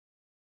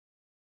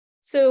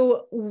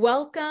So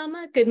welcome,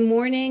 good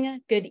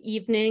morning, good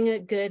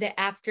evening, good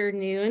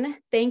afternoon.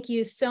 Thank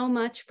you so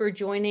much for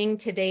joining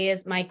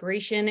today's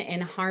Migration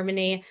in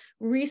Harmony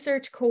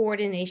Research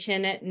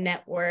Coordination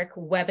Network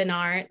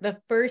webinar, the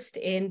first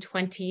in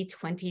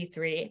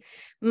 2023.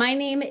 My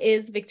name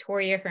is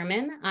Victoria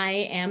Herman. I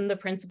am the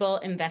principal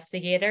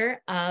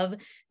investigator of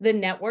the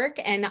network,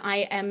 and I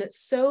am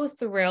so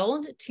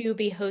thrilled to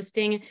be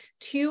hosting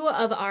two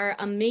of our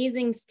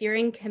amazing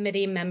steering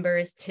committee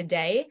members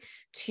today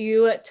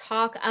to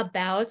talk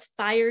about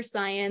fire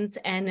science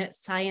and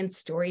science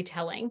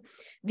storytelling.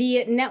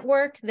 The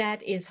network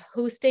that is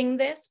hosting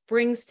this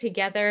brings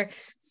together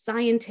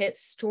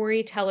scientists,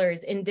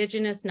 storytellers,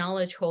 indigenous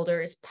knowledge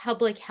holders,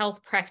 public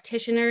health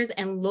practitioners,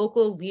 and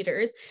local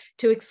leaders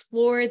to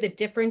explore the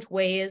different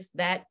ways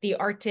that the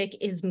Arctic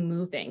is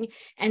moving.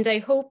 And I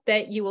hope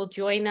that you will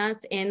join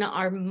us in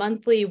our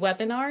monthly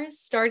webinars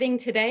starting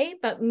today,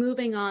 but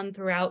moving on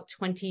throughout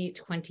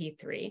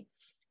 2023.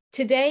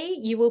 Today,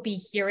 you will be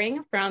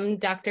hearing from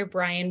Dr.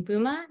 Brian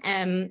Buma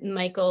and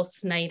Michael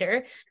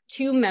Snyder,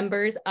 two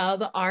members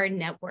of our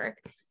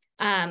network.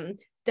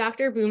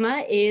 Dr.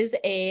 Buma is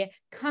a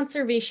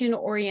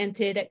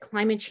conservation-oriented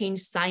climate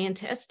change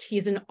scientist.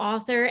 He's an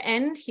author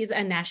and he's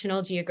a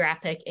National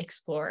Geographic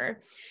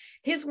explorer.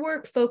 His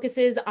work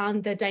focuses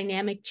on the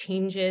dynamic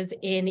changes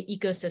in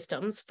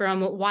ecosystems, from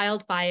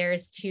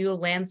wildfires to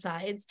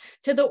landslides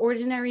to the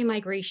ordinary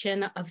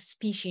migration of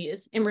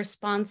species in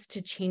response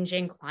to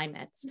changing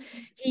climates.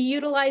 He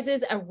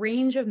utilizes a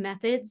range of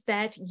methods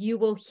that you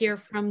will hear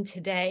from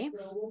today,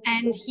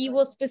 and he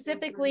will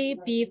specifically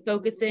be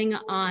focusing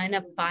on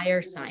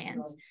fire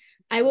science.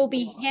 I will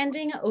be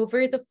handing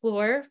over the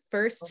floor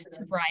first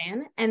to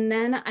Brian, and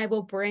then I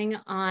will bring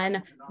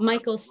on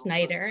Michael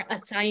Snyder, a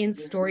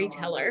science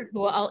storyteller,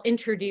 who I'll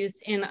introduce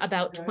in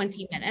about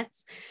 20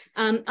 minutes.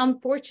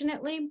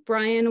 Unfortunately,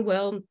 Brian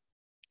will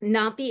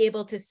not be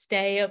able to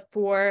stay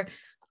for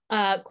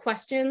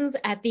questions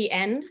at the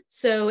end.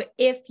 So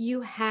if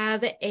you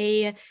have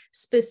a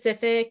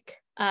specific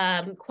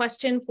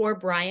question for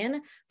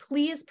Brian,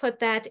 please put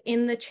that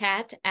in the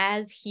chat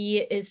as he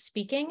is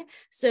speaking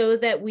so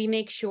that we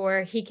make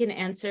sure he can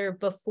answer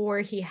before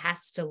he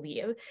has to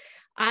leave.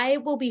 I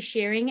will be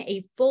sharing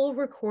a full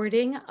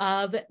recording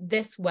of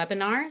this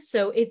webinar,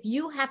 so if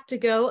you have to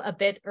go a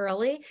bit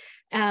early,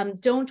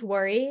 don't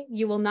worry,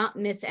 you will not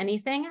miss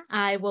anything.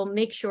 I will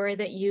make sure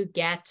that you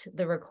get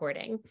the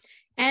recording.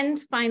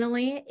 And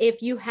finally,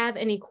 if you have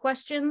any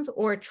questions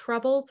or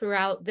trouble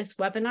throughout this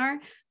webinar,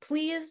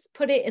 please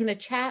put it in the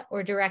chat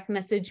or direct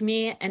message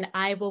me, and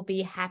I will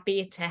be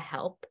happy to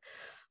help.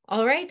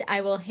 All right,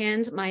 I will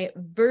hand my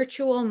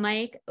virtual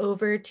mic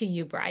over to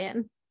you,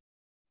 Brian.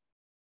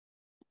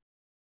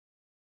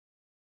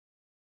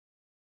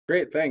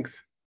 Great,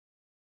 thanks.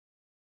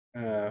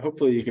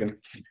 Hopefully you can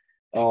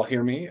all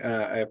hear me.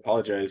 I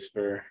apologize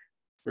for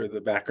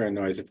the background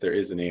noise if there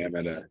is any. I'm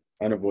at an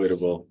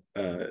unavoidable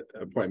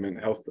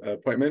health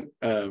appointment.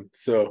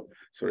 So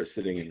sort of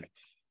sitting in a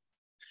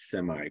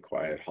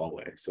semi-quiet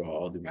hallway. So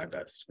I'll do my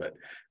best. But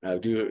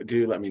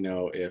do let me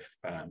know if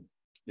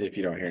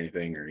you don't hear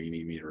anything or you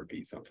need me to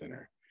repeat something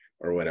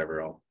or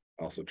whatever. I'll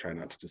also try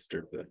not to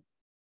disturb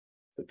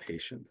the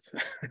patients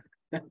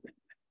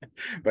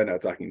by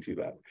not talking too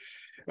loud.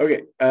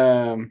 Okay,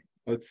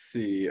 let's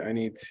see. I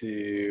need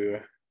to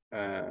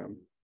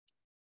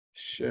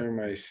share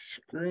my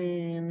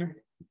screen.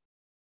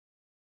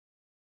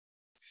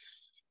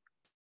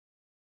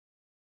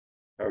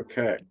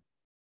 Okay,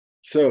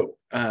 so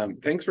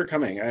thanks for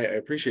coming. I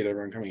appreciate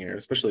everyone coming here,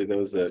 especially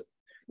those that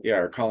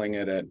are calling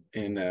it at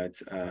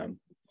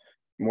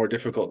more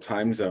difficult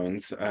time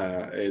zones.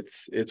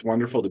 It's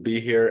wonderful to be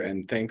here,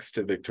 and thanks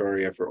to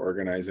Victoria for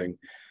organizing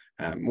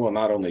well,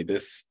 not only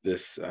this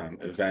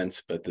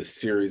event, but this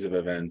series of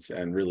events,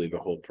 and really the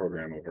whole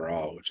program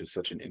overall, which is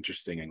such an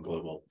interesting and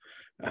global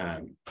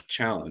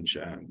challenge,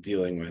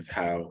 dealing with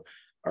how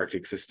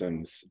Arctic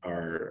systems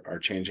are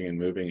changing and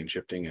moving and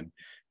shifting,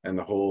 and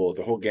the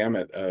whole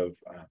gamut of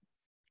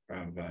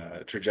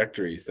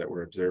trajectories that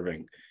we're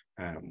observing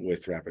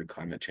with rapid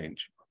climate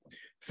change.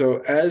 So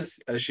as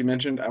she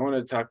mentioned, I want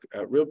to talk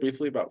real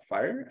briefly about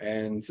fire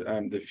and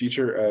the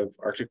future of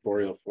Arctic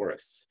boreal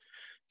forests.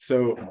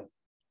 So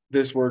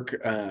this work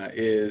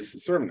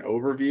is sort of an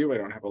overview. I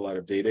don't have a lot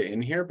of data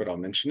in here, but I'll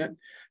mention it.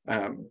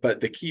 But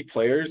the key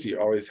players, you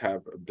always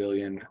have a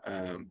billion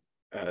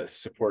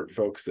support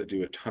folks that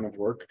do a ton of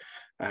work.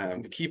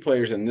 The key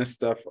players in this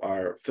stuff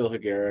are Phil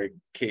Higuera,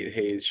 Kate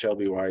Hayes,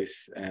 Shelby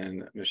Weiss,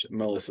 and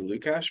Melissa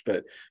Lukash,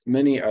 but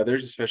many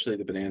others, especially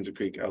the Bonanza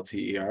Creek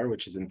LTER,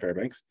 which is in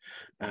Fairbanks,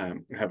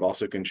 have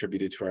also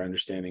contributed to our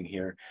understanding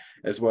here,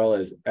 as well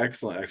as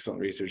excellent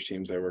research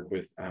teams I work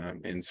with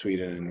in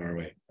Sweden and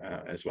Norway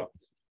as well.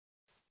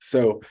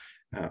 So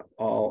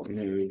I'll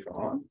move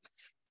on,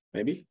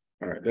 maybe.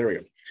 All right, there we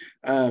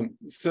go.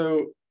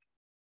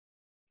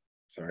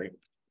 Sorry,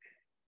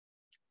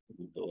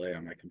 delay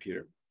on my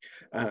computer.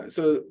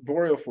 So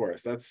boreal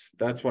forests,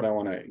 that's what I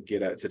want to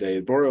get at today.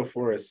 Boreal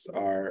forests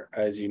are,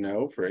 as you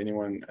know, for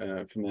anyone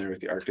familiar with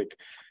the Arctic,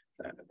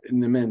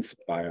 an immense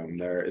biome.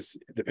 There is,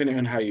 depending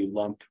on how you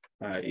lump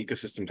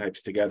ecosystem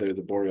types together,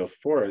 the boreal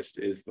forest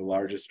is the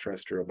largest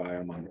terrestrial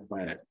biome on the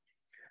planet.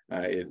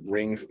 It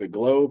rings the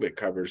globe. It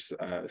covers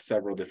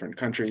several different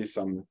countries,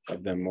 some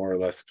of them more or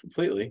less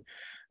completely.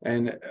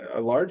 And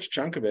a large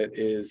chunk of it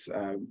is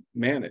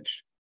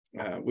managed,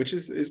 which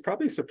is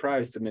probably a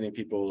surprise to many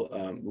people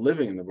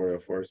living in the boreal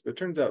forest, but it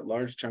turns out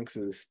large chunks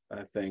of this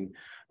thing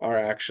are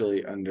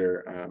actually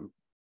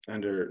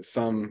under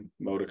some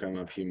modicum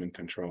of human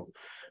control,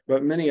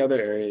 but many other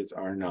areas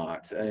are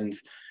not. And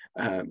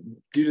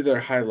due to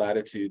their high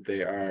latitude,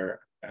 they are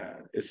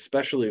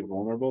especially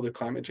vulnerable to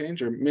climate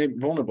change, or maybe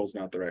vulnerable is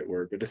not the right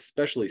word, but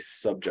especially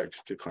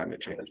subject to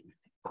climate change.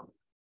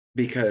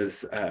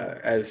 Because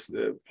as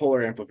the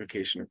polar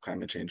amplification of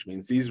climate change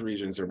means, these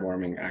regions are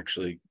warming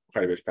actually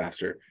quite a bit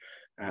faster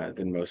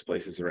than most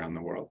places around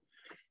the world.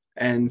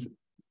 And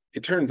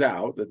it turns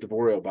out that the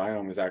boreal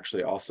biome is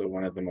actually also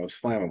one of the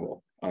most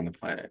flammable on the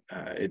planet.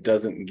 It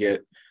doesn't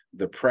get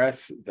the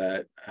press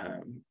that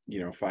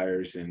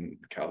fires in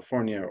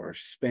California or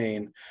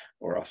Spain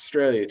or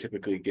Australia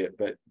typically get,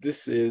 but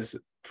this is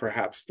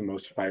perhaps the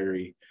most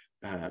fiery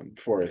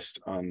forest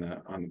on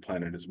the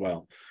planet as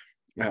well.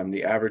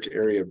 The average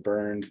area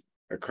burned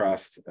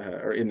across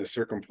or in the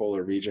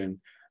circumpolar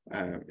region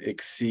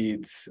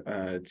exceeds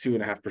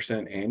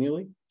 2.5%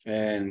 annually.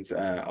 And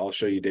I'll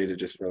show you data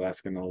just for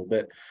Alaska in a little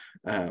bit.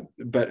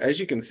 But as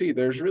you can see,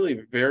 there's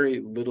really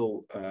very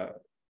little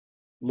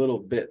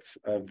bits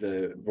of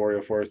the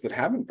boreal forest that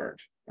haven't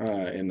burned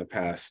in the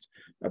past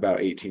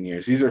about 18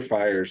 years. These are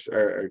fires,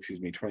 or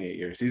excuse me, 28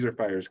 years. These are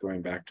fires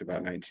going back to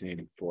about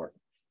 1984.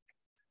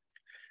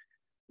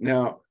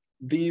 Now,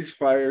 these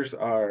fires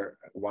are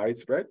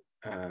widespread.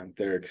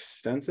 They're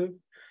extensive.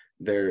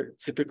 They're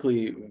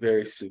typically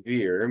very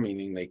severe,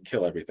 meaning they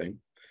kill everything,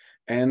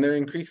 and they're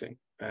increasing.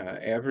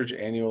 Average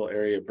annual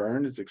area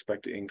burned is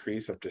expected to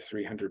increase up to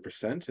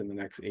 300% in the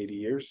next 80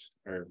 years,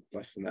 or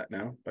less than that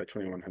now, by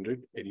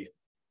 2100,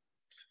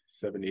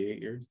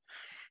 78 years.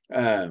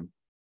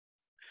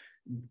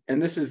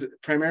 And this is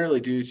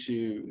primarily due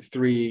to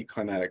three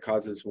climatic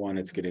causes. One,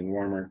 it's getting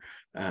warmer.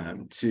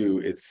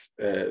 Two, it's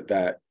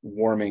that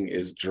warming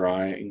is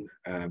drying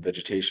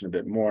vegetation a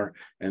bit more.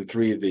 And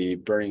three, the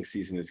burning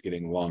season is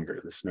getting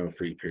longer. The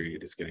snow-free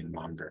period is getting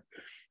longer.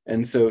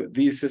 And so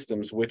these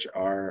systems, which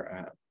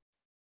are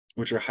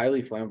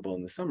highly flammable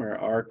in the summer,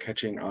 are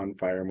catching on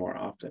fire more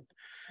often.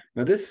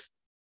 Now, this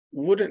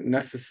wouldn't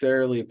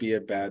necessarily be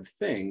a bad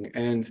thing.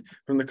 And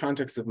from the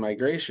context of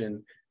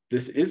migration,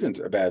 this isn't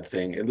a bad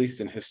thing, at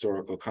least in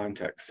historical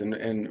context.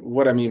 And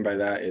what I mean by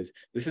that is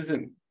this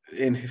isn't,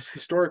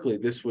 historically,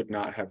 this would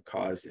not have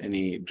caused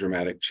any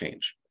dramatic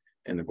change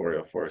in the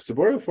boreal forest. The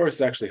boreal forest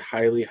is actually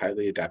highly,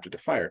 highly adapted to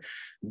fire.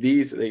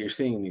 These that you're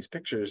seeing in these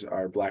pictures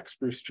are black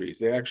spruce trees.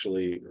 They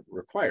actually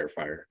require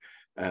fire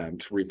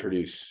to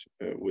reproduce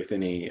with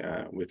any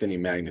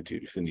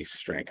magnitude, with any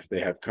strength.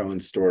 They have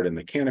cones stored in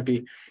the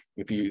canopy.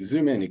 If you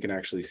zoom in, you can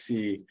actually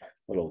see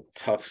little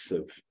tufts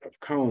of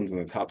cones on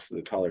the tops of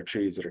the taller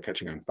trees that are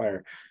catching on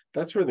fire.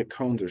 That's where the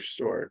cones are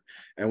stored.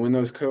 And when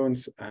those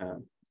cones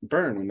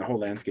burn, when the whole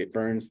landscape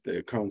burns,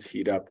 the cones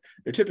heat up.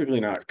 They're typically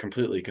not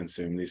completely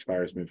consumed. These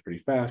fires move pretty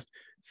fast.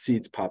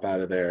 Seeds pop out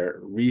of there,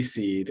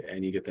 reseed,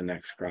 and you get the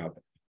next crop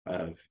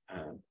of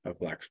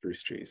black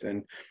spruce trees.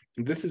 And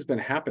this has been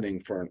happening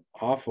for an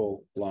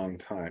awful long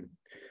time.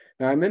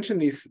 Now, I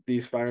mentioned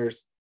these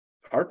fires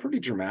are pretty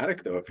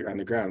dramatic, though, if you're on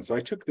the ground. So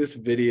I took this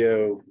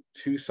video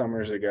 2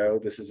 summers ago.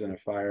 This is in a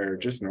fire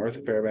just north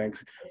of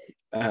Fairbanks.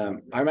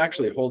 I'm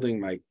actually holding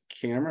my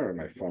camera or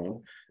my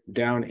phone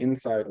down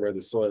inside where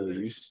the soil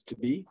used to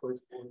be.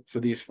 So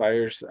these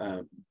fires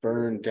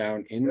burn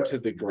down into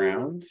the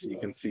ground. So you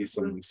can see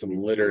some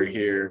litter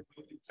here.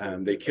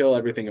 They kill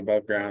everything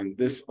above ground.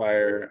 This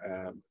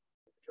fire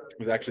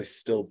was actually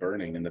still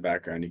burning in the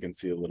background. You can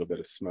see a little bit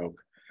of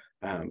smoke.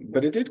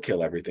 But it did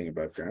kill everything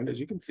above ground, as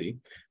you can see.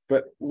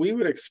 But we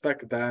would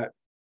expect that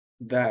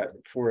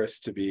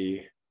forest to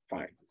be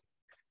fine.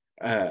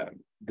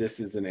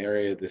 This is an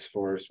area, this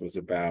forest was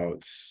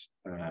about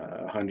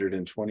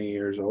 120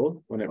 years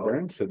old when it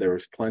burned. So there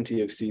was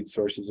plenty of seed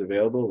sources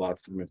available,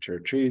 lots of mature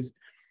trees.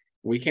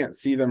 We can't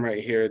see them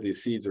right here.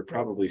 These seeds are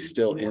probably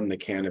still in the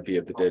canopy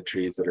of the dead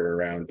trees that are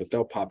around, but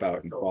they'll pop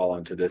out and fall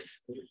onto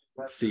this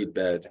seed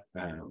bed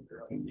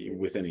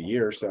within a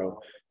year or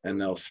so, and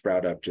they'll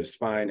sprout up just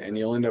fine. And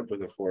you'll end up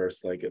with a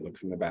forest like it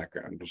looks in the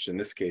background, which in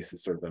this case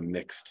is sort of a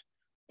mixed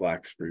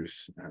black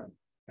spruce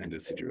and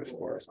deciduous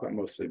forest, but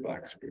mostly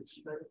black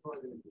spruce.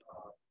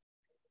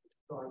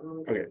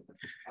 Okay,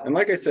 and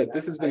like I said,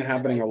 this has been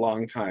happening a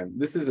long time.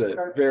 This is a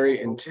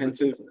very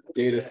intensive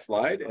data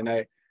slide, and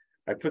I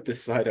put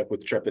this slide up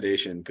with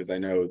trepidation because I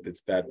know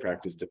it's bad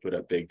practice to put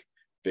up big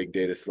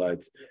data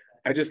slides.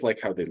 I just like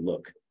how they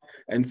look.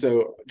 And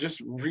so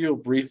just real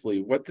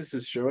briefly, what this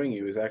is showing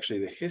you is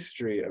actually the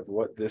history of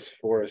what this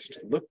forest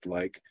looked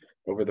like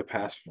over the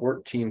past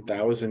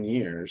 14,000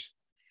 years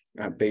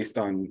based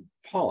on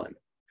pollen.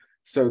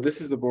 So this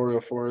is the boreal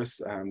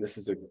forest. This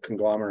is a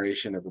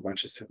conglomeration of a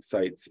bunch of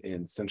sites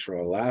in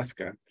central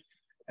Alaska.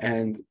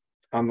 And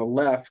on the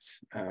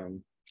left, let's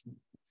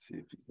see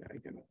if I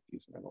can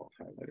use my little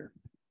highlighter.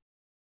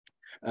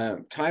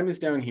 Time is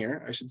down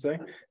here, I should say,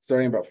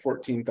 starting about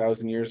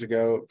 14,000 years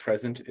ago.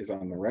 Present is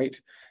on the right.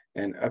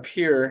 And up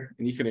here,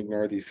 and you can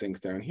ignore these things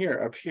down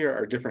here, up here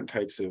are different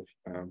types of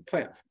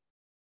plants.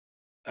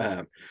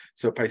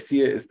 So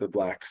Picea is the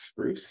black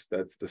spruce.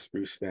 That's the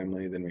spruce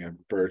family. Then we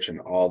have birch and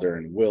alder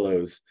and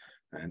willows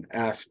and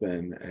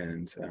aspen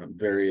and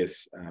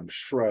various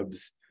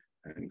shrubs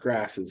and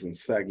grasses and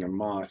sphagnum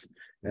moss.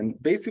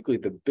 And basically,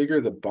 the bigger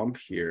the bump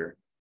here,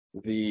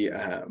 the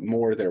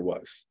more there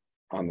was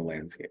on the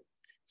landscape.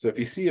 So if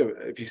you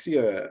see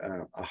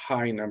a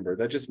high number,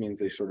 that just means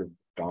they sort of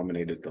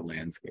dominated the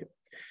landscape.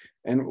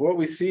 And what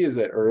we see is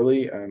that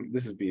early,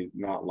 this would be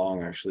not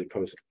long actually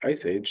post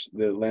Ice Age,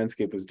 the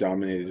landscape was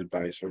dominated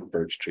by sort of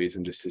birch trees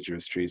and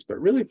deciduous trees.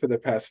 But really for the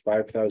past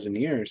 5,000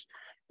 years,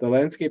 the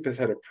landscape has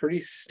had a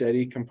pretty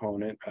steady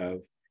component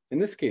of, in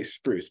this case,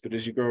 spruce. But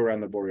as you go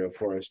around the boreal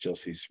forest, you'll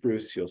see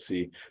spruce, you'll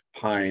see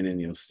pine,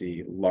 and you'll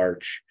see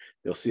larch.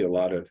 You'll see a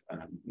lot of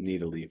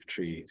needle-leaf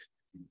trees.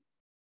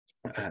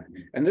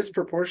 And this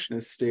proportion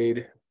has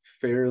stayed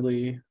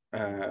fairly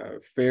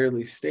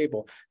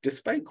stable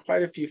despite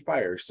quite a few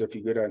fires. So if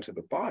you go down to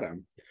the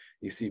bottom,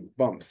 you see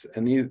bumps,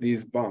 and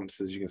these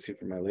bumps, as you can see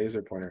from my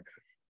laser pointer,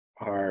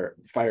 are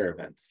fire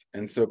events.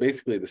 And so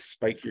basically the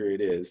spikier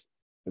it is,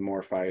 the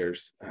more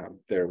fires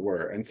there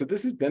were. And so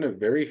this has been a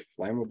very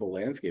flammable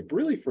landscape,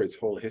 really for its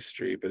whole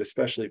history, but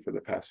especially for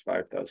the past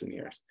 5,000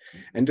 years.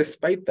 And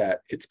despite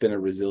that, it's been a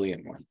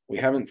resilient one. We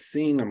haven't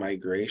seen a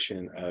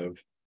migration of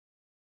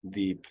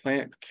the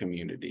plant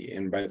community.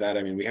 And by that,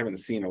 I mean, we haven't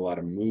seen a lot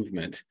of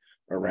movement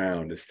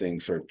around as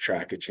things sort of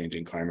track a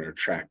changing climate or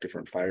track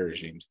different fire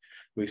regimes.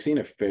 We've seen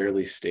a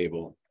fairly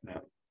stable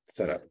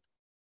setup.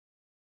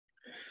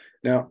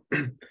 Now,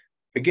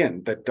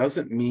 again, that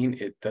doesn't mean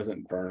it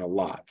doesn't burn a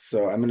lot.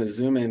 So I'm going to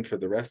zoom in for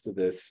the rest of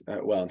this,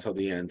 well, until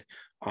the end,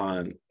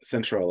 on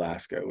Central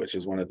Alaska, which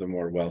is one of the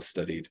more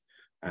well-studied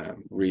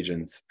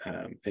regions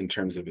in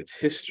terms of its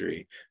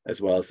history,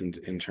 as well as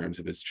in terms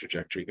of its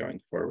trajectory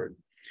going forward.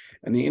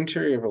 And the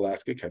interior of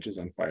Alaska catches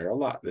on fire a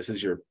lot. This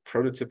is your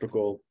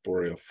prototypical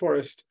boreal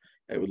forest.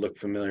 It would look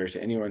familiar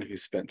to anyone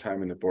who's spent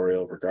time in the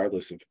boreal,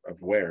 regardless of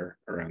where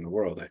around the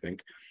world, I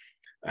think.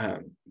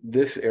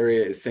 This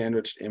area is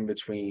sandwiched in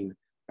between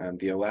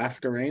the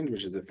Alaska Range,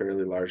 which is a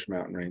fairly large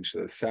mountain range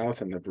to the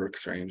south, and the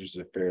Brooks Range, which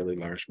is a fairly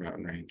large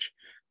mountain range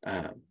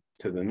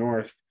to the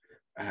north.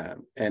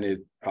 And it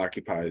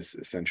occupies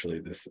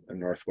essentially this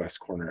northwest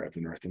corner of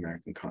the North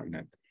American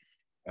continent.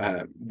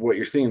 What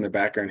you're seeing in the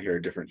background here are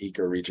different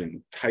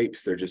ecoregion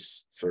types. They're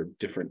just sort of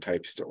different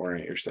types to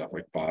orient yourself,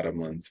 like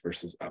bottomlands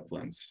versus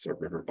uplands, so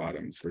river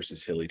bottoms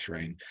versus hilly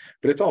terrain.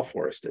 But it's all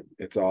forested.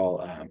 It's all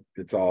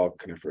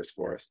coniferous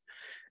forest.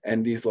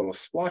 And these little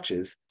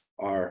splotches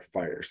are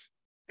fires.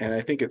 And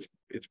I think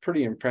it's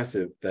pretty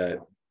impressive that,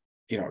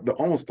 you know,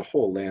 almost the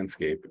whole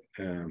landscape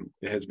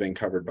has been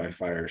covered by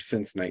fire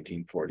since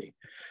 1940.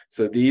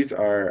 So these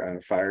are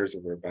fires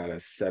over about a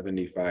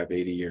 75,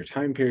 80-year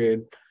time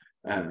period.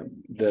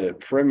 The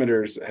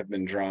perimeters have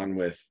been drawn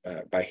with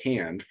by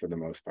hand for the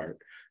most part,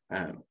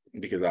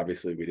 because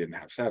obviously we didn't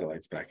have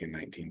satellites back in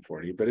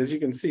 1940. But as you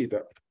can see,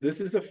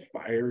 this is a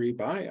fiery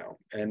biome,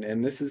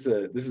 and this is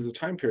a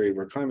time period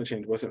where climate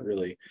change wasn't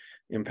really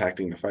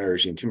impacting the fire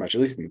regime too much,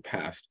 at least in the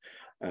past.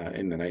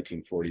 In the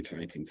 1940 to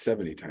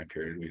 1970 time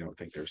period, we don't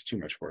think there was too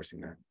much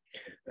forcing there,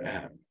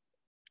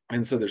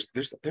 and so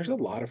there's a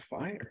lot of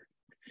fire.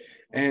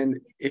 And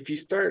if you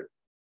start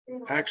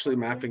actually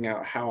mapping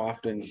out how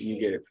often you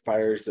get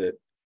fires that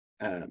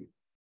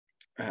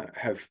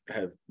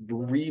have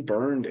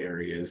reburned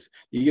areas,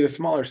 you get a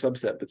smaller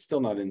subset, but still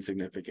not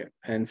insignificant.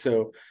 And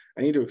so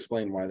I need to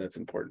explain why that's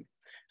important.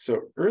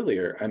 So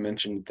earlier I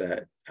mentioned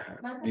that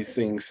these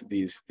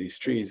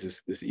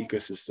trees, this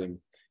ecosystem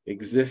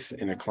exists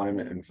in a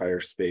climate and fire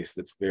space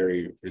that's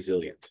very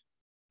resilient.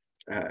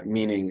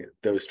 Meaning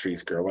those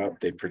trees grow up,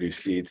 they produce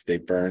seeds, they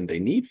burn, they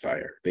need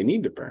fire, they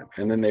need to burn,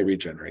 and then they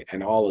regenerate,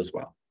 and all is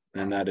well.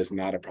 And that is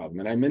not a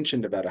problem. And I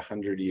mentioned about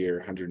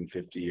 100-year,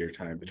 150-year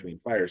time between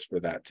fires for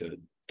that to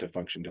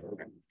function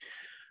differently.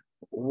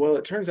 Well,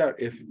 it turns out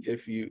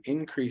if you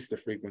increase the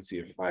frequency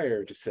of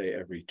fire to say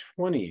every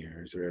 20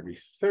 years or every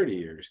 30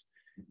 years,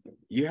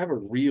 you have a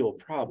real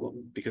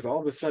problem, because all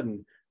of a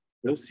sudden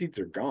those seeds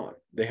are gone.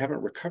 They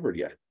haven't recovered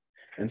yet.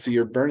 And so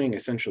you're burning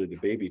essentially the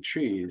baby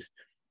trees,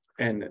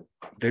 and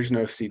there's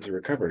no seed to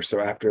recover.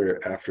 So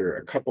after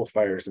a couple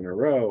fires in a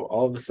row,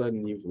 all of a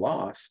sudden you've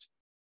lost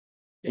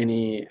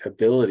any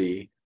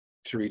ability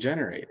to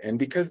regenerate. And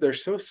because they're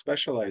so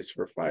specialized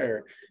for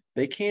fire,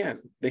 they can't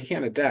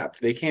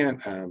adapt. They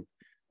can't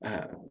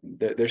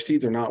their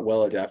seeds are not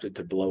well adapted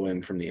to blow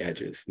in from the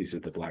edges. These are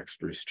the black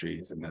spruce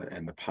trees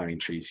and the pine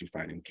trees you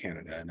find in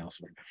Canada and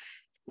elsewhere.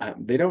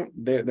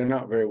 They're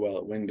not very well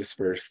at wind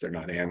dispersed. They're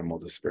not animal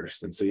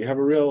dispersed. And so you have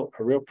a real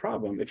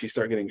problem if you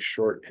start getting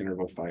short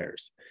interval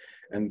fires.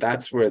 And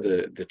that's where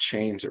the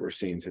change that we're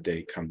seeing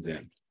today comes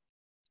in.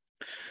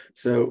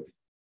 So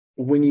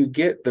when you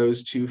get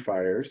those two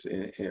fires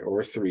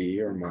or three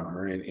or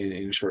more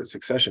in short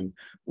succession,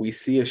 we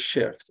see a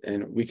shift,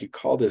 and we could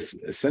call this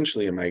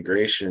essentially a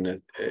migration.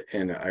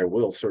 And I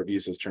will sort of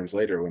use those terms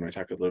later when I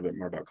talk a little bit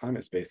more about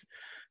climate space,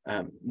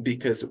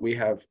 because we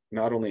have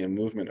not only a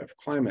movement of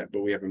climate,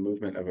 but we have a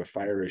movement of a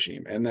fire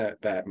regime. And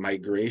that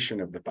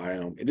migration of the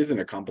biome, it isn't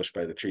accomplished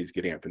by the trees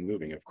getting up and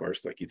moving, of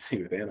course, like you'd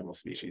see with animal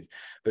species,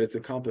 but it's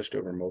accomplished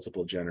over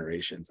multiple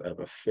generations of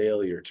a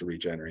failure to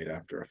regenerate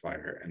after a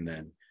fire, and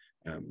then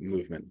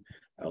movement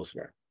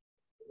elsewhere.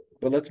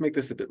 But let's make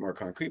this a bit more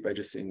concrete by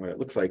just seeing what it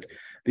looks like.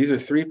 These are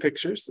three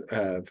pictures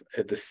of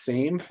the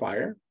same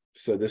fire.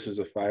 So this is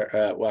a fire,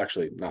 well,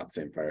 actually not the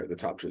same fire, the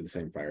top two are the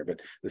same fire, but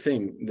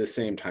the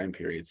same time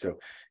period. So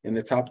in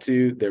the top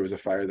two, there was a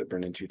fire that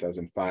burned in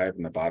 2005,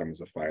 and the bottom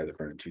was a fire that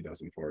burned in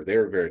 2004. They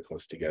were very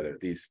close together.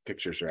 These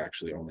pictures are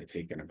actually only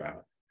taken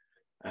about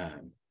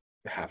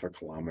half a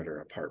kilometer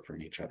apart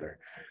from each other.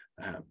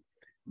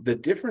 The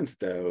difference,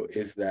 though,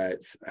 is that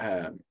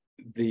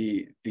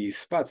the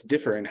spots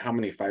differ in how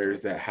many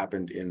fires that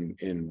happened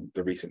in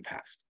the recent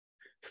past.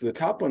 So the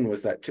top one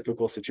was that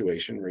typical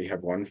situation where you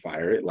have one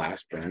fire, it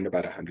last burned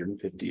about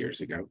 150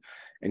 years ago,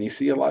 and you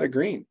see a lot of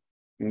green.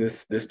 And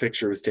this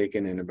picture was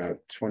taken in about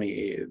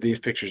 28, these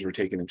pictures were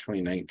taken in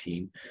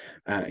 2019.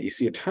 You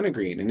see a ton of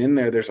green, and in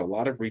there's a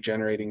lot of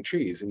regenerating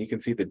trees, and you can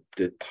see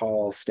the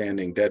tall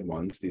standing dead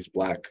ones, these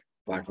black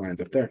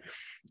lines up there.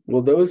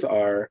 Well, those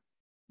are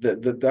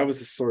that was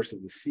the source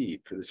of the seed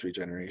for this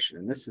regeneration.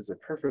 And this is a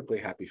perfectly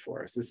happy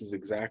forest. This is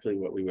exactly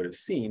what we would have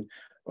seen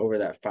over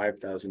that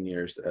 5,000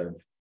 years of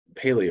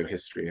paleo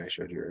history I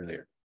showed you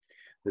earlier.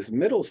 This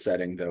middle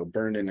setting, though,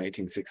 burned in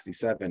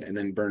 1967 and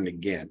then burned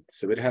again.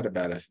 So it had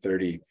about a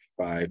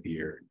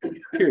 35-year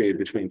period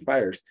between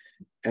fires.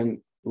 And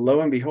lo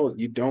and behold,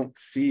 you don't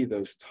see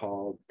those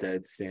tall,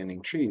 dead,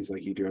 standing trees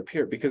like you do up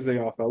here, because they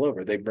all fell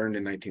over. They burned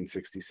in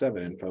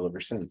 1967 and fell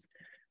over since.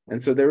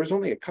 And so there was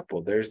only a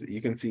couple.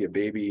 You can see a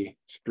baby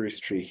spruce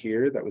tree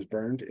here that was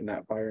burned in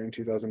that fire in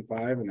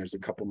 2005, and there's a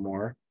couple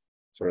more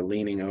sort of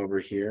leaning over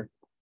here.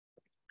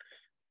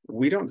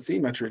 We don't see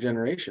much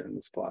regeneration in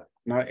this plot,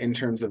 not in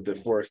terms of the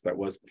forest that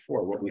was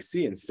before. What we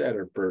see instead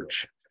are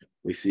birch,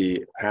 we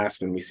see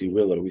aspen, we see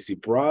willow, we see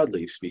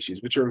broadleaf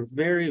species, which are a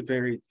very,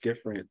 very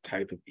different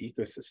type of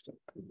ecosystem.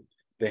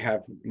 They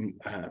have,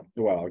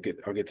 well, I'll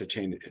get to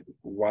change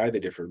why they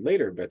differ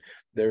later, but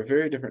they're a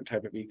very different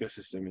type of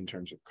ecosystem in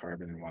terms of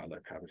carbon and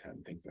wildlife habitat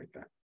and things like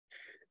that.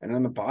 And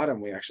on the bottom,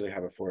 we actually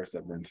have a forest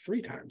that burned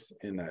 3 times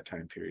in that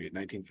time period,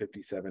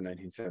 1957,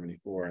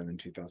 1974, and then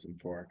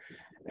 2004.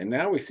 And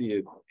now we see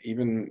it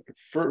even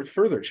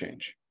further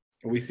change.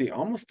 We see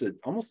almost a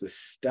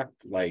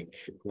steppe-like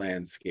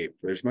landscape.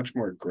 There's much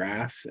more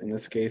grass in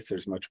this case.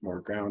 There's much more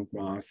ground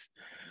moss.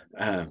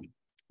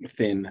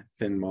 Thin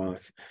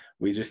moss.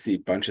 We just see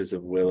bunches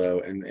of willow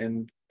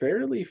and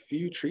fairly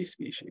few tree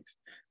species.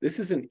 This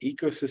is an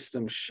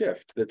ecosystem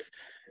shift that's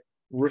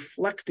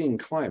reflecting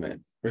climate.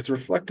 It's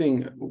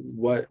reflecting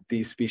what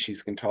these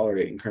species can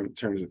tolerate in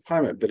terms of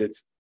climate, but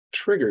it's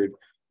triggered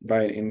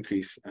by an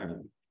increase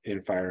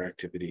in fire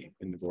activity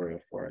in the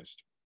boreal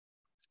forest.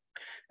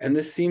 And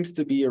this seems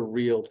to be a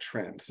real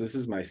trend. So this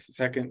is my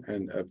second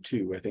of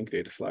 2, I think,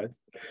 data slides.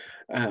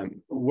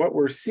 What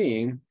we're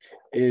seeing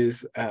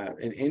is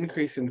an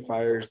increase in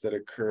fires that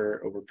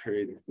occur over a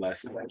period of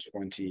less than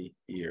 20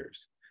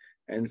 years.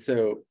 And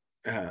so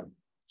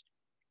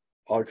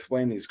I'll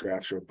explain these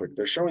graphs real quick.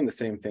 They're showing the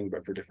same thing,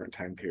 but for different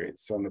time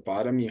periods. So on the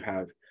bottom, you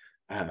have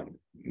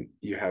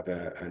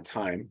a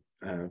time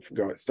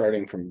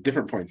starting from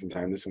different points in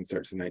time. This one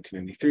starts in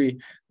 1993.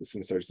 This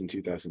one starts in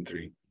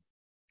 2003.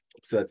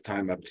 So that's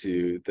time up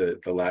to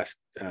the last,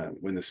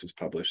 when this was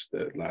published,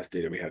 the last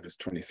data we had was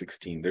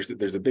 2016.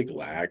 There's a big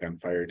lag on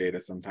fire data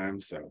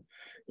sometimes. So,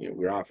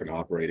 we're often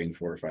operating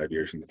 4 or 5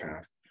 years in the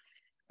past.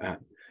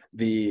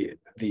 The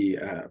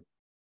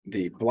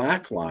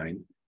black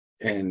line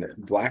and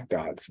black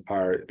dots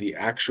are the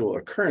actual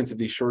occurrence of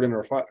these short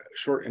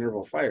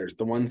interval fires,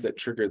 the ones that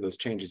trigger those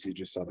changes you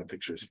just saw the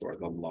pictures for,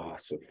 the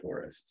loss of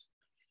forests.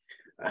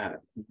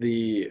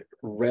 The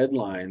red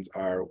lines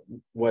are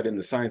what in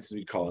the sciences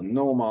we call a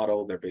null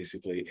model. They're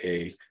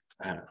basically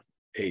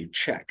a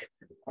check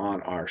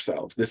on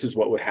ourselves. This is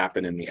what would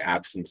happen in the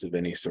absence of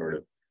any sort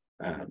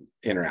of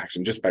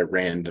interaction, just by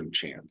random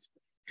chance.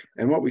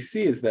 And what we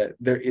see is that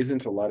there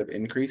isn't a lot of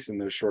increase in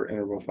those short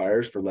interval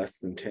fires for less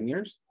than 10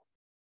 years.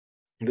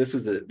 This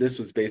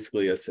was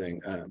basically us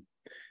saying,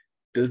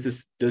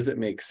 does it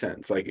make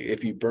sense? Like,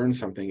 if you burn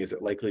something, is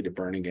it likely to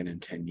burn again in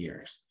 10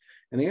 years?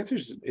 And the answer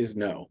is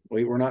no.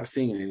 We're not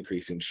seeing an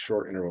increase in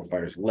short interval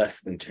fires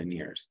less than 10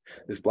 years.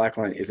 This black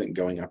line isn't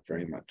going up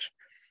very much.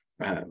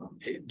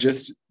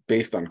 Just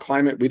based on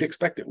climate, we'd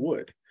expect it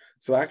would.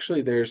 So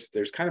actually, there's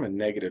kind of a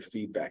negative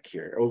feedback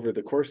here. Over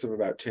the course of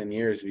about 10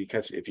 years,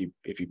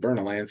 if you burn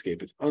a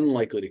landscape, it's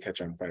unlikely to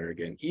catch on fire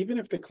again, even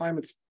if the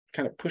climate's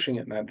kind of pushing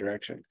it in that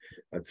direction.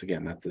 That's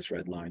this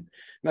red line. And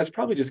that's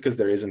probably just because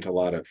there isn't a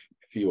lot of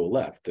fuel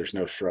left. There's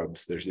no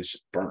shrubs. It's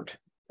just burnt,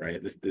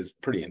 right? This is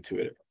pretty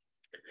intuitive.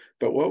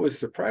 But what was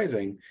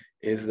surprising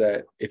is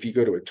that if you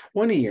go to a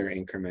 20-year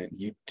increment,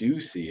 you do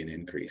see an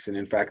increase. And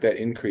in fact, that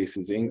increase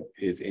is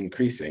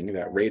increasing.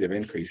 That rate of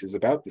increase is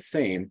about the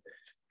same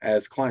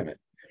as climate.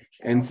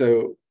 And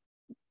so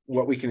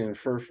what we can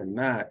infer from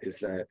that is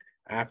that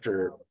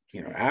after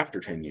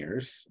 10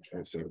 years,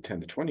 so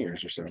 10 to 20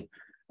 years or so,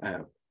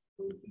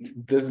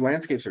 those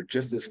landscapes are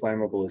just as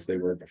flammable as they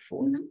were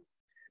before.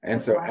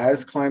 And so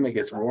as climate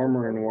gets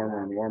warmer and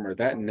warmer and warmer,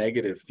 that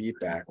negative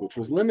feedback, which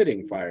was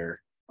limiting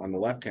fire on the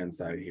left-hand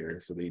side here,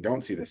 so that you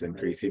don't see this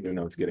increase, even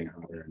though it's getting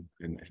hotter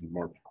and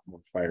more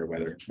fire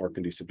weather, more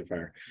conducive to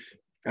fire.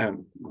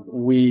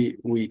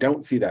 We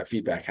don't see that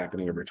feedback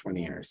happening over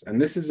 20 years.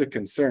 And this is a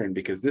concern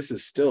because this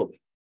is still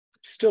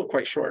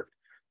quite short.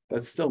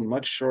 That's still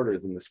much shorter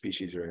than the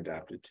species are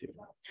adapted to.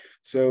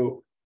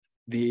 So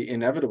the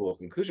inevitable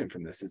conclusion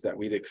from this is that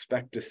we'd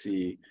expect to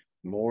see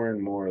more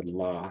and more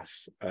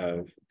loss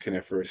of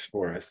coniferous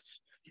forests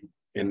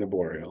in the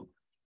boreal,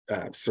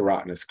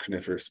 serotinous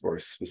coniferous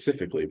forests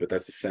specifically, but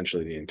that's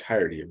essentially the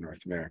entirety of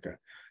North America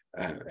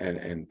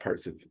and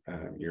parts of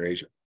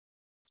Eurasia.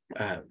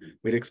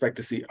 We'd expect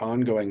to see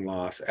ongoing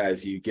loss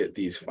as you get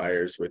these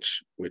fires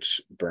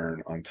which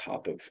burn on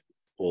top of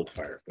old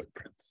fire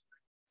footprints.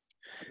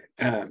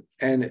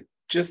 And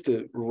just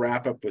to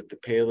wrap up with the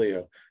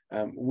paleo,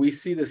 we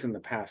see this in the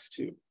past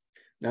too.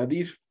 Now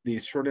these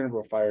short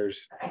interval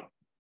fires,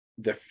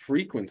 the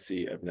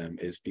frequency of them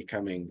is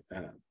becoming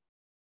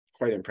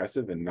quite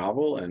impressive and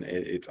novel, and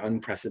it's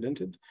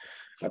unprecedented.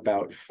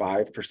 About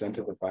 5%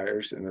 of the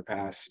fires in the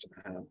past,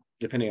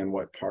 depending on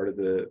what part of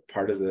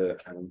the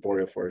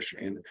boreal forest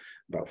you're in,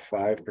 about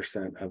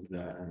 5% of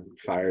the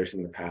fires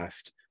in the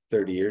past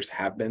 30 years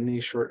have been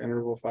these short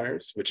interval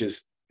fires, which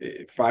is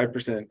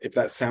 5%. If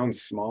that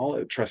sounds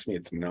small, trust me,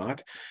 it's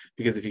not,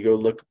 because if you go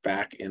look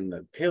back in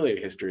the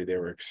paleo history, they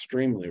were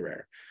extremely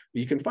rare.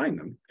 You can find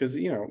them because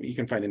you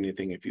can find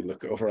anything if you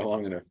look over a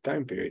long enough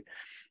time period.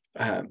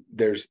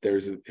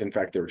 In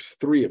fact, there was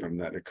 3 of them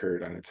that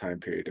occurred on a time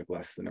period of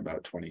less than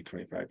about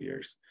 20-25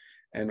 years.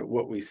 And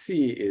what we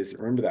see is,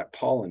 remember that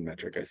pollen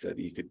metric I said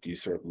you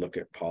sort of look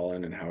at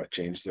pollen and how it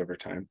changes over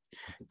time.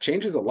 It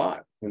changes a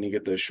lot when you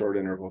get those short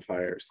interval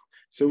fires.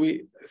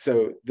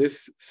 So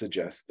this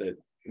suggests that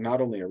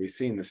not only are we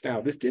seeing this now,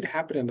 this did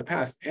happen in the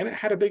past, and it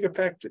had a big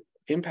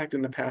impact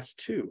in the past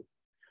too.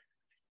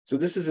 So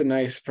this is a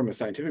nice, from a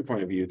scientific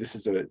point of view, this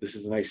is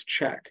a nice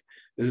check.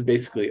 This is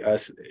basically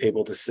us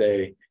able to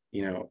say,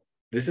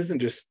 this isn't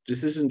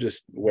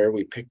just where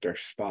we picked our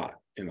spot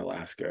in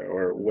Alaska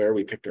or where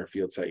we picked our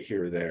field site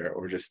here or there,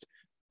 or just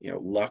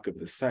luck of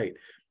the site.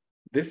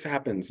 This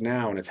happens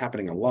now, and it's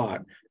happening a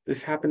lot.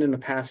 This happened in the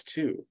past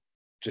too,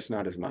 just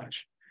not as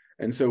much.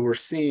 And so we're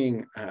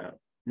seeing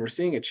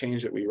a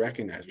change that we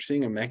recognize. We're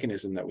seeing a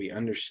mechanism that we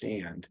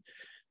understand.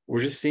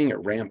 We're just seeing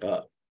it ramp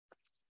up.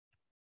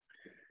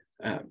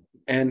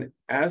 And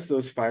as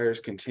those fires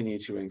continue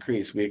to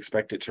increase, we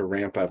expect it to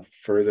ramp up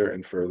further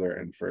and further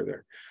and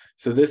further.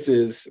 So this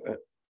is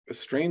a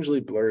strangely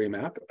blurry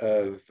map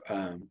of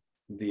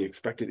the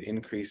expected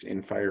increase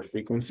in fire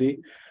frequency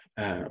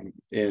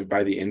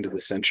by the end of the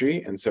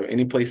century. And so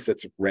any place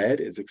that's red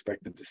is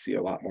expected to see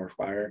a lot more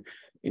fire.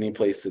 Any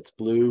place that's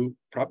blue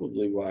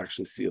probably will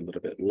actually see a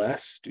little bit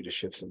less due to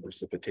shifts in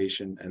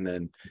precipitation. And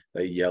then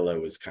the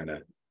yellow is kind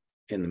of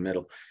in the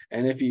middle.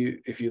 And if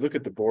you look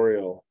at the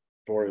boreal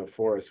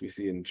forest, we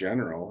see in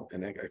general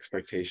an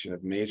expectation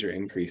of major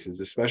increases,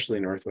 especially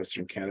in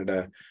northwestern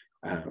Canada,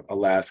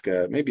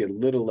 Alaska, maybe a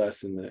little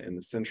less in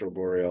the central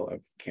boreal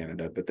of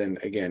Canada, but then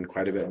again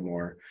quite a bit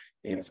more,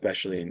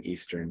 especially in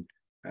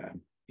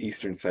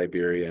eastern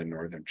Siberia,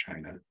 northern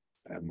China,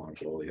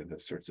 Mongolia,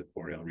 those sorts of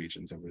boreal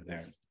regions over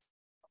there.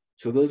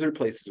 So those are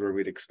places where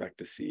we'd expect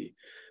to see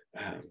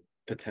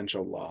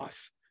potential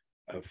loss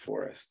of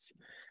forests.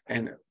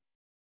 And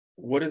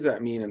what does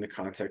that mean in the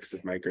context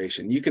of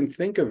migration? You can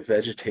think of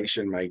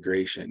vegetation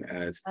migration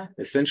as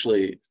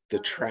essentially the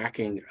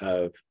tracking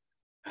of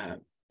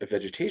a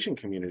vegetation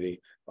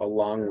community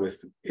along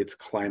with its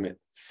climate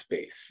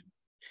space.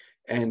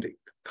 And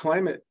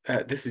climate,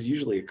 this is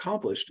usually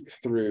accomplished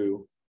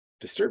through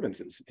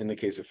disturbances in the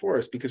case of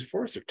forests, because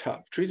forests are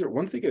tough.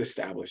 Once they get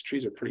established,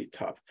 trees are pretty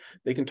tough.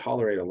 They can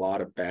tolerate a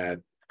lot of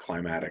bad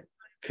climatic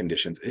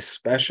conditions,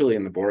 especially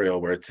in the boreal,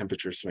 where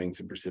temperature swings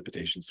and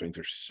precipitation swings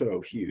are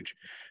so huge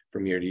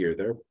from year to year.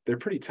 They're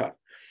pretty tough.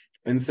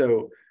 And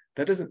so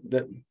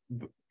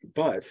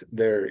but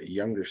their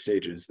younger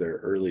stages, their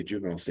early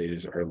juvenile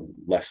stages, are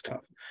less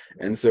tough.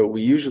 And so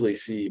we usually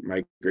see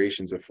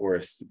migrations of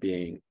forests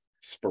being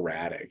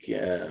sporadic,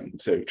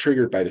 so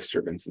triggered by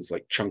disturbances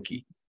like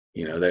chunky,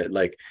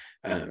 that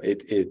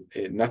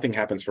nothing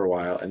happens for a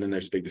while, and then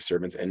there's a big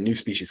disturbance and new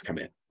species come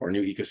in, or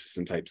new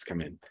ecosystem types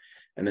come in,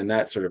 and then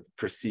that sort of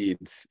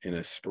proceeds in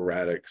a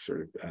sporadic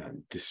sort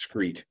of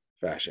discrete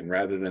fashion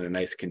rather than a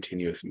nice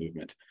continuous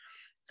movement.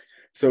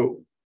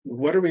 So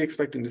what are we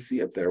expecting to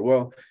see up there?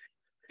 Well,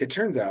 it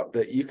turns out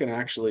that you can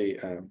actually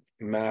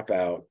map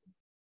out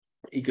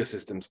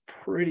ecosystems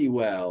pretty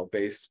well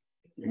based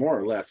more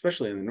or less,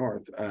 especially in the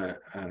north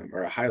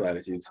or high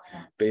latitudes,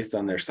 based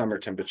on their summer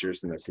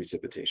temperatures and their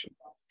precipitation.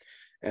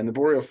 And the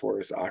boreal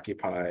forests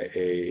occupy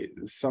a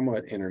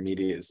somewhat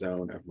intermediate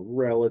zone of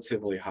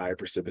relatively high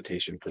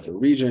precipitation for the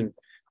region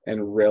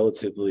and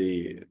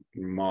relatively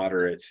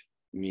moderate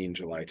mean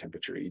July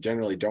temperature. You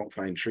generally don't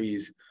find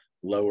trees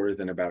lower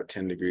than about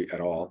 10 degrees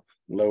at all,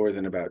 lower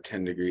than about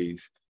 10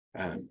 degrees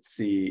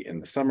C in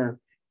the summer.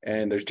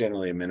 And there's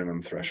generally a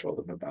minimum threshold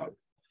of about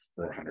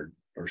 400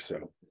 or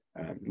so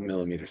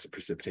millimeters of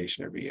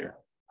precipitation every year.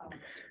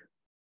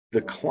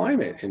 The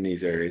climate in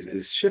these areas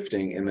is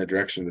shifting in the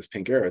direction of this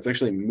pink arrow. It's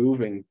actually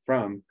moving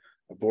from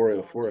a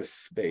boreal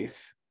forest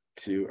space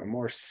to a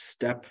more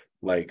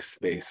steppe-like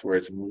space where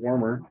it's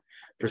warmer.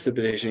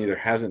 Precipitation either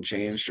hasn't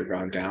changed or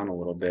gone down a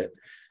little bit.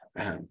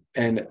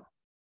 And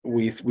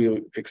we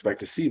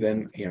expect to see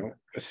then,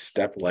 a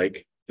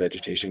steppe-like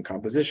vegetation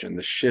composition,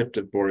 the shift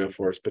of boreal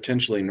forest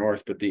potentially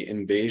north, but the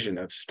invasion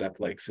of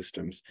steppe-like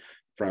systems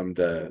from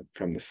the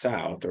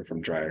south or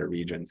from drier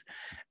regions.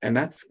 And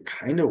that's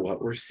kind of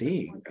what we're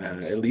seeing,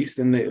 at least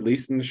in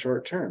the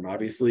short term.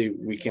 Obviously,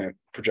 we can't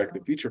project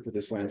the future for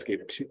this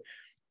landscape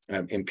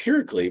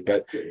empirically,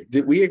 but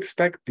we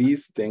expect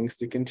these things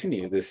to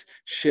continue, this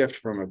shift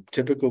from a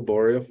typical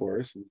boreal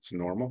forest, its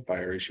normal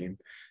fire regime,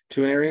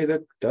 to an area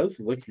that does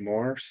look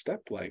more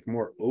steppe-like,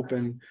 more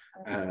open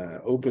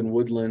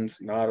woodland,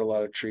 not a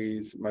lot of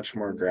trees, much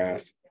more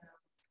grass.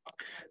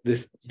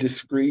 This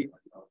discrete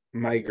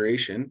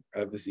migration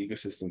of this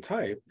ecosystem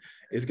type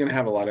is going to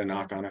have a lot of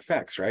knock-on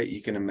effects, right? You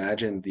can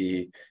imagine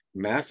the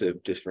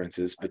massive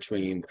differences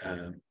between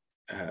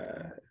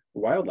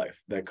wildlife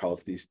that call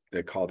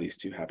these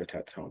two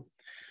habitats home.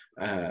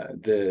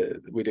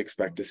 We'd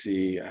expect to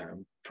see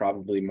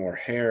probably more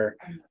hare,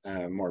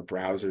 more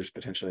browsers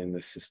potentially in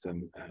this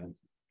system.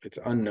 It's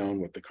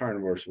unknown what the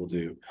carnivores will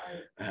do.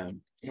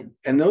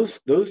 And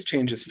those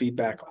changes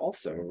feedback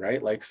also,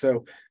 right? Like,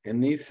 so in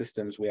these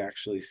systems, we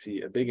actually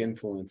see a big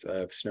influence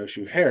of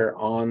snowshoe hare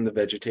on the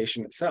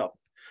vegetation itself.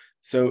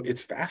 So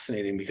it's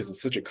fascinating because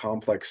it's such a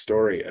complex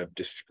story of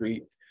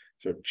discrete,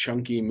 sort of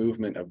chunky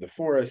movement of the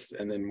forests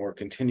and then more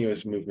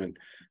continuous movement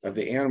of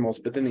the animals.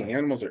 But then the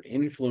animals are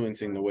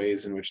influencing the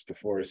ways in which the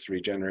forests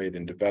regenerate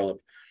and develop.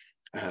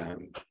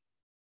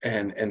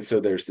 And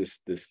so there's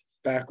this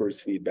backwards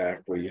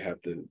feedback where you have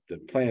the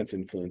plants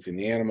influencing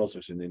the animals,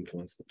 which then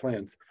influence the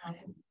plants.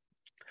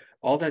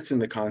 All that's in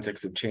the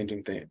context of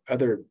changing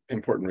other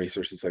important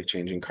resources like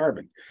changing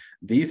carbon.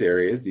 These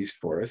areas, these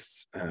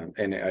forests,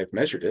 and I've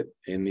measured it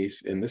in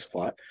this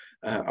plot,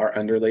 are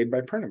underlaid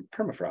by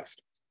permafrost.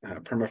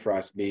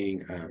 Permafrost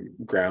being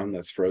ground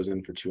that's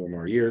frozen for 2 or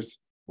more years,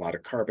 a lot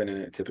of carbon in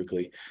it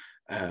typically.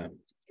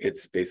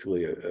 It's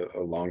basically a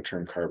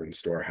long-term carbon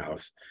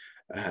storehouse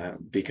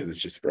because it's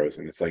just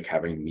frozen. It's like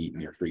having meat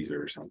in your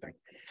freezer or something.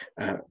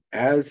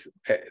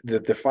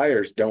 The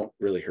fires don't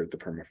really hurt the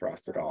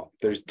permafrost at all.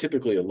 There's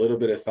typically a little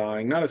bit of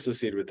thawing, not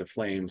associated with the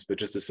flames, but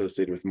just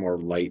associated with more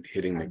light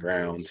hitting the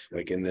ground,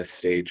 like in this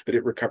stage, but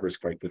it recovers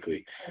quite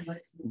quickly.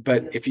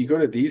 But if you go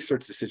to these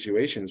sorts of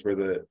situations where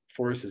the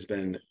forest has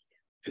been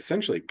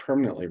essentially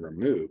permanently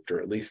removed, or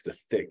at least the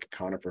thick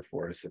conifer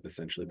forests have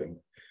essentially been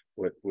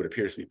what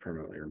appears to be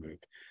permanently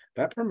removed,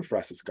 that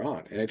permafrost is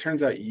gone. And it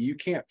turns out you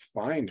can't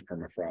find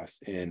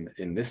permafrost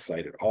in this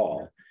site at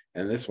all.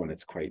 And this one,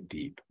 it's quite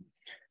deep.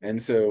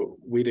 And so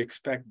we'd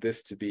expect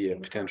this to be a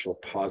potential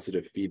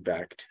positive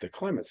feedback to the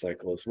climate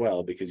cycle as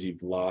well, because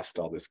you've lost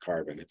all this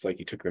carbon. It's like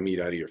you took the meat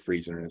out of your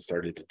freezer and it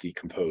started to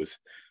decompose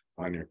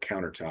on your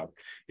countertop.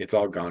 It's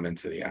all gone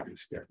into the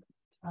atmosphere.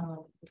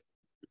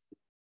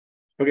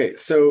 Okay,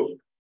 so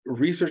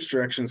research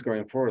directions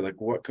going forward,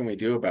 like what can we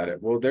do about it?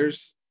 Well,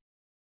 this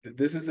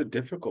is a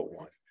difficult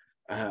one.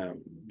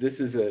 This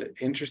is an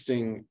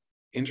interesting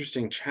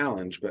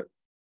challenge, but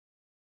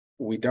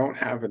we don't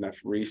have enough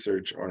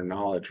research or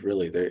knowledge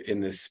really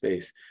in this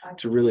space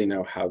to really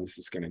know how this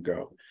is going to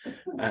go.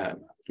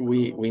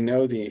 We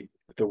know the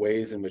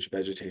ways in which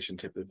vegetation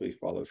typically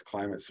follows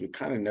climate, so we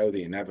kind of know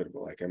the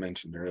inevitable, like I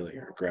mentioned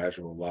earlier,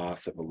 gradual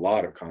loss of a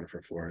lot of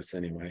conifer forests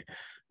anyway,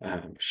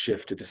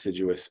 shift to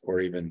deciduous or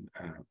even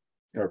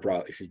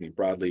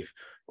broadleaf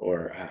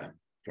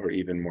or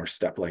even more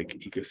steppe-like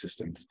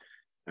ecosystems.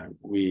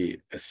 We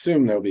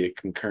assume there'll be a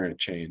concurrent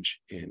change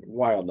in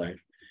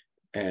wildlife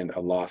and a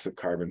loss of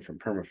carbon from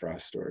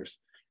permafrost stores.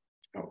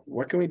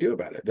 What can we do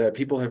about it? The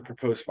people have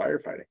proposed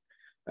firefighting.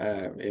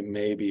 It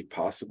may be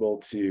possible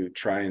to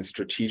try and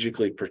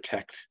strategically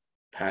protect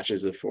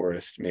patches of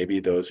forest, maybe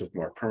those with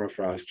more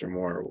permafrost or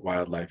more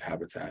wildlife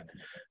habitat,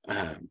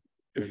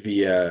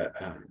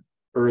 via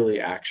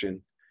early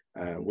action.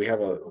 We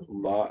have a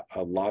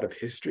lot of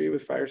history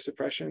with fire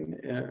suppression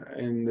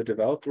in the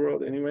developed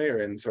world anyway,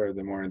 or in sort of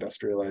the more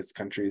industrialized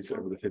countries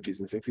over the 50s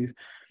and 60s,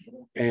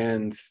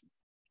 and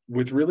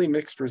with really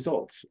mixed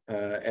results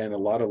and a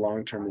lot of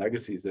long-term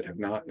legacies that have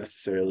not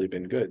necessarily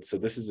been good. So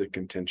this is a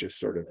contentious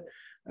sort of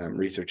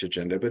research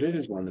agenda, but it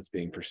is one that's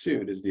being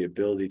pursued, is the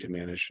ability to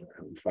manage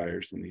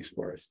fires in these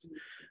forests.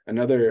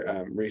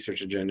 Another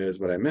research agenda is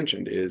what I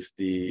mentioned, is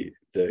the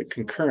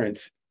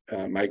concurrent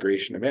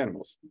migration of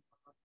animals.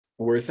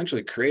 we're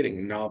essentially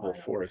creating novel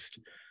forest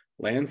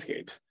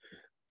landscapes.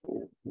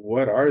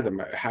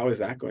 How is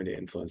that going to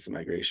influence the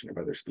migration of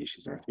other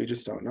species north? We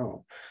just don't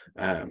know.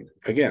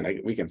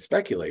 Again, we can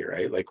speculate,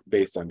 right? Like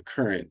based on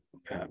current,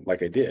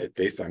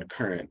 based on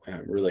current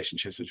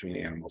relationships between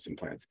animals and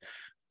plants.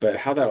 But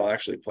how that will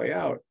actually play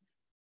out,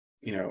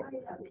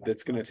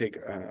 that's going to take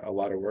a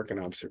lot of work and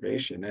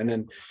observation.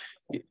 And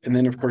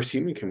then of course,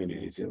 human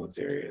communities in these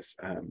areas.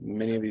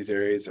 Many of these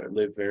areas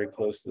live very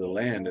close to the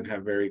land and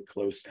have very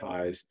close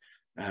ties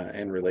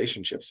and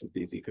relationships with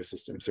these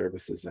ecosystem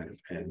services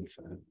and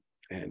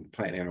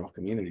plant animal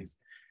communities.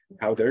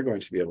 How they're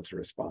going to be able to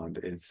respond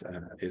is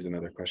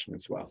another question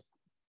as well.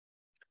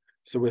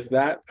 So with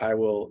that, I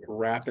will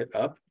wrap it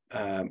up.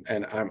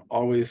 And I'm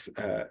always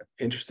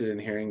interested in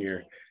hearing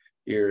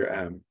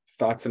your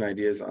thoughts and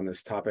ideas on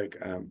this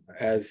topic.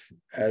 As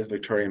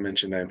Victoria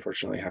mentioned, I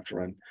unfortunately have to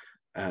run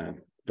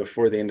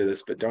before the end of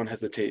this, but don't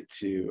hesitate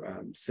to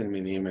send me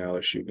an email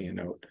or shoot me a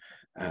note.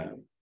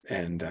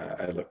 And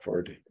I look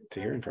forward to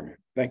hearing from you.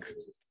 Thanks.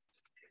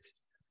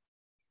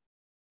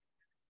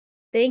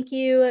 Thank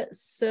you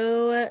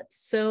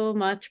so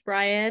much,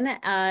 Brian.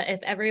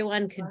 If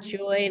everyone could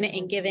join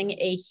in giving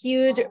a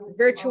huge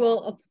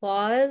virtual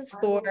applause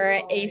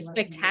for a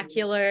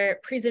spectacular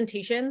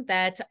presentation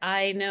that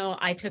I know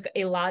I took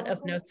a lot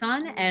of notes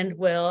on and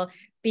will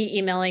be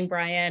emailing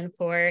Brian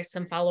for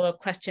some follow-up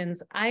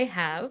questions I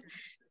have.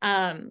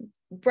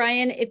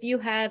 Brian, if you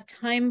have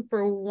time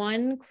for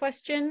one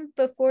question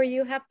before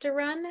you have to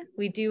run,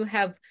 we do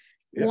have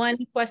one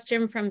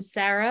question from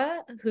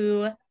Sarah,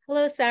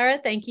 hello, Sarah,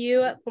 thank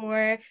you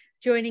for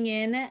joining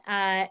in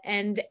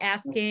and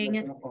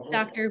asking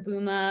Dr.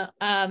 Buma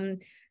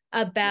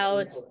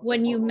about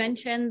when you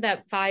mentioned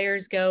that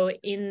fires go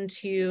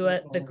into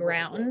the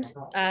ground.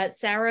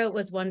 Sarah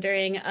was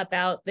wondering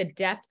about the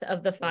depth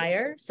of the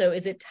fire. So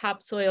is it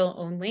topsoil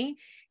only?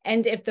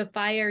 And if the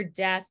fire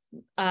depth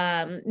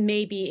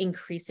may be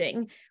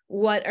increasing,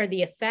 what are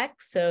the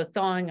effects? So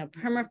thawing of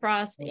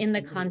permafrost in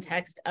the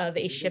context of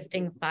a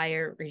shifting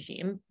fire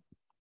regime.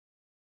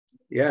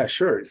 Yeah,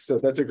 sure. So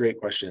that's a great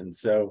question.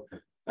 So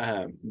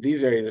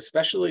these areas,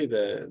 especially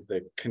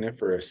the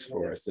coniferous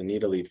forests, the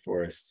needle leaf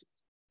forests,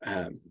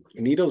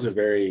 needles are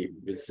very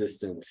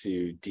resistant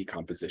to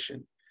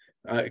decomposition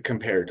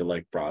compared to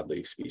like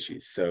broadleaf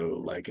species.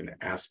 So like an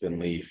aspen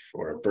leaf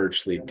or a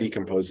birch leaf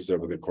decomposes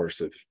over the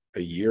course of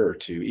a year or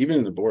two. Even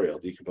in the boreal,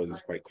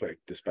 decomposes quite quick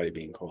despite it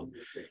being cold.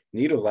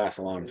 Needles last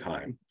a long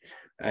time.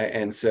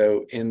 And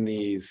so in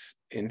these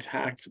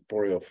intact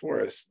boreal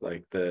forests,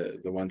 like the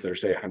ones that are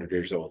say 100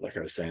 years old, like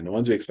I was saying, the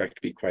ones we expect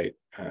to be quite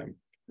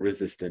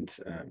resistant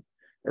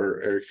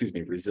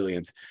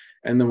resilient,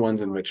 and the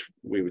ones in which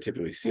we would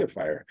typically see a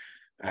fire,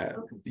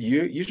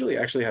 you usually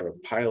actually have a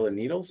pile of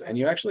needles, and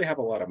you actually have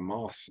a lot of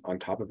moss on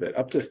top of it,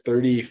 up to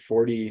 30,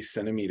 40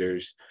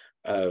 centimeters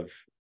of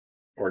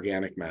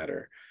organic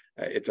matter.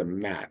 It's a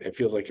mat. It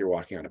feels like you're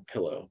walking on a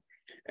pillow.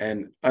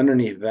 And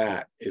underneath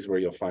that is where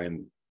you'll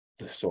find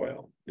the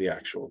soil, the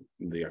actual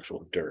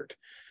dirt.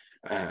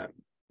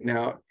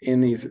 Now, in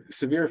these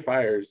severe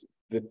fires,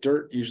 the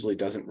dirt usually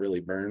doesn't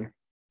really burn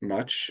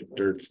much.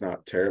 Dirt's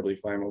not terribly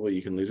flammable.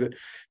 You can lose it.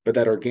 But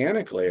that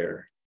organic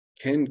layer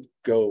can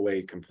go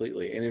away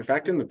completely. And in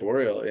fact, in the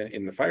boreal,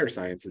 in the fire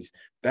sciences,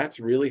 that's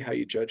really how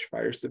you judge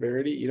fire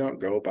severity. You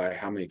don't go by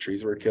how many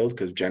trees were killed,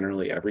 because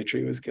generally every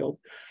tree was killed.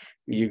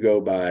 You go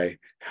by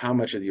how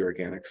much of the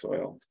organic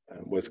soil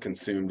was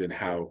consumed and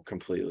how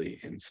completely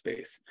in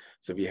space.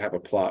 So if you have a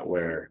plot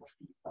where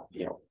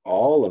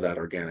all of that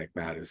organic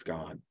matter is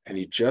gone, and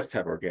you just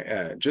have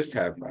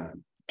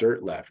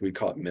dirt left, we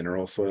call it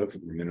mineral soil,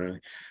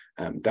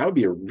 that would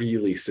be a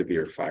really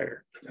severe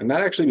fire. And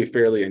that actually be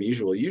fairly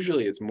unusual.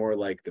 Usually it's more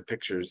like the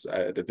pictures,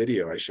 the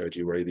video I showed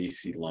you, where you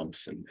see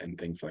lumps and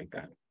things like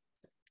that.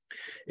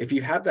 If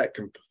you have that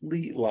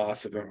complete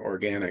loss of an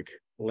organic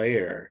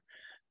layer,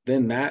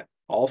 then that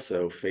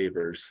also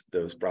favors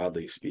those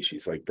broadleaf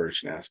species like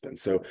birch and aspen.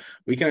 So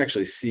we can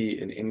actually see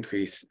an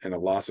increase and a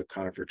loss of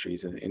conifer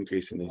trees and an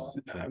increase in these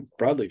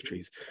broadleaf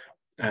trees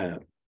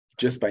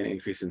just by an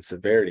increase in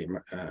severity.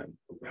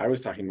 I was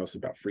talking mostly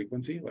about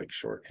frequency, like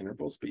short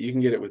intervals, but you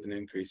can get it with an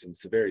increase in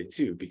severity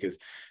too, because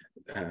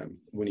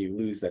when you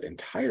lose that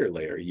entire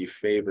layer, you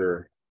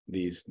favor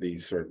these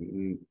sort of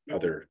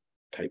other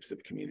types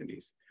of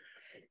communities.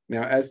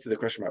 Now, as to the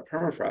question about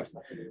permafrost,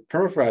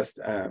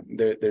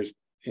 there's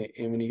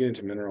and when you get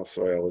into mineral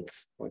soil,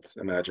 let's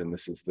imagine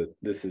this is the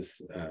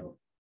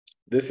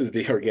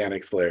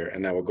organic layer,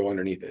 and now we'll go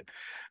underneath it.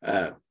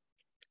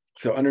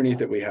 So underneath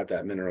it, we have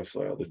that mineral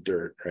soil, the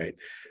dirt, right?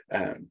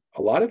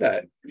 A lot of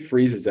that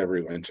freezes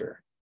every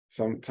winter,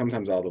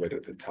 sometimes all the way to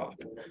the top.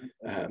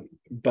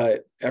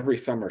 But every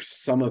summer,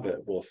 some of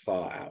it will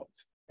thaw out.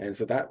 And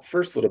so that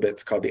first little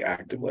bit's called the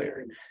active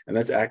layer. And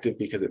that's active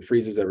because it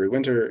freezes every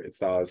winter, it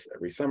thaws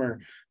every summer.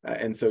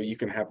 And so you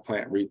can have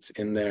plant roots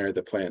in there.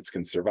 The plants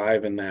can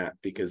survive in that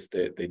because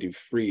they do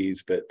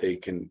freeze, but they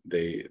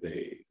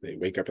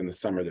wake up in the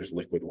summer, there's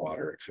liquid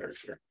water, et cetera, et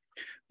cetera.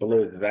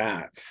 Below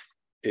that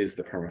is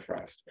the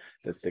permafrost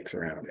that sticks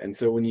around. And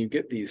so when you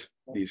get these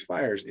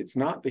fires, it's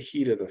not the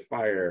heat of the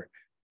fire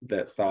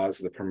that thaws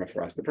the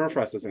permafrost. The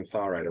permafrost doesn't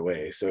thaw right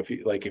away. So if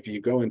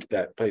you go into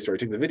that place where I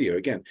took the video,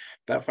 again,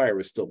 that fire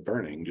was still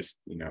burning, just,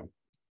 you know,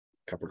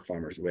 a couple of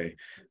kilometers away.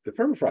 The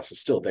permafrost was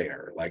still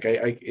there. Like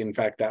in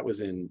fact, that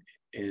was in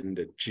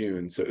the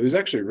June. So it was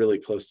actually really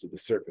close to the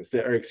surface.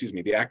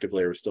 The active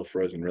layer was still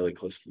frozen really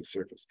close to the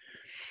surface.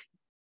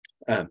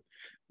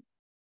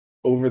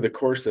 Over the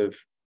course of,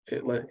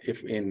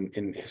 if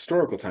in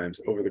historical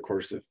times, over the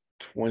course of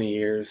 20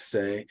 years,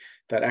 say,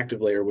 that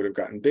active layer would have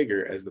gotten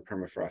bigger as the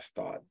permafrost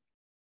thawed.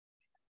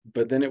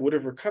 But then it would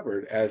have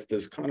recovered as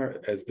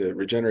the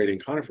regenerating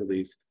conifer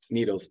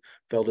needles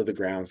fell to the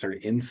ground,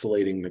 started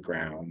insulating the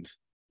ground.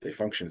 They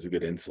function as a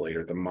good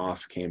insulator. The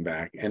moss came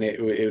back, and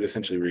it would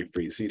essentially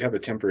refreeze. So you'd have a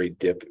temporary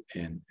dip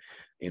in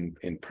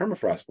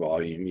permafrost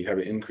volume. You'd have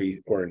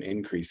an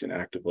increase in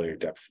active layer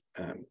depth,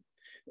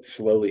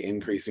 slowly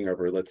increasing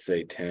over, let's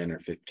say, 10 or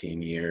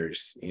 15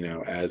 years, you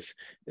know, as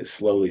it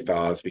slowly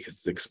thaws because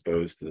it's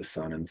exposed to the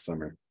sun in the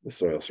summer, the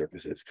soil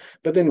surfaces,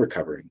 but then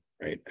recovering,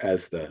 right,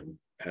 as that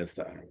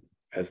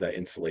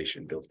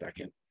insulation builds back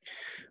in.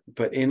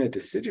 But in a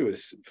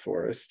deciduous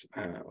forest,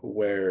 a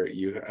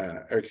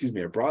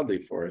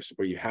broadleaf forest,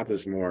 where you have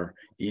those more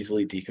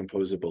easily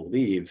decomposable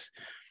leaves,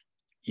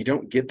 you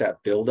don't get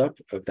that buildup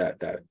of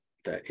that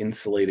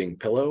insulating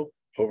pillow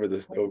over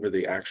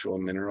the actual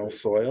mineral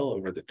soil,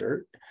 over the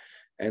dirt.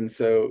 And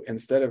so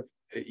instead of,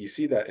 you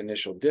see that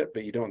initial dip,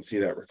 but you don't see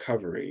that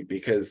recovery,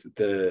 because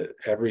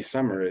every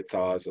summer it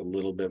thaws a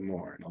little bit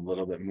more and a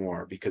little bit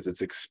more because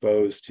it's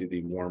exposed to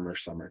the warmer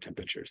summer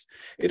temperatures.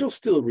 It'll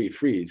still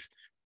refreeze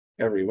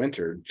every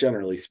winter,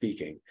 generally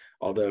speaking,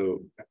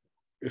 although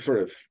sort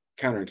of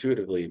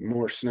counterintuitively,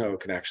 more snow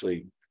can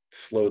actually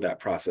slow that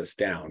process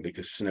down,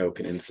 because snow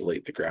can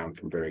insulate the ground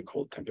from very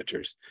cold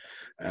temperatures.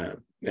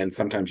 And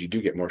sometimes you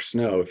do get more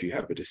snow if you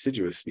have a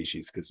deciduous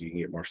species, because you can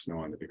get more snow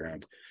onto the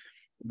ground.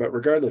 But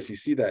regardless, you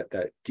see that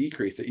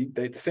decrease,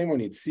 the same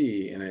one you'd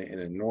see in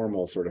a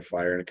normal sort of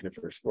fire in a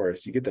coniferous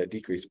forest. You get that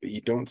decrease, but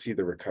you don't see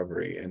the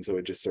recovery. And so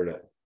it just sort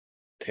of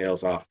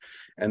tails off.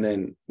 And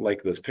then,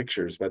 like those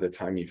pictures, by the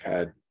time you've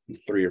had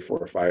 3 or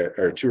 4 fires,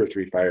 or 2 or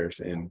 3 fires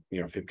in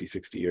 50,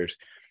 60 years,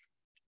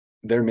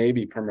 there may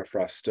be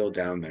permafrost still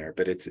down there,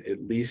 but it's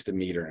at least 1.5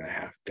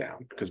 meters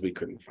down, because we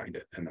couldn't find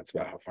it. And that's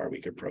about how far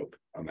we could probe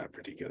on that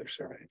particular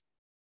survey.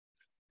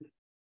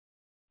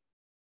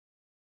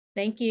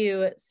 Thank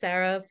you,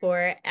 Sarah,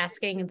 for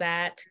asking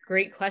that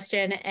great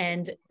question.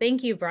 And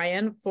thank you,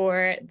 Brian,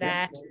 for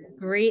that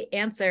great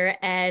answer.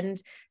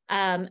 And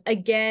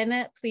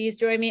again, please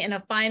join me in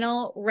a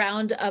final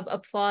round of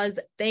applause.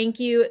 Thank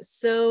you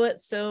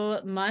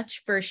so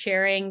much for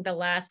sharing the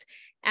last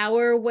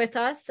hour with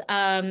us,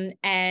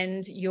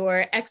 and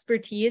your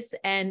expertise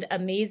and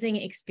amazing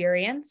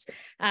experience.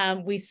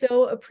 We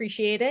so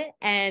appreciate it.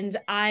 And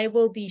I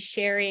will be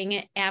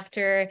sharing,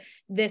 after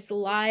this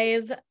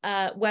live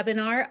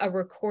webinar, a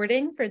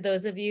recording for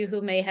those of you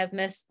who may have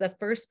missed the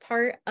first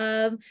part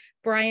of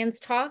Brian's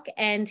talk,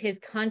 and his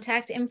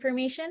contact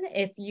information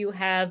if you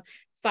have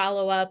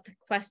follow-up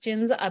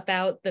questions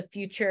about the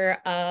future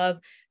of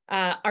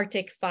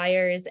Arctic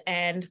fires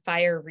and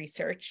fire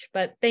research.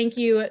 But thank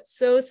you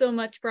so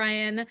much,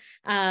 Brian.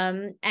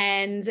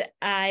 And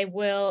I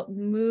will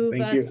move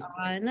us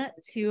on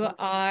to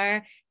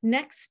our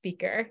next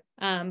speaker.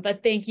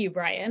 But thank you,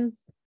 Brian.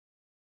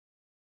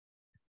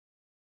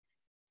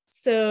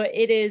 So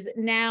it is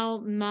now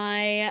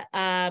my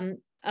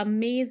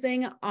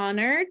amazing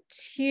honor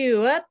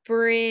to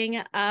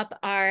bring up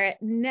our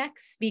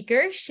next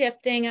speaker,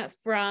 shifting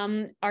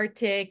from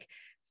Arctic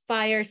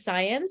fire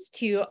science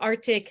to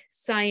Arctic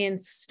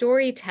science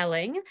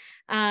storytelling.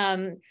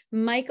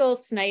 Michael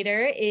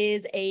Snyder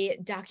is a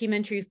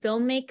documentary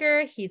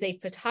filmmaker, he's a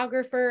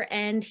photographer,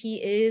 and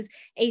he is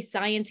a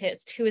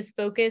scientist who is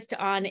focused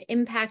on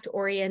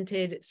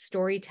impact-oriented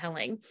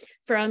storytelling.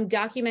 From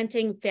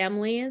documenting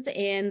families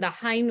in the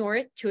high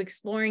north to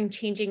exploring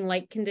changing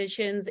light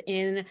conditions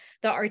in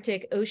the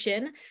Arctic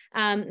Ocean,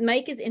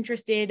 Mike is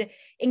interested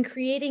in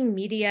creating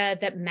media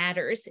that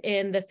matters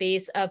in the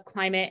face of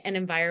climate and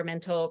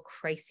environmental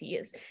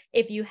crises.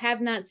 If you have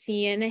not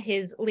seen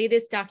his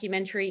latest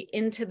documentary,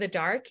 Into the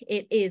Dark,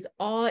 it is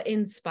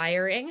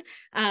awe-inspiring,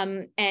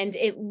 and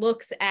it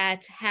looks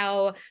at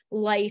how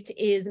light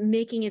is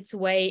making its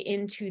way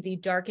into the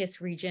darkest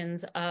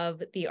regions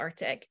of the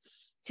Arctic.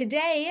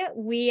 Today,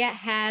 we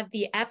have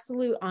the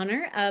absolute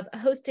honor of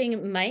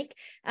hosting Mike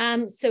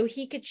so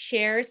he could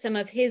share some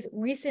of his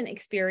recent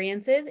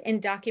experiences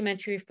in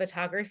documentary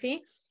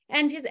photography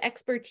and his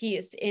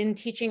expertise in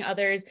teaching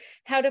others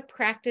how to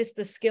practice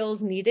the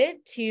skills needed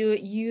to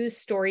use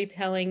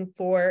storytelling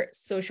for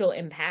social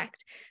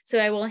impact. So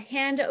I will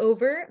hand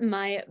over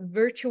my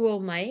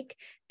virtual mic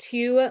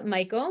to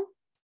Michael.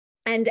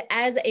 And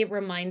as a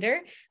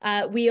reminder,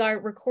 we are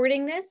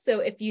recording this, so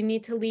if you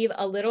need to leave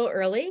a little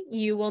early,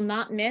 you will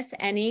not miss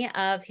any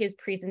of his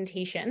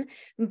presentation.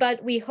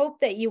 But we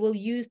hope that you will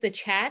use the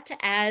chat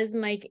as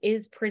Mike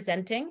is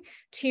presenting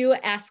to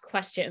ask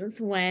questions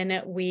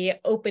when we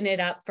open it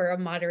up for a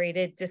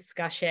moderated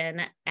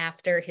discussion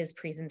after his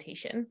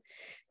presentation.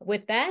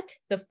 With that,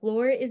 the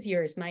floor is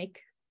yours, Mike.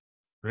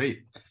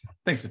 Great.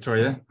 Thanks,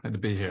 Victoria. Glad to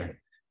be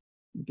here.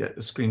 Get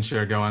the screen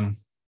share going.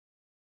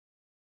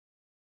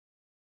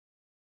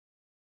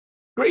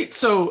 Great.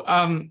 So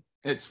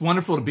it's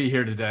wonderful to be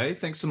here today.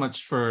 Thanks so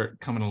much for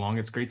coming along.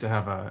 It's great to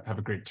have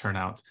a great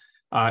turnout.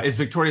 As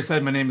Victoria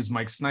said, my name is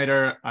Mike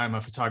Snyder. I'm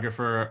a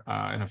photographer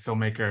and a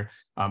filmmaker.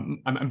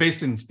 I'm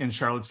based in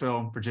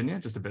Charlottesville, Virginia,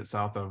 just a bit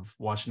south of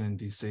Washington,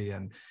 D.C.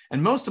 And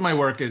most of my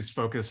work is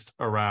focused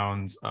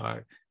around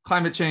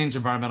climate change,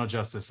 environmental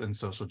justice, and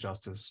social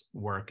justice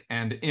work.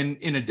 And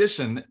in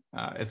addition,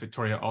 as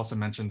Victoria also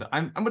mentioned,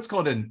 I'm what's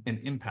called an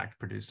impact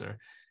producer,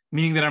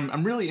 meaning that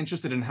I'm really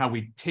interested in how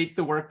we take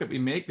the work that we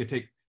make,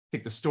 take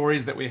the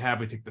stories that we have,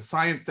 we take the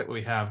science that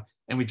we have,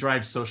 and we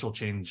drive social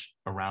change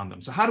around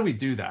them. So how do we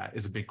do that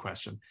is a big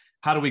question.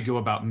 How do we go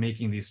about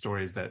making these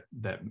stories that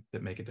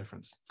make a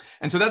difference?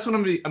 And so that's what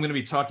I'm going to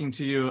be talking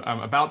to you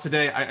about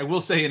today. I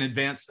will say in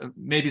advance,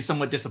 maybe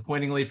somewhat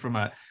disappointingly from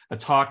a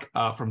talk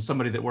from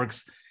somebody that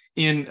works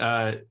in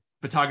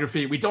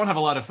photography. We don't have a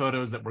lot of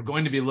photos that we're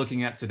going to be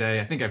looking at today.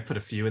 I think I've put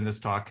a few in this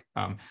talk,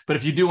 but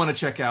if you do want to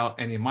check out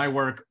any of my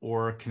work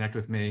or connect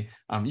with me,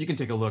 you can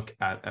take a look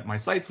at my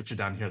sites, which are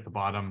down here at the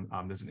bottom.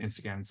 There's an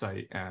Instagram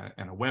site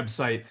and a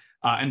website,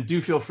 and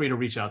do feel free to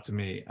reach out to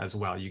me as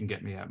well. You can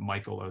get me at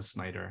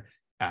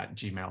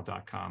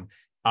michaelosnyder@gmail.com.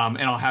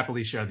 And I'll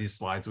happily share these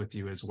slides with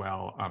you as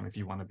well if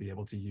you want to be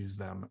able to use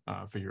them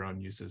for your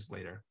own uses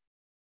later.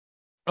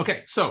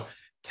 Okay, so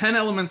 10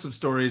 elements of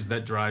stories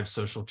that drive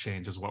social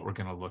change is what we're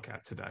going to look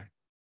at today.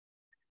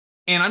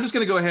 And I'm just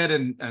going to go ahead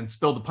and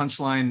spill the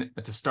punchline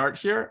to start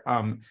here.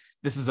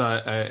 This is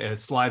a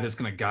slide that's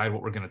going to guide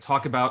what we're going to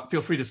talk about.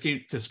 Feel free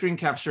to screen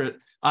capture it.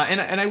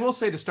 And I will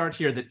say to start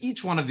here that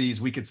each one of these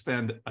we could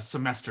spend a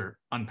semester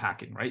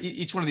unpacking, right?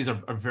 Each one of these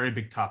are very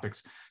big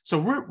topics. So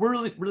we're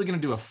really going to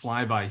do a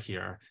flyby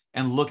here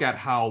and look at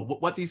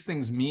what these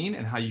things mean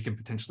and how you can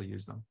potentially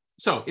use them.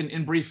 So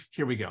in brief,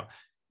 here we go.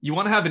 You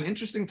want to have an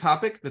interesting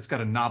topic that's got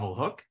a novel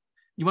hook.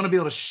 You want to be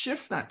able to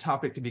shift that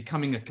topic to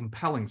becoming a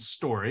compelling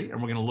story. And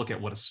we're going to look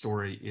at what a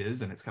story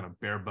is in its kind of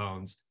bare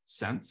bones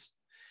sense.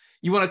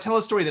 You want to tell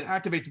a story that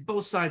activates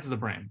both sides of the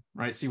brain,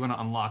 right? So you want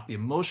to unlock the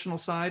emotional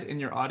side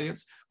in your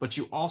audience, but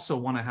you also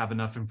want to have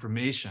enough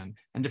information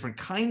and different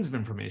kinds of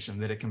information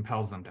that it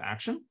compels them to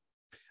action.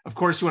 Of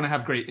course, you want to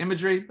have great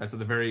imagery. That's at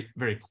the very,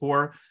 very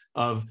core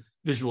of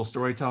visual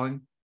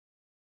storytelling.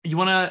 You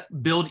want to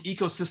build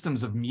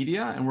ecosystems of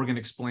media, and we're going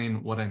to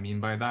explain what I mean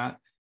by that.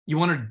 You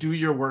want to do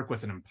your work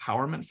with an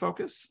empowerment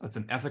focus. That's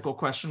an ethical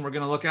question we're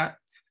going to look at.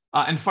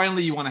 And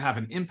finally, you want to have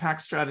an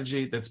impact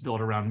strategy that's built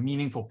around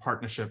meaningful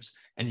partnerships,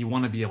 and you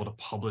want to be able to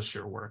publish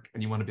your work,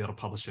 and you want to be able to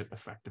publish it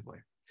effectively.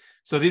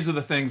 So these are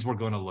the things we're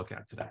going to look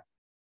at today.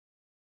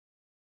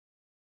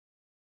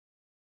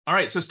 All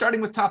right, so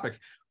starting with topic.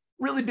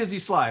 Really busy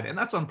slide, and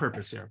that's on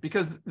purpose here,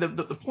 because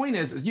the point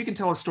is you can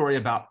tell a story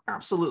about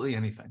absolutely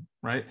anything,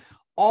 right?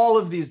 All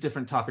of these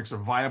different topics are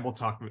viable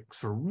topics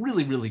for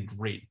really, really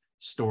great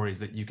stories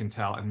that you can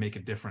tell and make a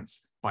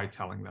difference by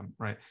telling them,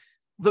 right?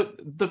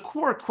 The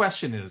core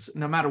question is,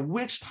 no matter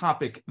which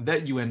topic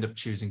that you end up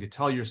choosing to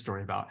tell your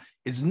story about,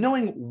 is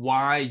knowing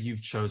why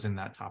you've chosen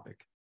that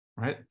topic,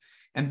 right?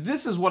 And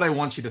this is what I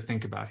want you to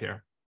think about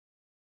here,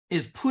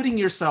 is putting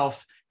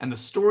yourself and the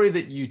story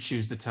that you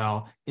choose to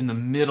tell in the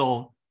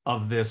middle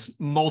of this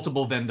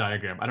multiple Venn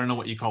diagram. I don't know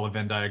what you call a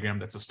Venn diagram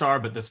that's a star,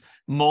 but this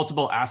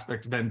multiple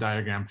aspect Venn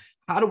diagram.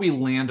 How do we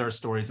land our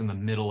stories in the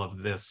middle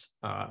of this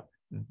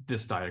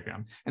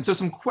diagram? And so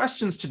some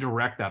questions to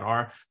direct that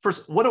are,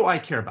 first, what do I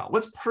care about?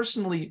 What's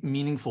personally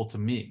meaningful to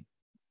me?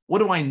 What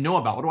do I know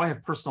about? What do I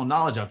have personal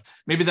knowledge of?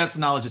 Maybe that's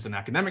knowledge, it's an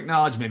academic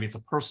knowledge, maybe it's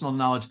a personal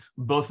knowledge.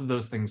 Both of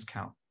those things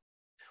count.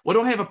 What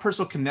do I have a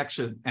personal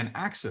connection and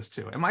access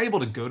to? Am I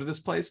able to go to this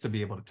place to be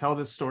able to tell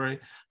this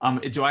story?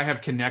 Do I have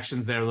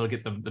connections there that'll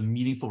get the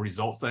meaningful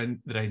results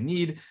that I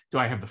need? Do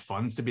I have the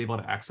funds to be able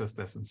to access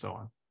this, and so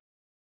on?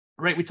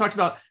 Right, we talked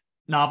about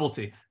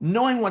novelty.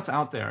 Knowing what's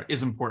out there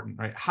is important,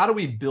 right? How do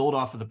we build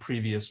off of the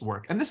previous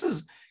work? And this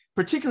is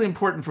particularly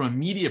important from a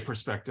media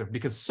perspective,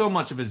 because so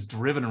much of it is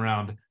driven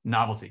around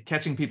novelty,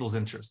 catching people's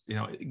interest,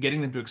 getting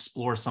them to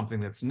explore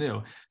something that's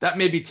new. That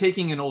may be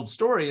taking an old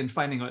story and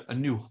finding a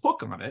new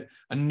hook on it,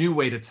 a new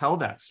way to tell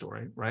that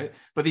story, right?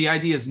 But the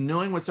idea is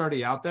knowing what's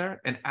already out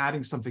there and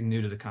adding something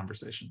new to the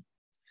conversation.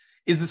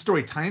 Is the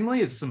story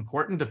timely? Is this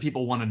important? Do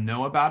people want to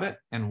know about it,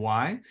 and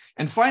why?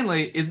 And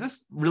finally, is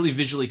this really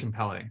visually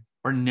compelling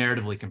or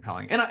narratively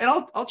compelling? And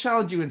I'll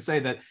challenge you and say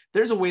that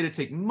there's a way to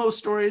take most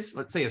stories,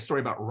 let's say a story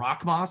about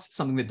rock moss,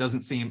 something that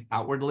doesn't seem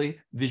outwardly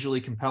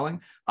visually compelling,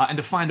 and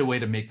to find a way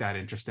to make that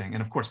interesting.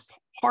 And of course,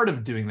 part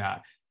of doing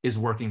that is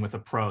working with a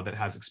pro that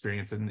has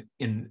experience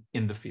in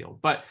the field.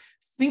 But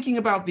thinking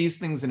about these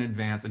things in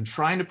advance and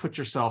trying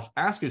to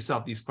ask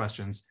yourself these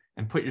questions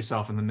and put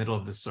yourself in the middle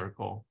of this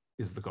circle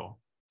is the goal.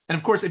 And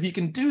of course, if you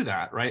can do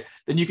that, right,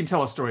 then you can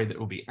tell a story that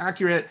will be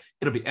accurate,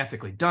 it'll be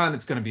ethically done,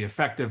 it's going to be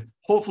effective.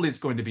 Hopefully it's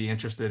going to be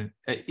interesting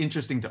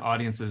to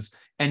audiences,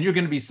 and you're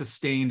going to be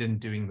sustained in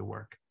doing the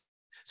work.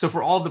 So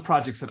for all of the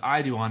projects that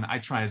I do I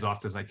try as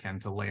often as I can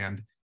to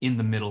land in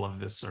the middle of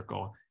this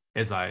circle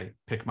as I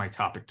pick my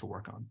topic to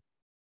work on.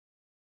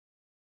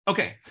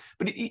 Okay,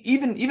 but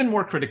even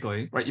more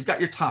critically, right, you've got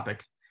your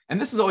topic. And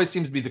this always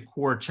seems to be the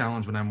core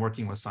challenge when I'm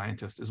working with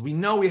scientists, is we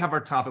know we have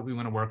our topic we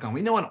want to work on.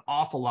 We know an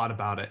awful lot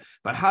about it,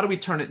 but how do we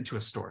turn it into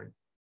a story?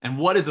 And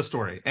what is a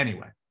story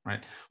anyway,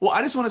 right? Well,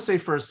 I just want to say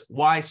first,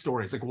 why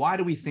stories? Like, why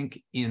do we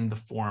think in the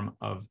form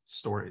of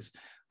stories?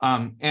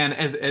 And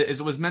as it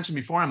was mentioned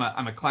before,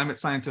 I'm a climate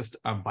scientist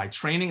by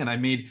training, and I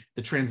made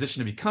the transition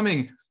to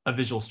becoming a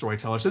visual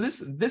storyteller. So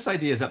this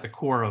idea is at the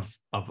core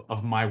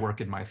of my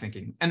work and my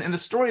thinking. And the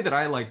story that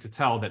I like to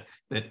tell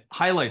that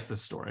highlights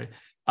this story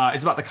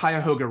is about the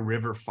Cuyahoga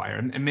River fire.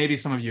 And maybe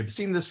some of you have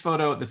seen this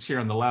photo that's here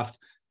on the left.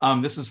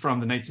 This is from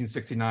the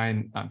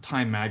 1969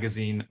 Time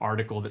magazine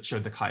article that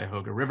showed the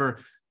Cuyahoga River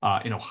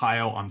in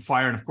Ohio on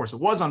fire. And of course, it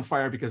was on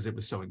fire because it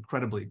was so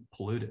incredibly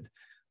polluted.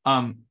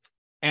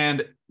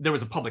 And there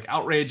was a public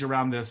outrage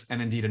around this,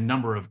 and indeed a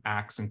number of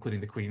acts,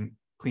 including the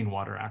Clean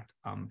Water Act,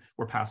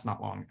 were passed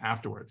not long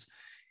afterwards.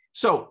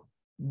 So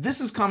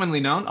this is commonly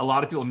known. A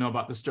lot of people know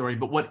about the story,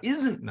 but what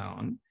isn't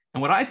known,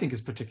 and what I think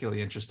is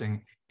particularly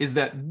interesting, is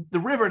that the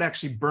river had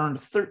actually burned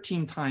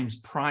 13 times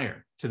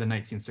prior to the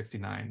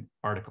 1969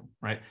 article,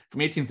 right?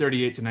 From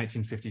 1838 to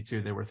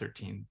 1952, there were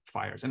 13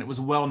 fires. And it was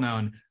well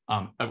known,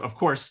 of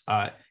course,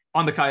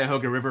 on the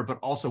Cuyahoga River, but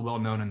also well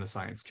known in the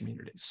science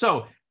community.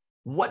 So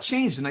what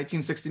changed in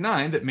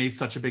 1969 that made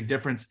such a big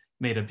difference,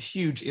 made a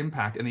huge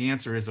impact? And the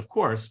answer is, of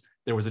course,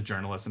 there was a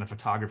journalist and a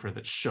photographer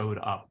that showed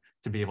up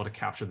to be able to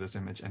capture this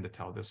image and to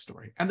tell this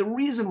story. And the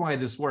reason why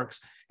this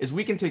works is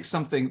we can take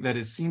something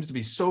that seems to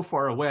be so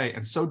far away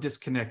and so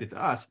disconnected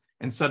to us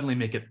and suddenly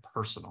make it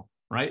personal,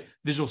 right?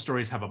 Visual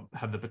stories have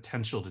the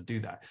potential to do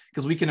that,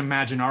 because we can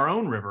imagine our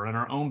own river and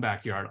our own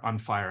backyard on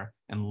fire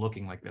and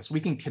looking like this. We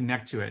can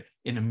connect to it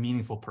in a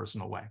meaningful,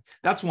 personal way.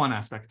 That's one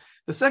aspect.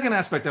 The second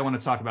aspect I want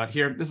to talk about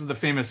here, this is the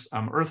famous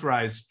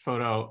Earthrise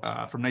photo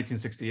from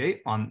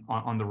 1968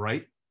 on the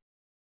right.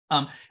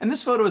 And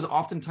this photo is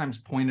oftentimes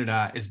pointed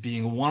at as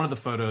being one of the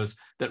photos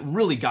that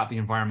really got the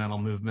environmental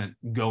movement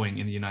going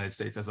in the United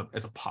States as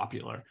a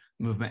popular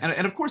movement.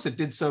 And of course it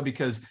did so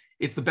because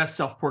it's the best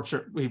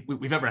self-portrait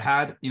we've ever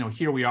had. You know,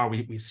 here we are,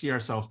 we see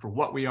ourselves for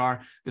what we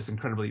are, this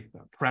incredibly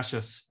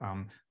precious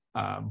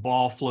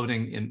ball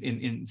floating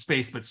in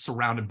space, but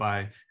surrounded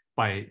by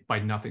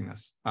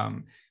nothingness.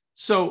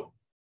 So,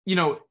 you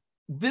know,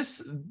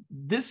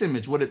 this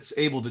image, what it's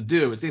able to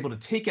do is able to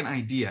take an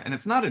idea, and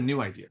it's not a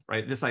new idea,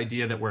 right? This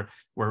idea that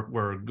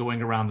we're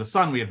going around the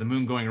sun, we have the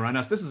moon going around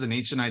us. This is an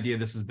ancient idea.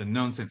 This has been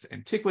known since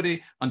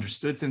antiquity,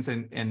 understood since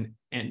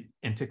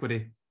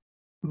antiquity.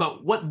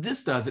 But what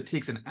this does, it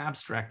takes an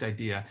abstract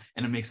idea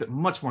and it makes it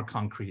much more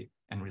concrete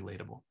and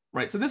relatable,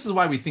 right? So this is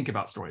why we think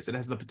about stories. It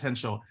has the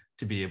potential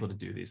to be able to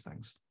do these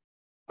things.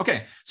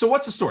 Okay, so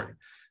what's a story?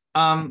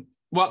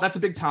 Well, that's a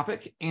big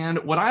topic. And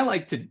what I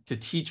like to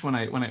teach when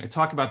I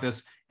talk about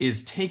this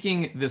is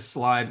taking this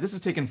slide. This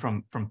is taken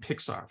from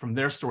Pixar, from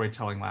their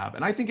storytelling lab.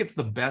 And I think it's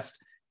the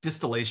best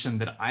distillation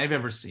that I've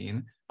ever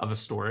seen of a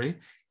story.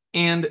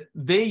 And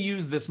they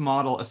use this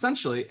model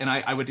essentially, and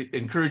I would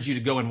encourage you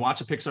to go and watch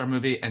a Pixar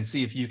movie and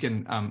see if you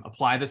can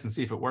apply this and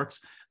see if it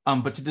works,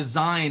 but to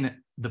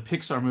design the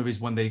Pixar movies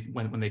when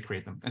they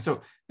create them. And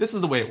so this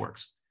is the way it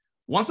works.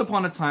 Once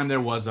upon a time,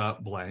 there was a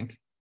blank,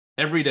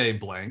 every day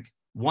blank,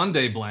 one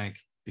day blank,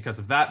 because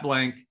of that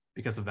blank,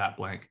 because of that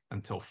blank,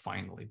 until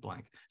finally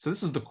blank. So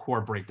this is the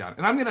core breakdown.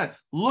 And I'm going to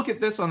look at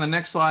this on the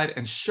next slide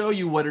and show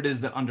you what it is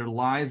that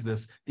underlies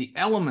this, the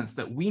elements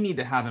that we need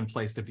to have in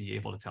place to be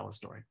able to tell a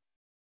story.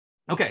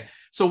 Okay,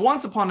 so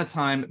once upon a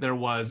time, there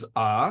was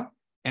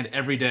and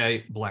every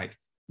day blank.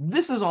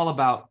 This is all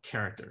about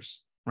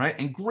characters, right?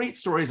 And great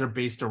stories are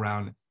based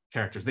around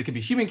characters. They could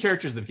be human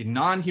characters, they could be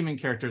non-human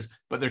characters,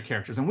 but they're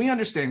characters. And we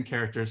understand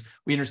characters.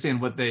 We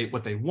understand what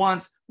they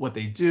want, what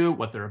they do,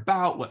 what they're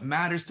about, what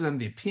matters to them,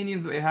 the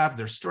opinions that they have,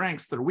 their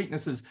strengths, their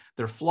weaknesses,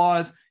 their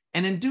flaws.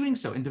 And in doing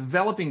so, in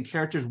developing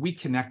characters, we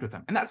connect with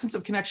them. And that sense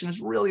of connection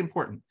is really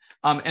important.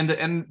 And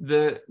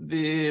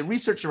the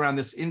research around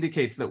this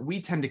indicates that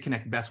we tend to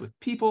connect best with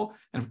people,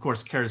 and of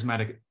course,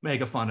 charismatic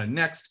megafauna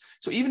next.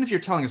 So even if you're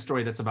telling a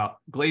story that's about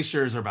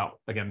glaciers or about,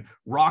 again,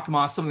 rock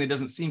moss, something that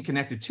doesn't seem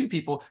connected to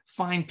people,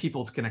 find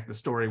people to connect the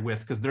story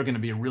with, because they're going to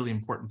be a really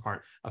important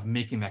part of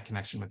making that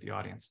connection with the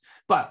audience.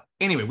 But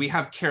anyway, we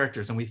have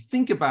characters, and we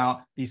think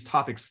about these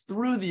topics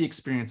through the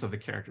experience of the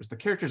characters. The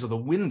characters are the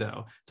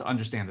window to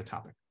understand the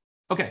topic.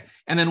 Okay,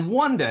 and then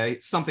one day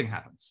something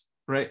happens,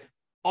 right?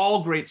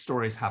 All great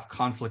stories have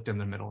conflict in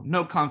the middle.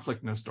 No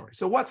conflict, no story.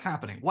 So what's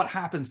happening? What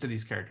happens to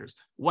these characters?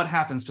 What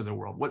happens to their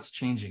world? What's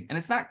changing? And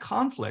it's that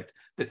conflict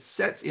that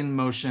sets in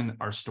motion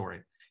our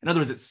story. In other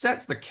words, it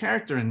sets the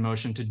character in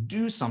motion to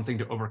do something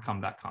to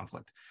overcome that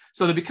conflict.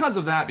 So that because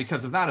of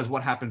that is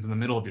what happens in the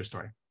middle of your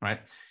story, right?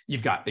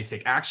 They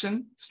take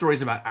action,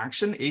 stories about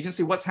action,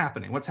 agency, what's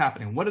happening?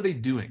 What are they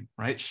doing,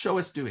 right? Show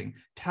us doing,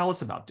 tell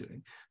us about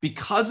doing.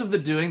 Because of the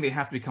doing, they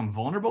have to become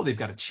vulnerable. They've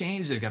got to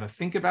change. They've got to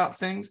think about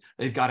things.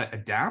 They've got to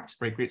adapt,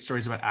 right? Great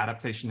stories about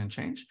adaptation and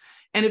change.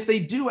 And if they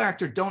do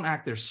act or don't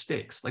act, there's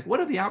stakes. Like, what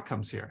are the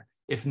outcomes here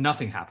if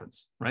nothing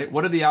happens, right?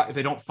 If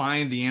they don't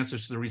find the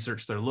answers to the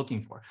research they're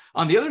looking for?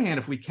 On the other hand,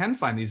 if we can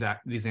find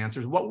these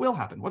answers, what will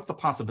happen? What's the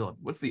possibility?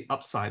 What's the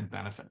upside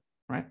benefit,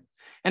 right?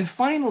 And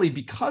finally,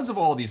 because of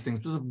all of these things,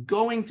 because of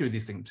going through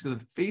these things, because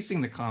of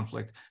facing the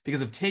conflict,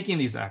 because of taking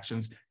these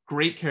actions,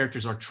 great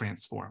characters are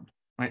transformed,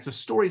 right? So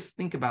stories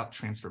think about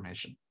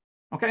transformation.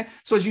 Okay,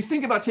 so as you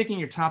think about taking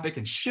your topic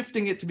and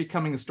shifting it to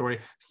becoming a story,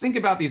 think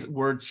about these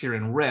words here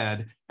in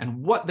red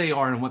and what they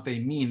are and what they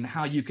mean, and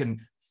how you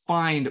can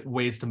find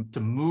ways to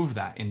move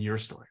that in your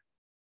story.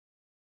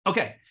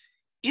 Okay,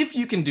 if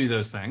you can do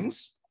those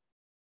things,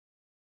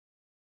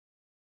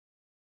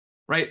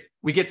 right,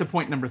 we get to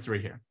point number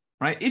 3 here.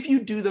 Right? If you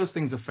do those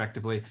things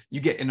effectively, you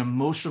get an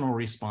emotional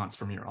response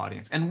from your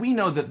audience. And we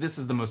know that this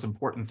is the most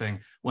important thing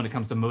when it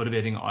comes to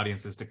motivating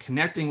audiences, to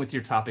connecting with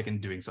your topic and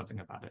doing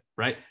something about it,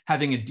 right?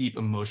 Having a deep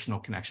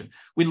emotional connection.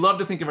 We love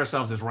to think of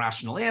ourselves as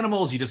rational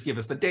animals. You just give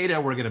us the data,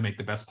 we're going to make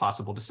the best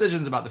possible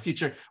decisions about the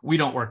future. We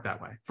don't work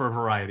that way for a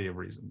variety of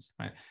reasons,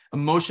 right?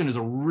 Emotion is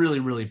a really,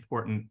 really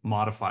important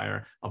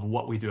modifier of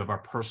what we do, of our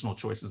personal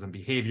choices and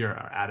behavior,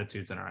 our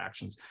attitudes and our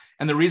actions.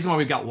 And the reason why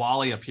we've got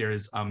WALL-E up here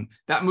is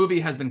that movie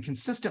has been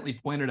consistently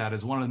pointed out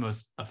as one of the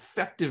most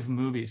effective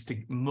movies to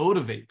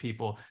motivate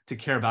people to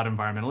care about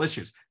environmental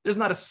issues. There's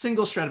not a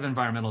single shred of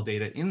environmental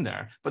data in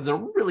there, but there's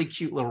a really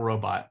cute little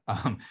robot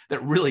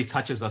that really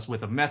touches us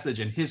with a message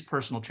and his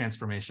personal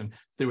transformation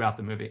throughout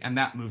the movie. And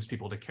that moves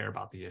people to care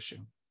about the issue,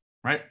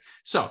 right?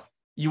 So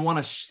you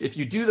want to, if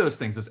you do those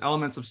things, those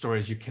elements of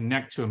stories, you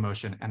connect to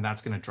emotion, and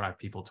that's going to drive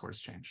people towards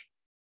change.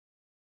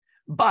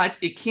 But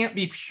it can't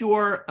be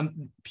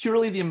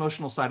purely the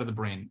emotional side of the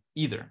brain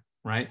either,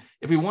 right?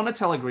 If we want to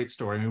tell a great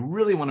story and we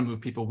really want to move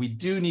people, we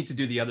do need to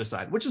do the other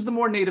side, which is the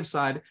more native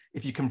side.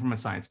 If you come from a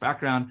science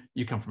background,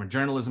 you come from a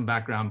journalism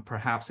background,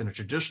 perhaps in a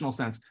traditional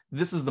sense,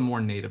 this is the more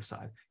native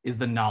side, is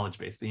the knowledge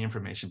base, the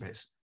information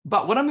base.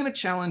 But what I'm going to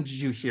challenge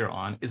you here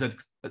on is a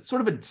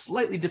sort of a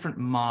slightly different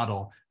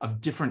model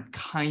of different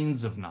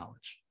kinds of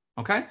knowledge,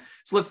 okay?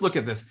 So let's look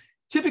at this.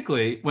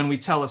 Typically, when we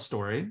tell a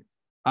story,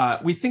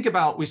 I'm going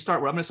to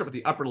start with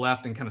the upper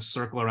left and kind of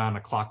circle around a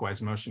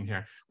clockwise motion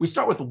here. We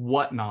start with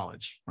what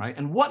knowledge, right?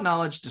 And what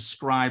knowledge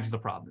describes the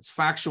problem. It's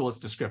factual, it's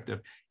descriptive.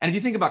 And if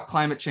you think about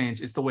climate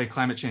change, it's the way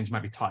climate change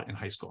might be taught in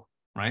high school,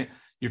 right?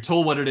 You're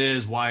told what it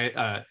is,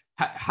 why,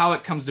 how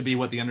it comes to be,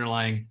 what the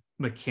underlying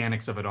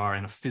mechanics of it are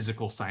in a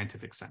physical,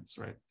 scientific sense,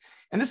 right?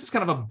 And this is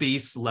kind of a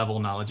base level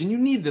knowledge. And you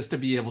need this to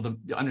be able to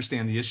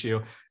understand the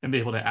issue and be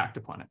able to act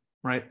upon it.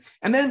 Right.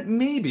 And then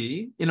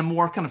maybe in a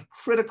more kind of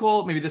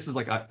critical, maybe this is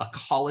like a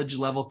college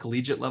level,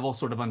 collegiate level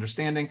sort of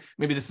understanding.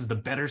 Maybe this is the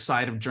better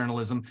side of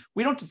journalism.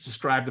 We don't just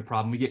describe the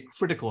problem, we get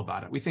critical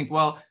about it. We think,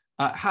 well,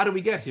 how do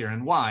we get here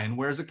and why? And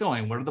where is it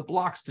going? What are the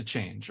blocks to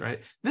change,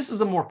 right? This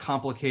is a more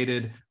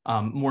complicated,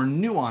 more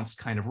nuanced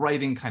kind of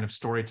writing, kind of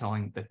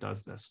storytelling that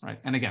does this, right?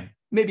 And again,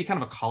 maybe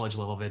kind of a college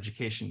level of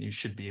education, you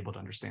should be able to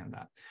understand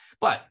that.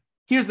 But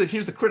here's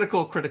the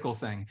critical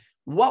thing.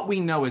 What we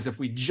know is if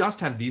we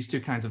just have these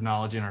two kinds of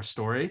knowledge in our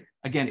story,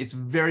 again, it's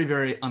very,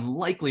 very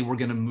unlikely we're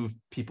going to move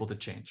people to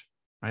change,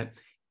 right?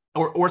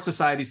 Or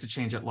societies to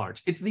change at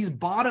large. It's these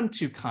bottom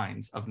two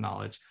kinds of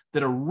knowledge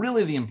that are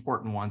really the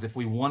important ones if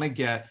we want to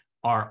get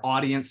our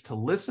audience to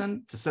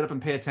listen, to sit up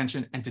and pay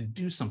attention, and to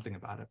do something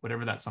about it,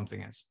 whatever that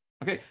something is.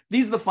 Okay,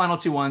 these are the final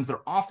two ones that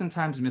are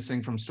oftentimes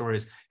missing from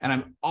stories, and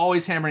I'm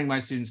always hammering my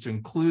students to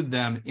include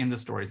them in the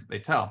stories that they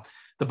tell.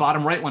 The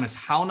bottom right one is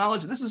how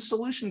knowledge. This is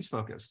solutions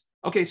focused.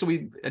 Okay, so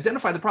we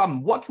identify the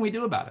problem. What can we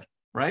do about it,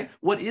 right?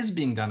 What is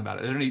being done about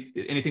it? Is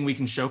there anything we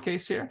can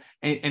showcase here?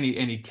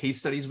 Any case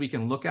studies we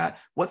can look at?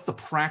 What's the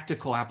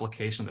practical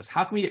application of this?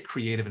 How can we get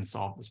creative and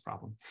solve this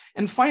problem?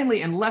 And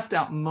finally, and left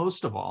out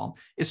most of all,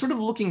 is sort of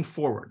looking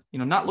forward. You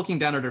know, not looking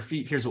down at our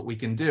feet, here's what we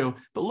can do,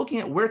 but looking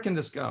at where can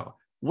this go?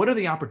 What are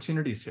the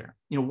opportunities here?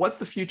 You know, what's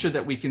the future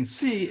that we can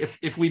see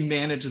if we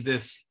manage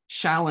this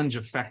challenge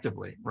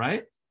effectively,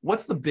 right?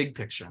 What's the big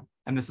picture?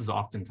 And this is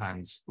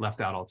oftentimes left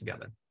out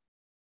altogether.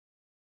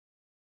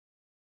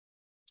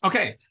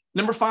 Okay,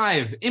 number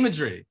 5,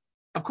 imagery.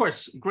 Of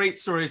course, great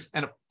stories,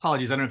 and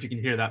apologies, I don't know if you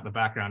can hear that in the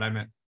background.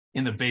 I'm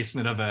in the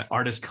basement of an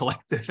artist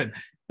collective, and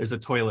there's a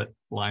toilet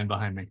line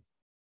behind me.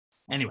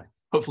 Anyway,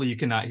 hopefully you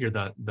cannot hear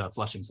the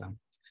flushing sound.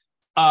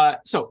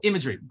 So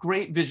imagery,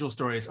 great visual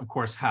stories, of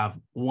course, have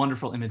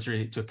wonderful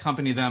imagery to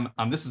accompany them.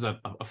 This is a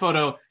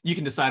photo. You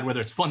can decide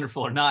whether it's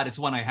wonderful or not. It's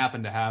one I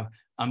happen to have.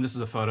 This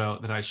is a photo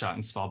that I shot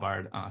in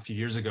Svalbard a few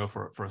years ago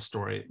for a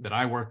story that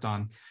I worked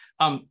on.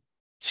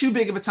 Too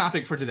big of a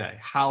topic for today,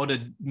 how to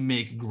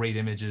make great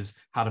images,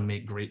 how to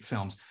make great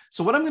films.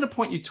 So what I'm going to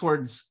point you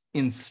towards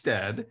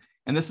instead,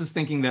 and this is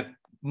thinking that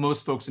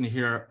most folks in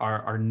here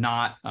are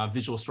not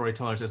visual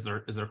storytellers as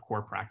their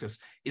core practice,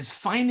 is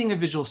finding a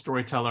visual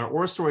storyteller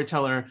or a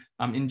storyteller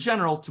in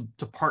general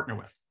to partner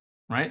with,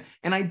 right?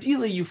 And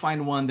ideally, you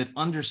find one that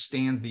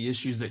understands the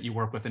issues that you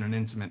work with in an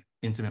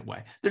intimate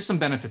way. There's some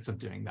benefits of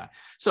doing that.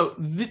 So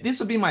this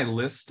would be my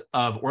list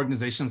of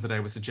organizations that I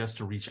would suggest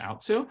to reach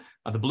out to: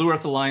 the Blue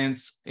Earth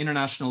Alliance,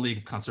 International League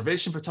of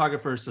Conservation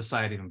Photographers,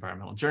 Society of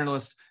Environmental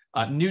Journalists,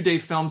 New Day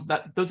Films.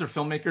 Those are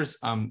filmmakers.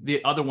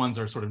 The other ones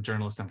are sort of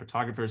journalists and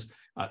photographers,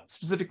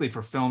 specifically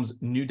for films,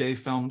 New Day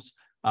Films.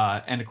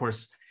 And of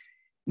course,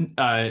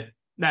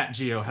 Nat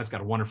Geo has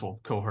got a wonderful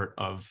cohort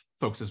of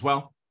folks as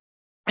well.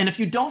 And if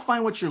you don't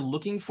find what you're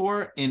looking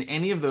for in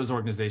any of those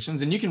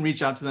organizations, and you can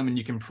reach out to them and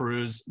you can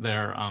peruse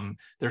their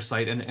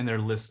site and their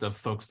list of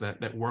folks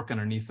that work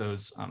underneath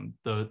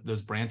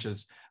those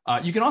branches.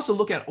 You can also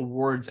look at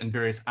awards and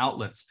various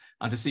outlets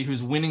to see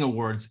who's winning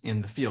awards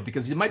in the field,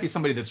 because it might be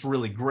somebody that's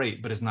really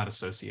great but is not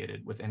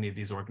associated with any of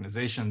these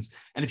organizations.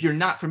 And if you're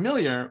not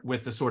familiar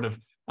with the sort of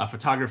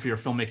photography or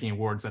filmmaking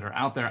awards that are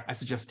out there, I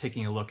suggest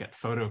taking a look at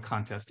Photo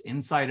Contest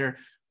Insider,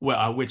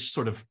 which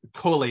sort of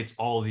collates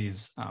all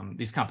these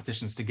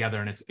competitions together.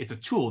 And it's a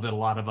tool that a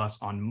lot of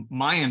us on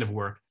my end of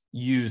work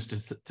use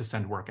to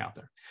send work out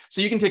there.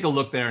 So you can take a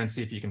look there and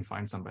see if you can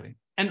find somebody.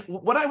 And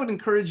what I would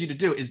encourage you to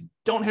do is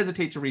don't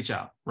hesitate to reach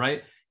out,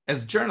 right?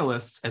 As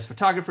journalists, as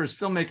photographers,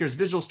 filmmakers,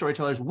 visual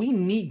storytellers, we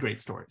need great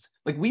stories.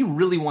 Like, we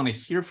really want to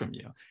hear from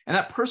you. And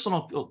that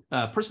personal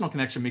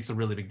connection makes a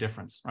really big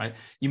difference, right?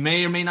 You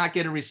may or may not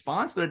get a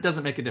response, but it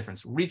doesn't make a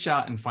difference. Reach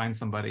out and find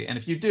somebody. And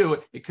if you do,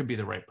 it could be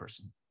the right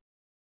person.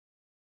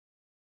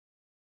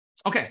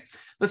 Okay,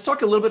 let's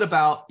talk a little bit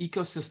about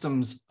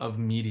ecosystems of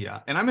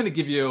media. And I'm going to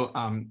give you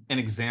an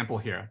example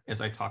here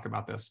as I talk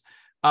about this.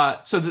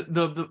 So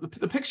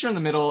the picture in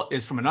the middle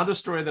is from another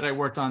story that I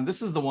worked on.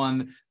 This is the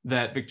one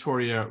that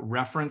Victoria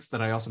referenced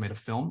that I also made a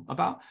film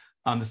about.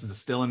 This is a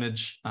still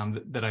image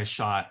that I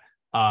shot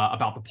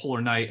about the polar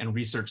night and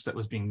research that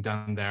was being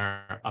done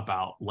there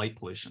about light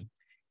pollution.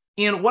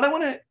 And what I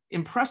want to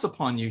impress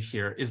upon you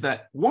here is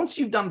that once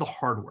you've done the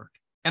hard work,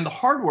 and the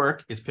hard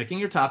work is picking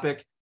your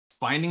topic,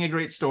 finding a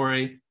great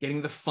story,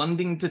 getting the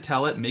funding to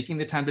tell it, making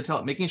the time to tell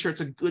it, making sure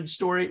it's a good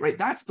story, right?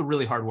 That's the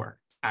really hard work,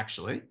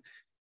 actually.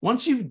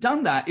 Once you've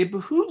done that, it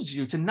behooves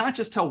you to not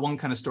just tell one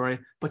kind of story,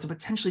 but to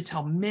potentially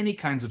tell many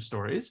kinds of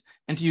stories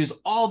and to use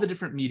all the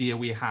different media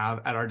we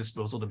have at our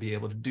disposal to be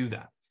able to do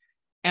that.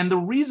 And the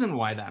reason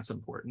why that's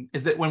important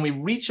is that when we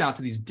reach out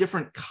to these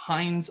different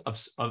kinds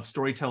of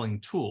storytelling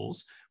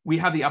tools, we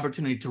have the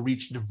opportunity to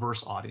reach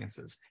diverse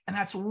audiences. And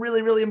that's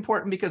really, really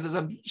important because, as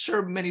I'm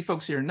sure many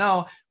folks here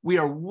know, we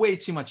are way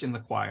too much in the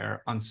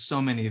choir on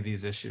so many of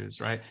these issues,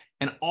 right?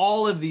 And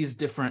all of these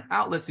different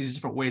outlets, these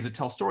different ways to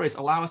tell stories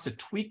allow us to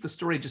tweak the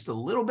story just a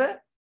little bit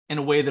in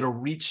a way that'll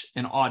reach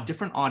a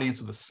different audience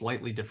with a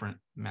slightly different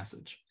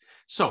message.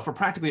 So for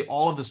practically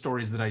all of the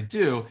stories that I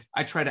do,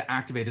 I try to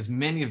activate as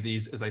many of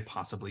these as I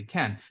possibly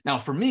can. Now,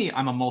 for me,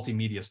 I'm a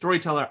multimedia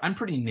storyteller. I'm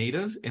pretty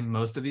native in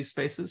most of these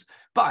spaces,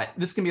 but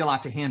this can be a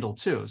lot to handle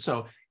too.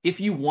 So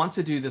if you want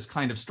to do this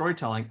kind of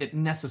storytelling, it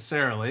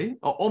necessarily,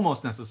 or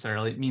almost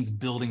necessarily, means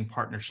building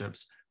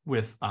partnerships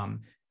with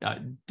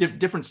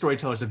different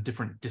storytellers of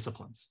different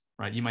disciplines,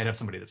 right? You might have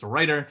somebody that's a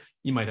writer,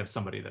 you might have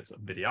somebody that's a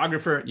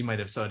videographer, you might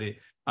have somebody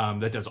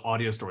that does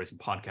audio stories and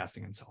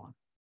podcasting and so on.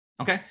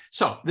 Okay,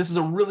 so this is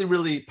a really,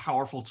 really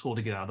powerful tool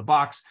to get out of the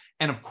box.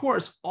 And of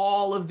course,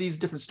 all of these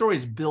different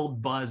stories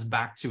build buzz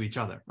back to each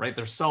other, right?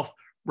 They're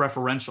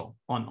self-referential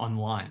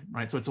online,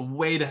 right? So it's a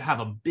way to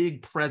have a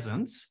big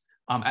presence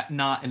at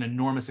not an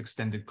enormous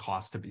extended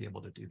cost to be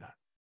able to do that.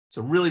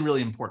 So really,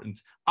 really important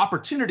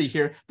opportunity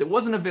here that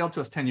wasn't available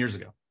to us 10 years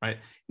ago, right?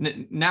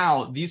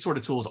 Now, these sort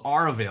of tools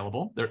are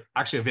available. They're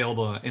actually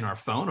available in our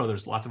phone, or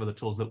there's lots of other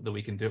tools that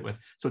we can do it with.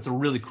 So it's a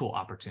really cool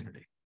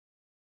opportunity.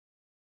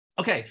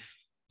 Okay.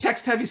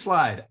 Text heavy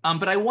slide,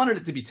 but I wanted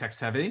it to be text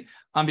heavy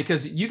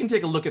because you can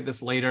take a look at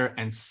this later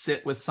and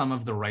sit with some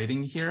of the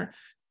writing here.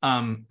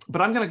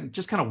 But I'm going to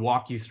just kind of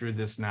walk you through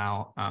this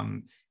now.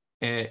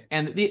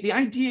 And the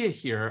idea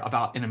here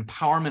about an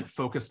empowerment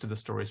focus to the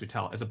stories we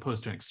tell as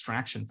opposed to an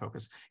extraction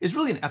focus is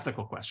really an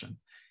ethical question.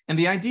 And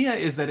the idea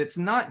is that it's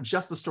not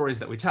just the stories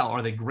that we tell.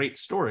 Are they great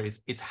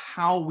stories? It's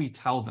how we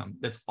tell them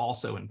that's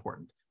also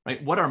important.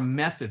 Right? What our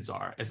methods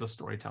are as a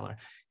storyteller.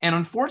 And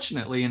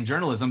unfortunately, in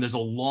journalism, there's a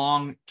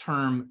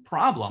long-term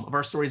problem of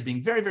our stories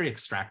being very, very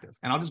extractive.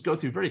 And I'll just go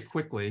through very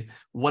quickly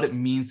what it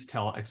means to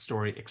tell a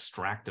story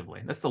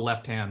extractively. That's the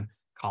left-hand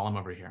column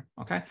over here,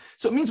 okay?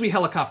 So it means we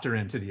helicopter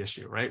into the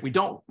issue, right?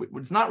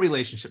 It's not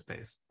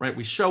relationship-based, right?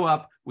 We show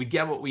up, we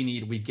get what we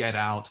need, we get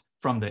out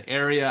from the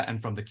area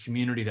and from the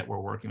community that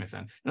we're working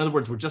within. In other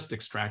words, we're just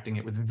extracting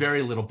it with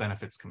very little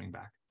benefits coming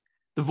back.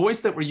 The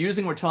voice that we're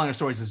using, we're telling our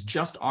stories, is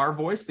just our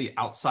voice, the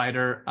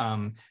outsider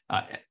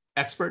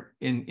expert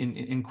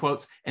in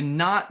quotes, and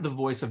not the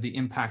voice of the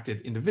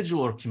impacted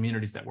individual or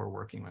communities that we're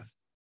working with.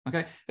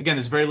 Okay. Again,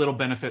 there's very little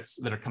benefits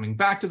that are coming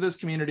back to those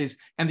communities,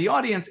 and the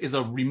audience is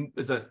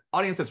an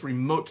audience that's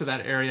remote to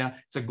that area.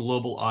 It's a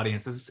global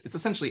audience. It's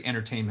essentially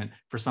entertainment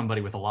for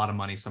somebody with a lot of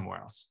money somewhere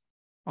else.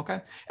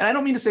 okay? And I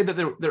don't mean to say that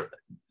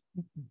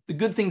the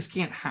good things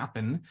can't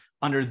happen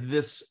under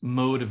this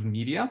mode of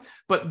media,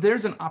 but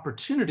there's an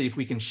opportunity if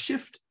we can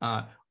shift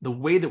the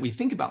way that we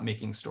think about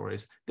making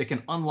stories that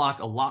can unlock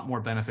a lot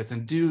more benefits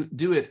and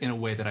do it in a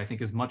way that I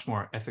think is much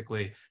more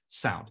ethically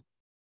sound.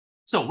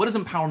 So what does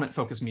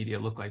empowerment-focused media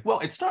look like? Well,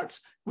 it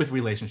starts with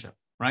relationship,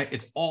 right?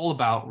 It's all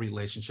about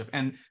relationship.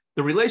 And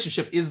the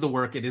relationship is the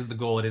work, it is the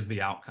goal, it is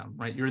the outcome,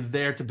 right? You're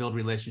there to build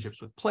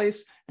relationships with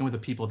place and with the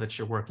people that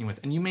you're working with,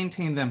 and you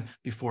maintain them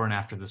before and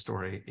after the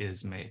story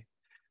is made.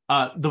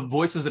 The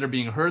voices that are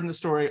being heard in the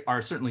story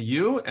are certainly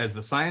you as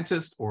the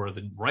scientist or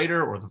the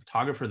writer or the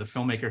photographer, the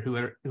filmmaker,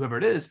 whoever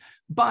it is,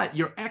 but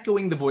you're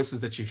echoing the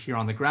voices that you hear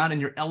on the ground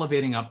and you're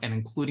elevating up and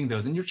including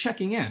those, and you're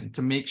checking in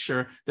to make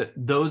sure that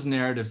those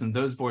narratives and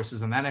those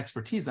voices and that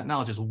expertise, that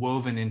knowledge is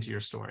woven into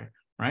your story,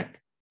 right?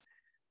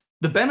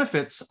 The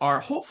benefits are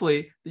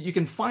hopefully that you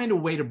can find a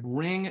way to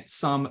bring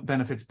some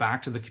benefits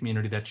back to the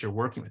community that you're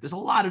working with. There's a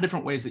lot of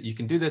different ways that you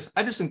can do this.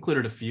 I just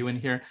included a few in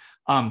here.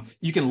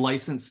 You can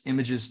license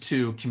images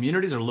to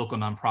communities or local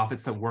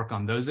nonprofits that work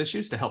on those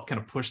issues to help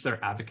kind of push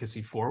their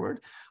advocacy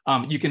forward.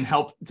 You can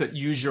help to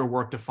use your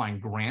work to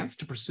find grants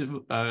to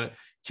pursue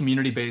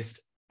community-based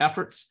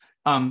efforts.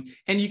 And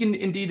you can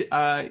indeed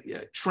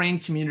train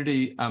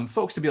community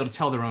folks to be able to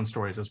tell their own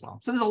stories as well.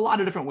 So there's a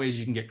lot of different ways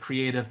you can get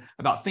creative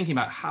about thinking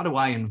about how do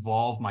I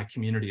involve my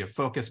community of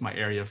focus, my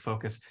area of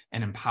focus,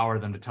 and empower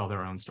them to tell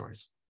their own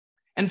stories.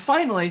 And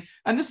finally,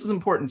 and this is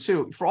important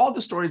too, for all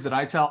the stories that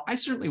I tell, I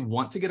certainly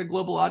want to get a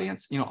global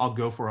audience. I'll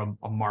go for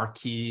a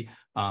marquee,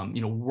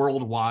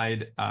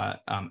 worldwide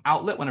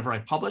outlet whenever I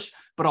publish,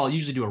 but I'll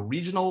usually do a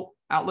regional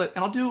outlet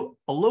and I'll do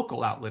a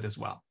local outlet as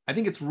well. I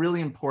think it's really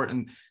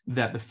important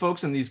that the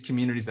folks in these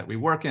communities that we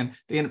work in,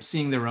 they end up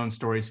seeing their own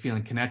stories,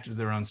 feeling connected to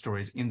their own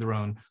stories in their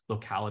own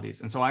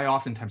localities. And so I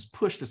oftentimes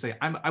push to say,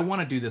 I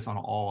want to do this on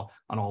all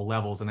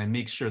levels, and I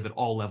make sure that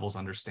all levels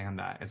understand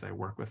that as I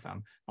work with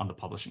them on the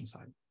publishing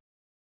side.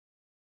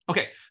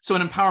 Okay, so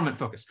an empowerment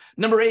focus.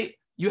 Number 8,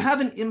 you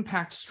have an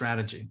impact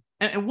strategy.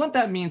 And what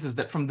that means is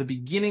that from the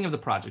beginning of the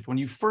project, when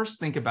you first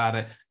think about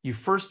it, you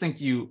first think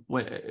you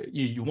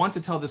want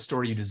to tell this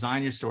story, you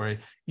design your story,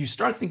 you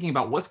start thinking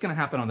about what's going to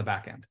happen on the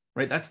back end,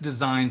 right? That's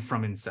designed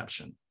from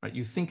inception, right?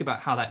 You think about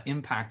how that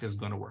impact is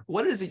going to work.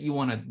 What is it you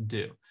want to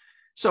do?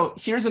 So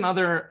here's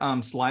another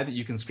slide that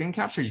you can screen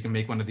capture. You can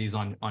make one of these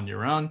on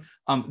your own.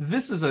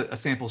 This is a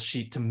sample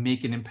sheet to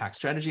make an impact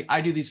strategy.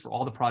 I do these for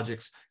all the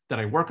projects that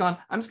I work on.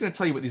 I'm just going to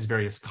tell you what these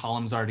various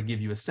columns are to give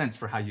you a sense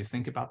for how you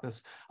think about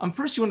this.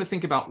 First, you want to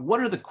think about what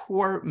are the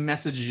core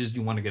messages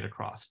you want to get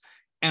across.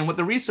 And what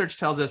the research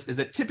tells us is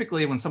that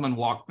typically when someone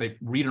they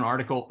read an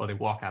article or they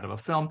walk out of a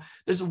film,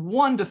 there's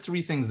 1 to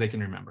 3 things they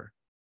can remember.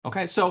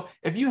 Okay, so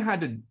if you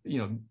had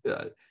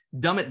to,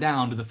 dumb it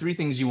down to the 3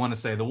 things you want to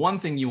say, the 1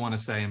 thing you want to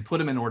say, and put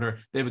them in order,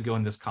 they would go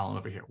in this column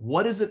over here.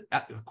 What is it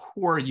at the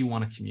core you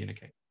want to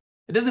communicate?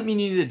 It doesn't mean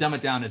you need to dumb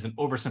it down as an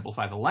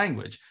oversimplify the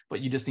language, but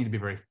you just need to be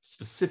very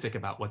specific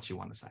about what you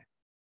want to say.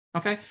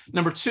 Okay.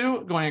 Number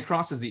 2, going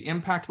across is the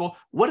impactful.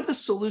 What are the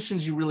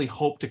solutions you really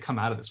hope to come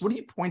out of this? What are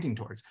you pointing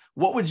towards?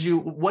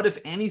 What if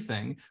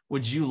anything,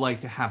 would you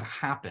like to have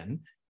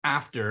happen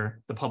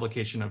after the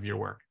publication of your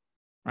work?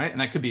 Right.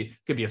 And that could be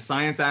a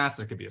science ask,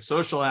 there could be a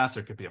social ask,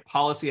 there could be a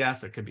policy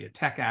ask, there could be a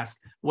tech ask,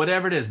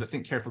 whatever it is, but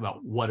think carefully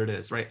about what it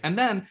is. Right. And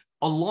then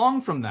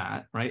along from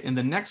that, right, in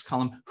the next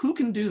column, who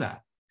can do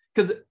that?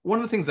 Because one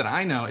of the things that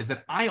I know is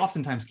that I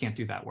oftentimes can't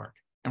do that work.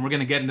 And we're going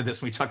to get into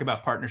this when we talk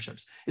about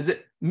partnerships, is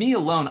that me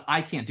alone,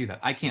 I can't do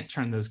that. I can't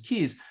turn those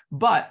keys,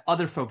 but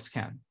other folks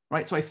can,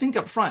 right? So I think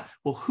up front,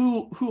 well,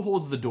 who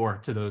holds the door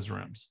to those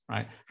rooms,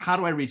 right? How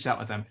do I reach out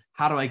with them?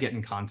 How do I get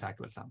in contact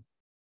with them?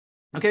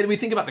 Okay, do we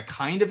think about the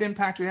kind of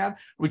impact we have? Are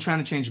we trying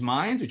to change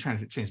minds? Are we trying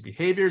to change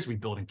behaviors? Are we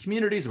building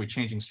communities? Are we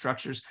changing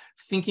structures?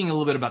 Thinking a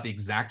little bit about the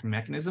exact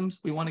mechanisms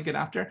we want to get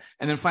after.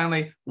 And then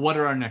finally, what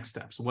are our next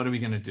steps? What are we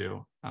going to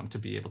do to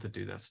be able to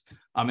do this?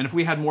 And if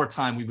we had more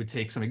time, we would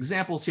take some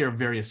examples here of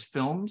various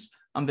films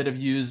that have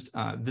used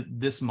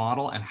this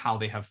model and how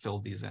they have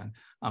filled these in.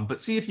 But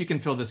see if you can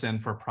fill this in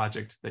for a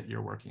project that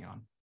you're working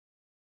on.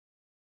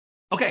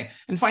 Okay,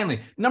 and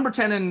finally, number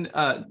 10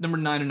 and number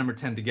 9 and number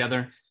 10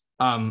 together.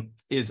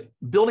 Is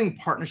building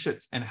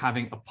partnerships and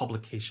having a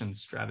publication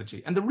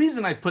strategy. And the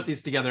reason I put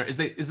these together is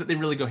that they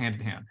really go hand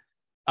in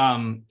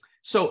hand.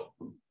 So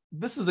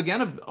this is,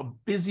 again, a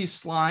busy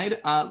slide.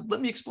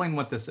 Let me explain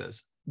what this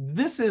is.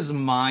 This is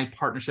my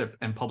partnership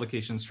and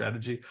publication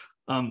strategy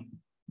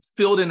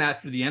filled in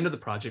after the end of the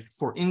project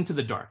for Into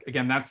the Dark.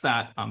 Again, that's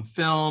that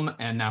film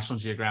and National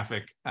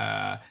Geographic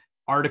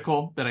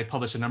article that I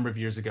published a number of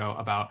years ago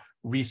about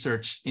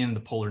research in the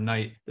polar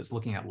night that's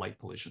looking at light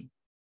pollution.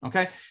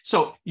 Okay,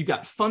 so you've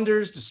got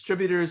funders,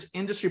 distributors,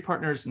 industry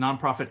partners,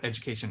 nonprofit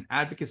education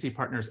advocacy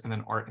partners, and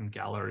then art and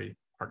gallery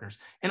partners.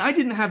 And I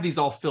didn't have these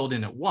all filled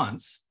in at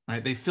once,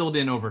 right? They filled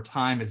in over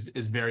time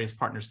as various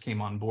partners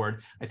came on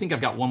board. I think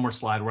I've got one more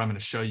slide where I'm going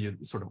to show you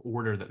the sort of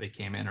order that they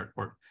came in,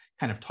 or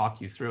kind of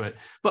talk you through it.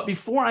 But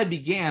before I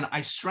began,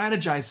 I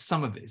strategized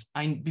some of these.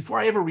 Before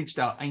I ever reached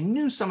out, I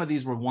knew some of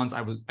these were ones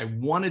I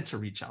wanted to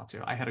reach out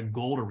to. I had a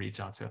goal to reach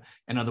out to,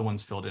 and other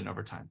ones filled in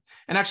over time.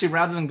 And actually,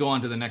 rather than go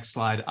on to the next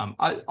slide,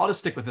 I'll just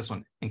stick with this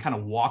one and kind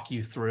of walk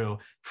you through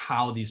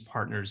how these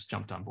partners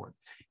jumped on board.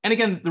 And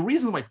again, the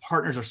reason why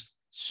partners are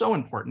so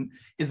important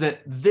is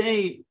that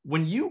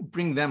when you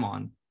bring them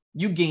on,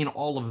 you gain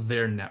all of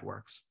their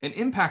networks. And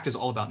impact is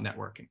all about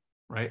networking.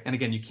 Right. And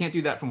again, you can't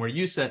do that from where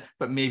you sit,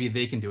 but maybe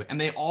they can do it. And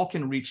they all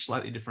can reach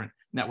slightly different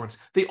networks.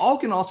 They all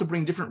can also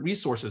bring different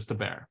resources to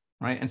bear.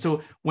 Right. And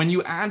so when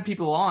you add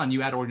people on,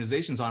 you add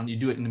organizations on, you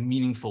do it in a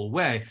meaningful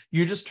way,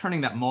 you're just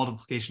turning that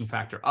multiplication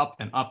factor up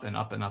and up and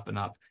up and up and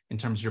up in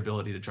terms of your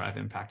ability to drive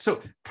impact.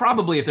 So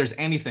probably if there's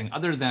anything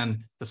other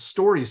than the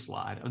story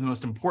slide, the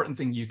most important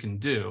thing you can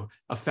do,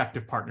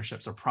 effective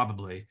partnerships are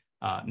probably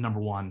number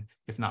one,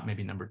 if not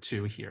maybe number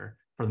two here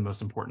for the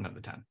most important of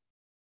the 10.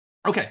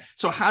 Okay,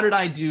 so how did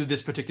I do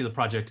this particular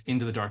project,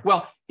 Into the Dark?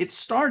 Well, it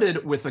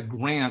started with a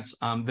grant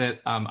that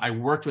I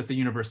worked with the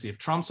University of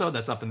Tromsø.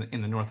 That's up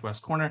in the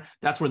northwest corner.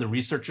 That's where the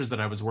researchers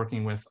that I was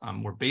working with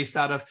were based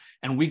out of.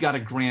 And we got a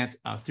grant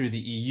through the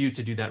EU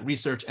to do that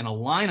research. And a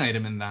line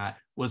item in that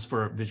was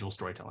for visual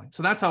storytelling.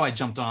 So that's how I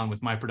jumped on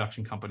with my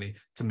production company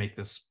to make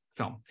this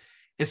film.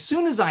 As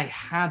soon as I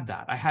had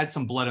that, I had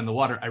some blood in the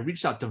water, I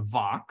reached out to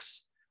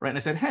Vox, right? And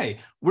I said, hey,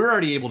 we're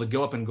already able to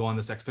go on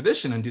this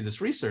expedition and do this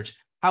research.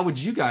 How would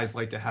you guys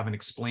like to have an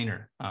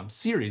explainer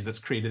series that's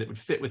created that would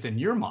fit within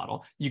your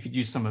model? You could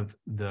use some of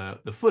the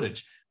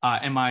footage.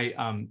 And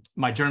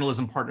my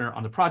journalism partner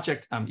on the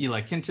project,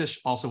 Eli Kintish,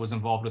 also was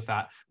involved with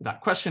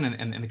that question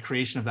and the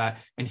creation of that.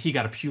 And he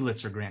got a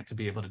Pulitzer grant to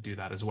be able to do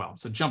that as well.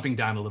 So jumping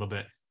down a little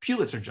bit,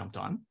 Pulitzer jumped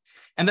on.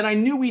 And then I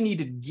knew we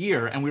needed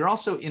gear. And we were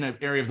also in an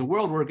area of the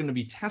world where we're going to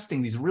be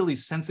testing these really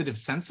sensitive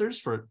sensors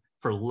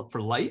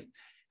for light.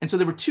 And so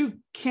there were two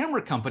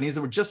camera companies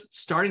that were just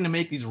starting to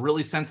make these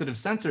really sensitive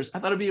sensors. I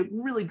thought it'd be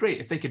really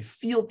great if they could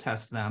field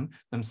test them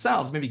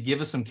themselves, maybe give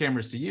us some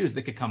cameras to use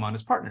that could come on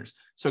as partners.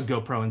 So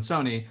GoPro and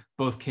Sony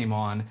both came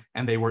on,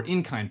 and they were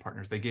in-kind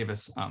partners. They gave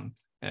us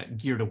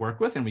gear to work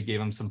with, and we gave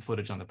them some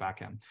footage on the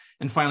back end.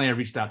 And finally, I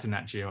reached out to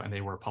Nat Geo, and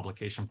they were a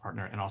publication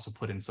partner and also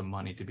put in some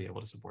money to be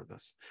able to support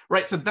this.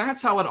 Right, so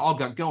that's how it all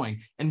got going.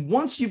 And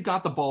once you've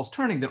got the balls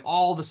turning, then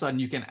all of a sudden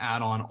you can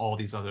add on all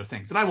these other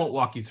things. And I won't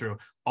walk you through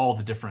all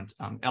the different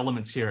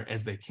elements here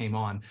as they came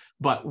on,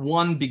 but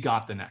one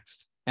begot the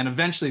next. And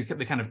eventually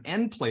the kind of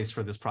end place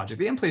for this project,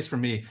 the end place for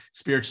me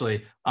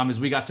spiritually, is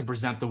we got to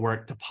present the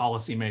work to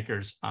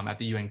policymakers at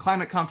the UN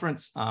Climate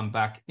Conference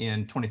back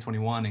in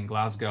 2021 in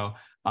Glasgow,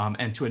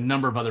 and to a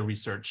number of other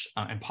research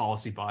and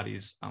policy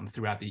bodies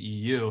throughout the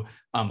EU,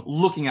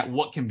 looking at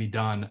what can be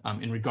done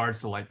in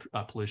regards to light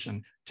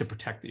pollution to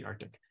protect the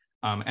Arctic.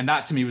 And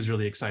that to me was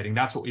really exciting.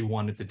 That's what we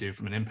wanted to do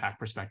from an impact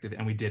perspective,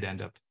 and we did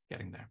end up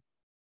getting there.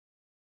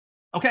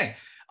 Okay,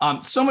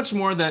 so much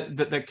more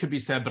that could be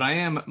said, but I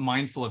am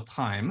mindful of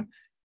time.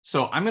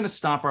 So I'm going to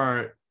stop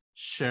our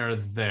share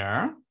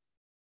there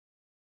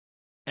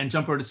and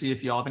jump over to see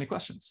if you all have any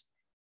questions.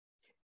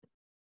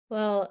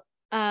 Well,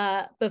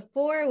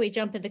 before we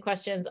jump into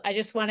questions, I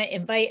just want to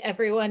invite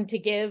everyone to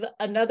give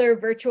another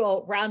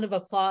virtual round of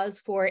applause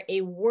for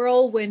a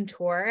whirlwind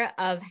tour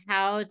of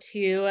how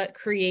to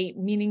create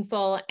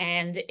meaningful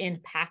and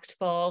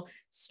impactful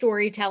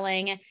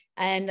storytelling.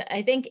 And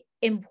I think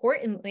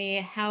importantly,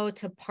 how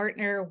to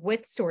partner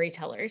with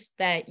storytellers,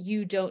 that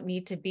you don't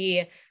need to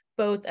be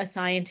both a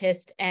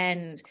scientist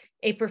and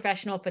a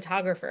professional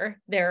photographer.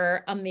 There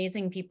are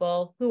amazing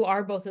people who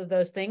are both of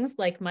those things,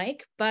 like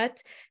Mike,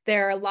 but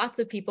there are lots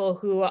of people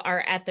who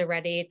are at the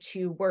ready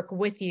to work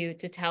with you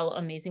to tell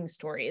amazing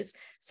stories.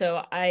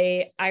 So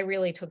I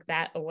really took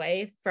that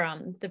away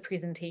from the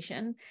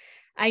presentation.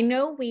 I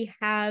know we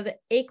have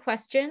a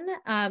question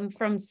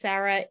from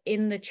Sarah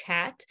in the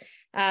chat,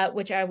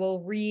 which I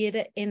will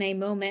read in a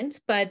moment.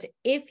 But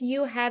if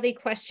you have a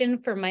question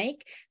for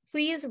Mike,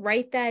 please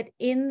write that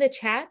in the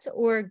chat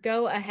or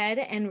go ahead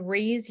and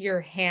raise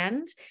your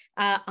hand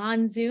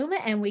on Zoom,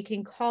 and we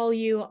can call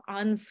you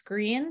on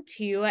screen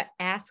to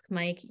ask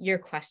Mike your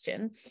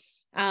question.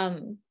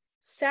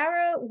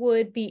 Sarah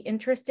would be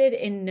interested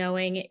in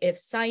knowing if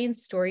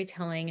science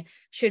storytelling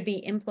should be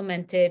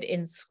implemented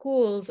in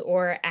schools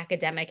or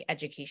academic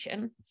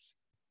education.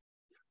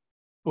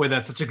 Boy,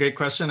 that's such a great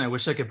question. I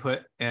wish I could put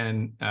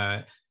an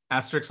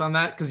asterisk on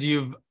that, because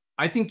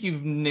I think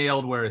you've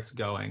nailed where it's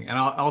going. And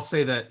I'll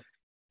say that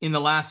in the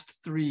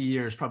last 3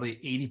 years, probably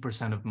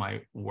 80% of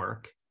my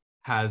work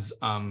has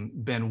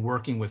been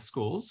working with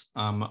schools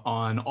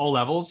on all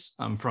levels,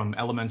 from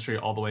elementary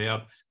all the way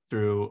up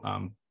through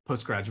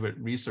postgraduate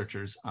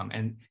researchers,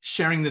 and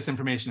sharing this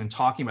information and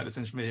talking about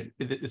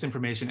this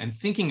information and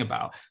thinking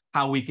about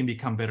how we can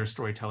become better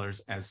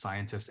storytellers as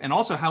scientists, and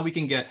also how we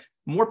can get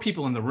more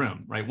people in the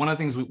room, right? One of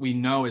the things we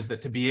know is that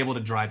to be able to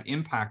drive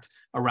impact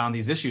around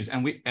these issues,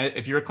 and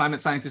if you're a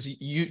climate scientist,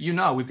 you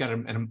know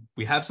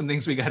we have some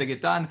things we got to get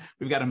done.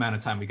 We've got an amount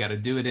of time we got to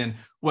do it in.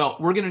 Well,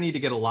 we're going to need to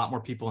get a lot more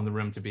people in the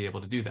room to be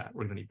able to do that.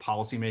 We're going to need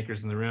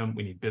policymakers in the room.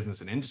 We need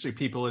business and industry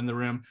people in the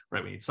room,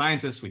 right? We need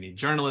scientists, we need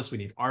journalists, we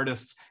need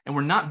artists, and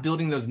we're not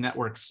building those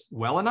networks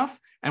well enough,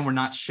 and we're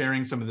not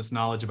sharing some of this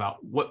knowledge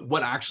about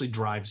what actually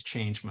drives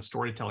change from a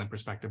storytelling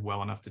perspective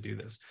well enough to do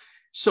this.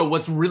 So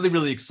what's really,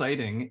 really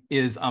exciting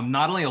is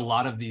not only a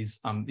lot of these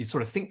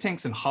sort of think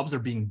tanks and hubs are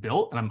being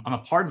built, and I'm a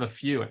part of a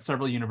few at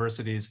several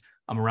universities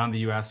around the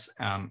US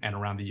and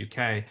around the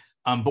UK,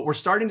 but we're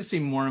starting to see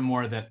more and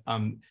more that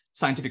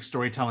scientific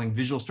storytelling,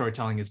 visual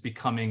storytelling is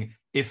becoming,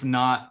 if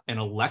not an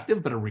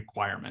elective, but a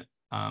requirement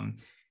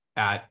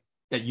at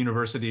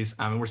universities,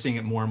 and we're seeing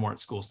it more and more at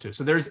schools too.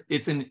 So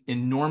it's an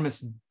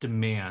enormous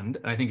demand,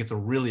 and I think it's a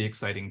really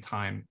exciting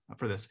time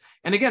for this.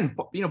 And again,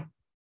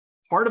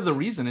 part of the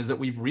reason is that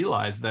we've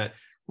realized that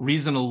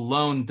reason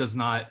alone does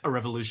not a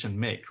revolution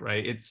make,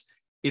 right? It's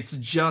an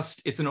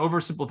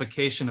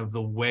oversimplification of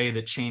the way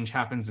that change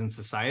happens in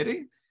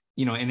society.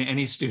 And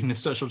any student of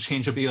social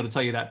change will be able to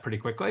tell you that pretty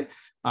quickly.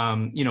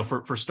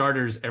 For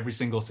starters, every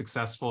single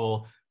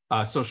successful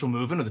social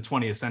movement of the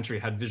 20th century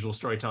had visual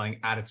storytelling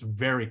at its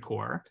very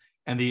core.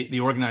 And the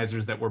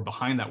organizers that were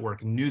behind that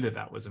work knew that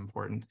that was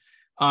important.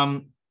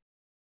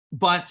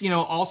 But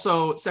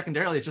also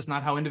secondarily, it's just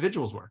not how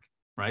individuals work.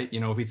 Right?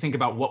 If we think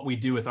about what we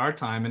do with our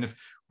time, and if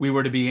we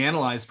were to be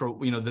analyzed for,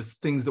 the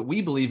things that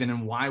we believe in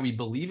and why we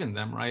believe in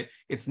them, right?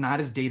 It's not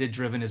as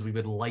data-driven as we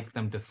would like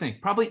them to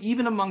think. Probably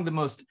even among the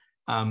most,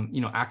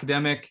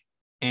 academic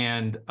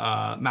and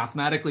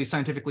mathematically,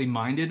 scientifically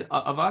minded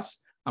of us,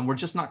 we're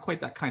just not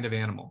quite that kind of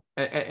animal.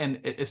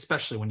 And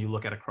especially when you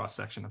look at a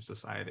cross-section of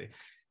society.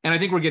 And I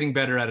think we're getting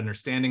better at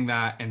understanding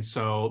that. And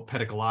so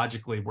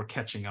pedagogically, we're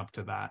catching up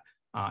to that.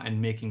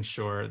 And making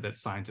sure that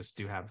scientists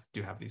do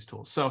have these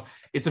tools. So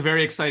it's a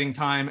very exciting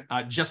time.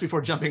 Just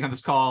before jumping on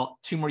this call,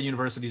 2 more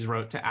universities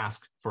wrote to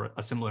ask for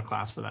a similar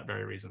class for that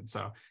very reason.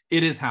 So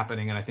it is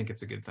happening, and I think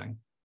it's a good thing.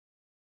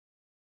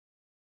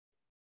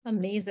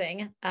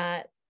 Amazing.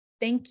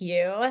 Thank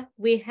you.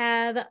 We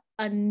have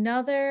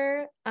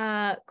another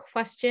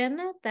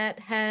question that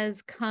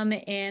has come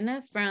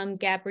in from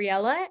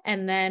Gabriella,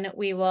 and then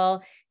we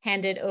will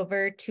hand it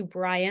over to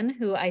Brian,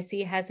 who I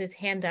see has his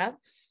hand up.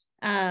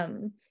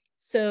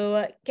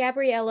 So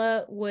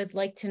Gabriella would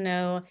like to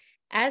know,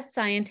 as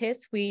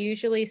scientists, we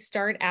usually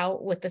start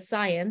out with the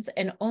science,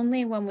 and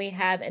only when we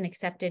have an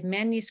accepted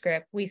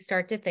manuscript, we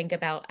start to think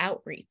about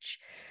outreach.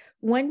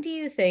 When do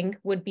you think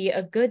would be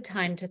a good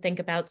time to think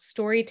about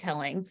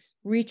storytelling,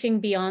 reaching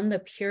beyond the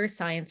pure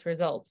science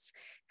results?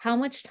 How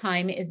much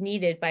time is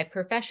needed by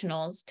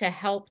professionals to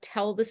help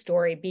tell the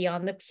story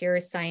beyond the pure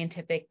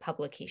scientific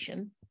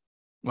publication?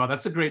 Well,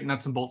 that's a great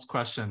nuts and bolts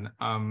question.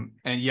 And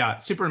yeah,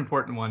 super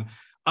important one.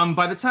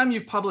 By the time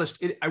you've published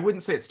it, I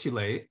wouldn't say it's too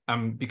late,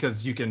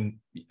 because you can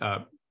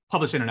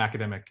publish in an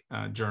academic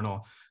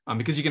journal,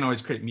 because you can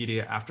always create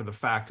media after the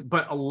fact.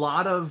 But a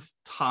lot of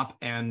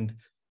top-end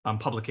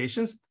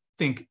publications,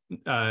 think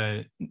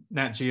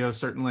Nat Geo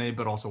certainly,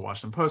 but also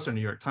Washington Post or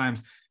New York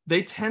Times,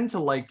 they tend to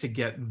like to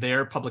get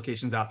their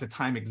publications out to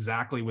time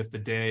exactly with the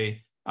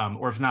day,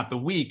 or if not the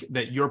week,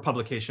 that your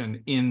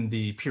publication in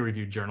the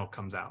peer-reviewed journal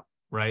comes out.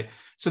 Right?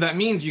 So that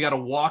means you got to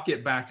walk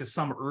it back to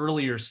some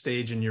earlier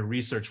stage in your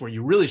research where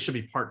you really should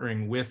be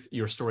partnering with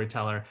your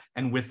storyteller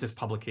and with this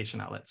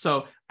publication outlet.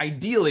 So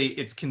ideally,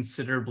 it's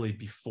considerably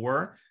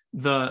before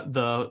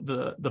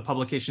the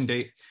publication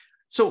date.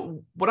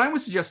 So what I would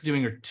suggest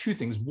doing are 2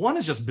 things. One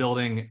is just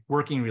building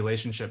working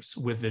relationships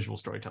with visual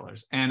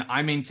storytellers. And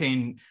I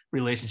maintain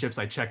relationships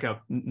I check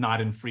out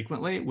not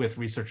infrequently with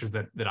researchers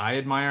that I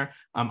admire.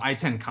 I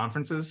attend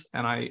conferences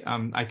and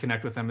I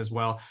connect with them as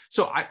well.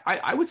 So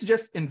I would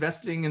suggest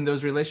investing in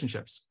those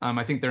relationships.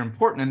 I think they're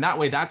important. And that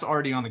way that's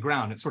already on the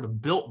ground. It's sort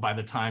of built by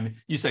the time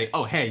you say,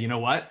 oh, hey, you know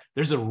what?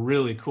 There's a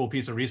really cool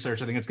piece of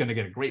research. I think it's going to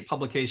get a great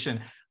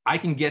publication. I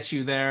can get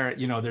you there.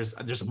 There's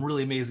some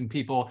really amazing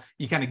people.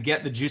 You kind of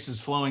get the juices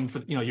flowing for,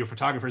 your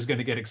photographer is going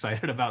to get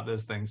excited about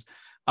those things.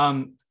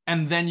 And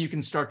then you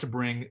can start to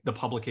bring the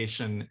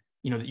publication,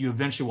 that you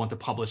eventually want to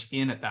publish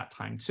in at that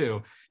time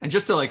too. And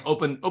just to like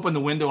open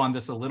the window on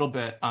this a little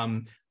bit,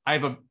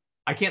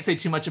 I can't say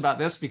too much about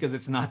this because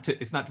it's not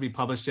to be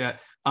published yet.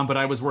 But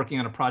I was working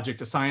on a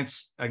project, a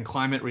science and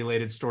climate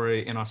related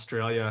story in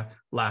Australia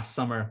last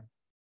summer.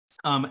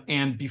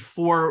 And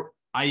before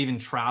I even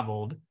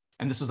traveled,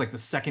 and this was like the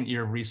 2nd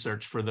year of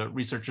research for the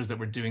researchers that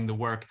were doing the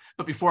work.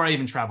 But before I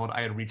even traveled, I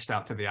had reached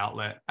out to the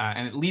outlet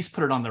and at least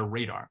put it on their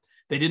radar.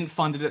 They didn't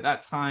fund it at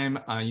that time.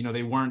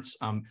 They weren't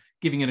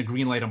giving it a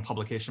green light on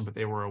publication, but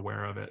they were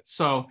aware of it.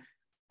 So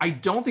I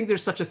don't think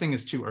there's such a thing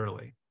as too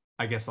early.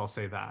 I guess I'll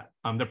say that.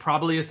 There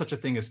probably is such a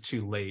thing as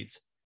too late,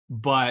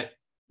 but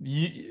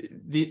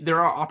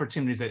there are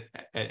opportunities at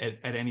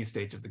any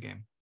stage of the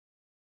game.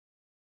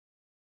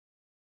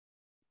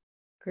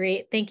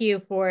 Great. Thank you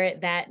for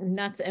that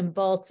nuts and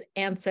bolts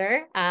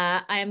answer.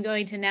 I am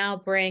going to now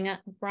bring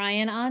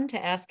Brian on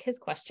to ask his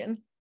question.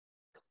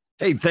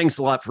 Hey, thanks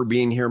a lot for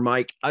being here,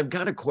 Mike. I've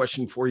got a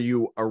question for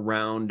you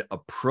around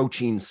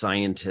approaching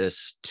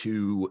scientists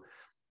to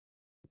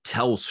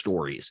tell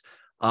stories.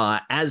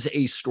 As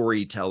a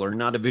storyteller,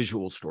 not a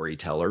visual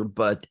storyteller,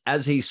 but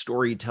as a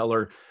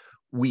storyteller,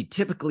 we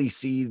typically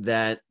see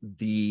that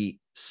the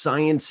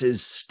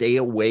sciences stay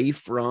away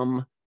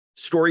from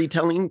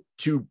storytelling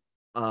to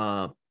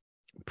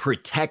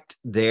protect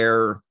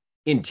their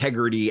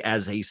integrity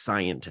as a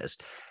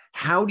scientist.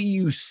 How do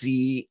you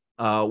see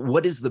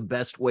what is the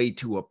best way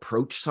to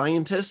approach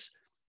scientists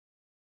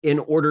in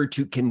order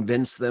to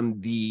convince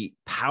them the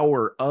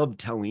power of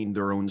telling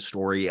their own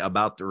story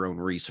about their own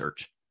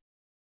research?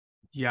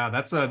 Yeah,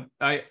 that's a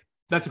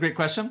great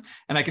question.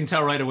 And I can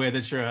tell right away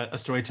that you're a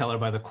storyteller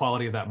by the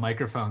quality of that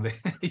microphone that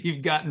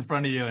you've got in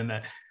front of you and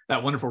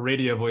that wonderful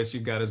radio voice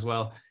you've got as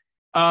well.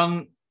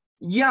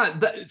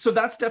 So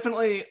that's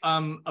definitely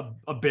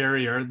a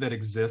barrier that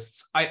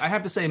exists. I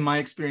have to say, in my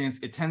experience,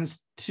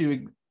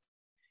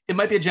 it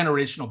might be a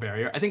generational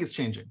barrier. I think it's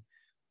changing.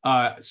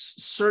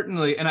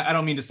 Certainly, and I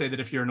don't mean to say that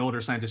if you're an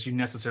older scientist, you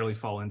necessarily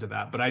fall into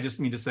that, but I just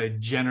mean to say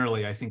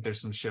generally, I think there's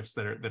some shifts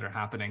that are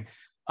happening.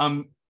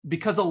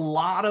 Because a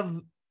lot of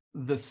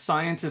the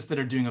scientists that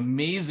are doing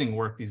amazing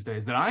work these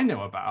days that I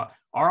know about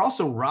are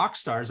also rock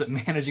stars at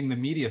managing the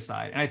media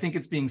side. And I think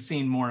it's being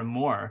seen more and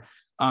more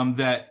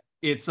that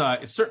it's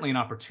certainly an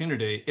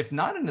opportunity, if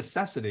not a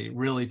necessity,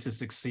 really, to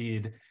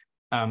succeed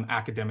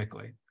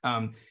academically.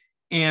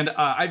 And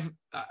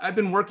I've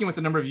been working with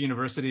a number of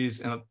universities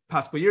in the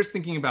past couple of years,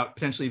 thinking about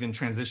potentially even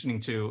transitioning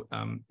to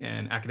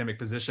an academic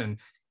position.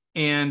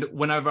 And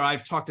whenever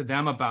I've talked to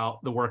them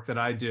about the work that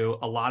I do,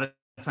 a lot of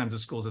times the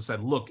schools have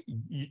said, look,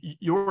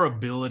 your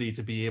ability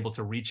to be able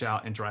to reach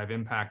out and drive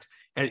impact,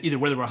 either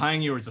whether we're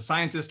hiring you as a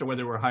scientist or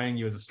whether we're hiring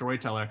you as a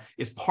storyteller,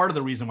 is part of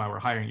the reason why we're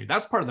hiring you.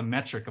 That's part of the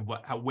metric of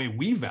how way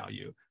we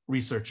value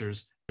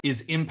researchers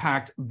is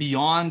impact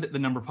beyond the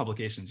number of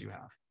publications you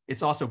have.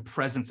 It's also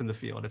presence in the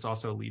field. It's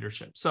also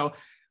leadership. So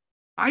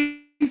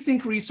I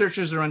think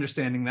researchers are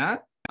understanding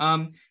that.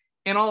 And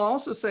I'll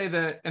also say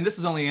that, and this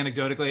is only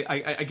anecdotally,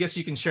 I guess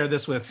you can share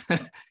this with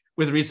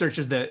with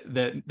researchers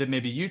that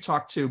maybe you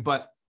talk to,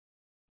 but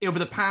over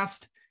the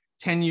past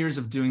 10 years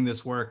of doing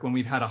this work, when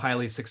we've had a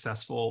highly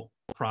successful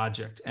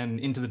project, and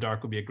Into the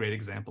Dark would be a great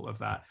example of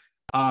that,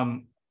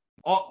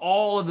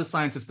 all of the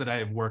scientists that I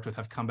have worked with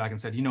have come back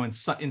and said, you know,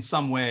 in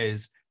some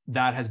ways,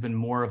 that has been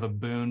more of a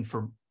boon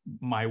for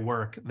my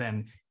work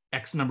than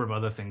X number of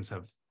other things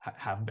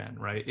have been,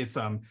 right?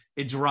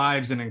 It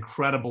drives an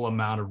incredible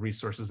amount of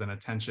resources and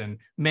attention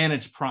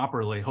managed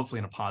properly, hopefully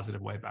in a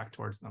positive way, back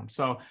towards them.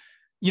 So,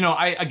 you know,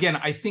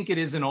 I think it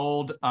is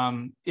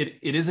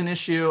it is an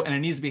issue, and it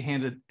needs to be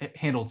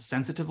handled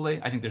sensitively.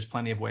 I think there's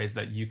plenty of ways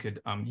that you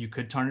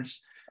could tarnish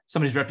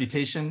somebody's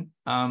reputation,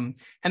 and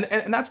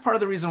that's part of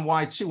the reason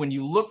why too, when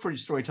you look for your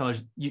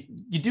storytellers,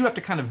 you do have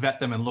to kind of vet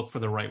them and look for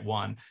the right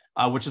one,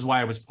 which is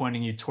why I was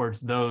pointing you towards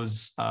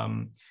those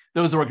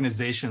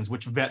organizations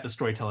which vet the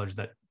storytellers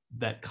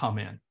that come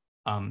in.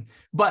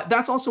 But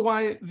that's also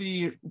why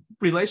the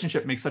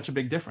relationship makes such a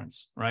big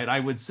difference, right? I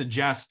would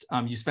suggest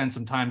you spend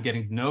some time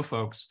getting to know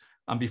folks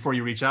before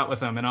you reach out with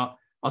them. And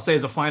I'll say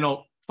as a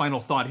final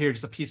thought here,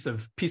 just a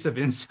piece of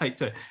insight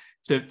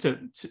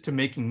to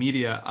making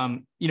media.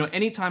 You know,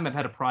 anytime I've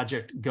had a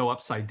project go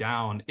upside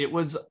down, it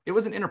was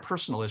an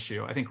interpersonal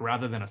issue, I think,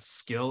 rather than a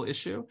skill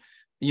issue.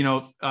 You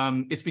know,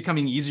 it's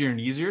becoming easier and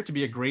easier to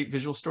be a great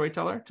visual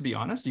storyteller. To be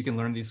honest, you can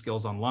learn these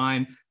skills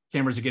online.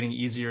 Cameras are getting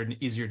easier and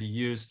easier to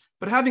use,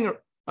 but having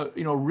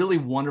a really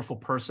wonderful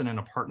person and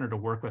a partner to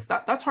work with,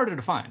 that's harder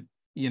to find.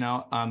 You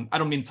know, I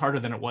don't mean it's harder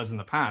than it was in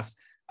the past.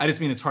 I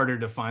just mean it's harder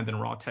to find than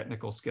raw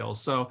technical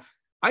skills. So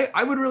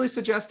I would really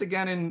suggest,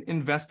 again, in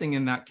investing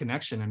in that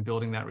connection and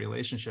building that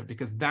relationship,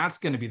 because that's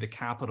going to be the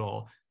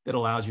capital that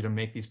allows you to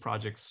make these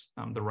projects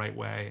the right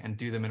way and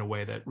do them in a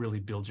way that really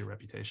builds your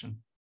reputation.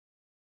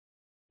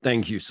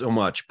 Thank you so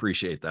much.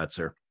 Appreciate that,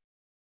 sir.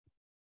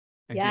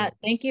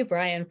 Thank you,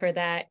 Brian, for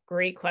that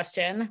great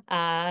question.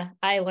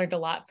 I learned a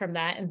lot from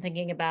that in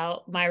thinking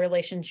about my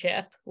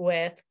relationship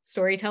with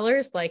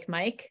storytellers like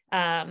Mike,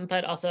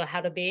 but also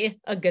how to be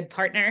a good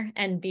partner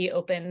and be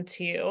open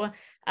to,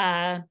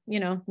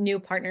 new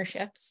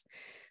partnerships.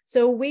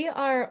 So we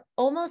are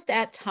almost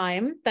at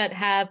time, but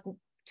have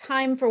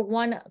time for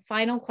one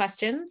final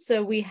question.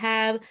 So we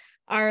have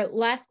our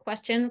last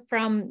question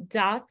from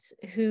Dot,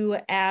 who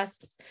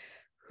asks,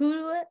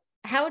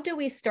 how do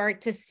we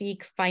start to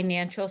seek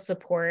financial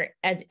support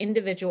as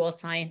individual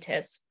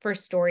scientists for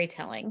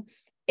storytelling,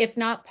 if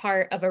not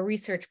part of a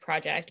research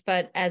project,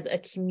 but as a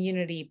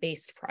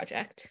community-based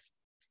project?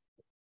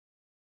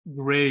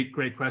 Great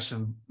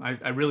question.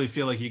 I really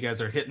feel like you guys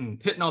are hitting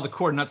all the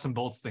core nuts and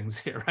bolts things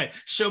here, right?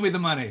 Show me the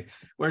money.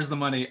 Where's the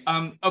money?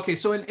 Okay,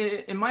 so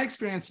in my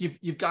experience,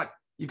 you've got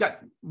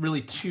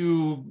really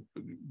two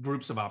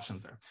groups of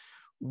options there.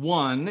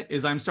 One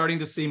is I'm starting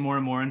to see more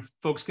and more, and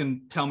folks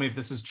can tell me if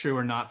this is true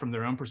or not from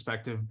their own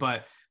perspective,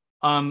 but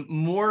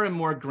more and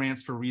more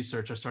grants for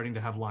research are starting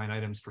to have line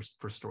items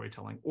for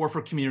storytelling or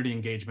for community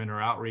engagement or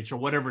outreach or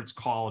whatever it's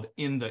called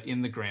in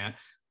the grant.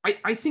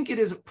 I think it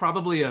is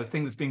probably a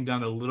thing that's being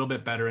done a little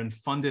bit better and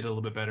funded a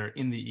little bit better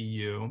in the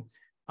EU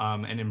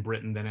and in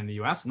Britain than in the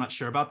US. I'm not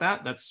sure about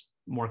that. That's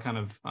more kind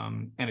of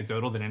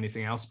anecdotal than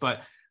anything else,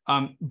 but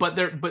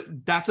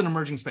that's an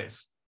emerging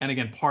space. And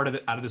again, part of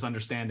it out of this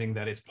understanding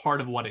that it's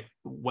part of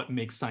what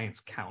makes science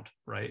count,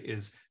 right?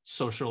 Is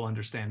social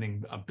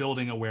understanding,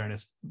 building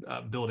awareness,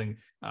 building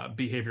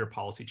behavior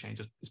policy change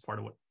is part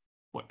of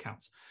what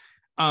counts.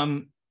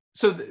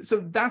 So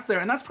that's there,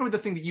 and that's probably the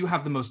thing that you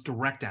have the most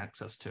direct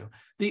access to.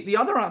 The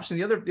other option,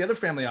 the other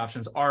family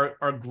options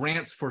are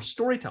grants for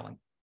storytelling,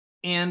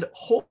 and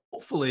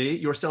hopefully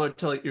your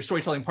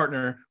storytelling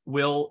partner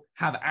will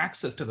have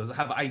access to those,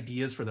 have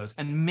ideas for those.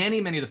 And many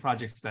of the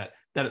projects that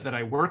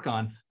I work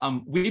on,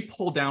 we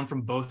pull down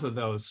from both of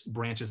those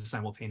branches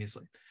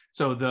simultaneously.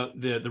 So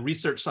the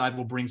research side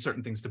will bring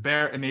certain things to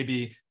bear. It may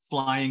be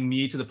flying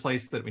me to the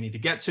place that we need to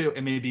get to.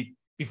 It may be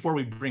before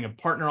we bring a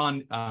partner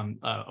on,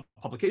 a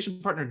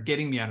publication partner,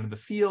 getting me out into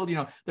the field. You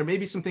know, there may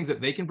be some things that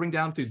they can bring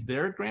down through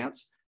their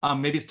grants.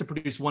 Maybe it's to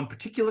produce one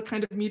particular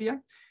kind of media.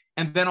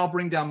 And then I'll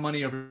bring down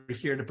money over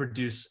here to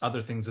produce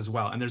other things as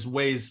well. And there's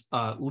ways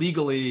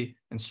legally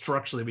and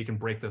structurally we can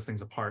break those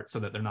things apart so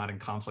that they're not in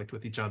conflict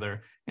with each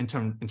other in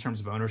terms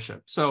of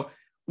ownership. So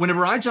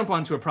whenever I jump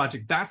onto a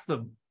project,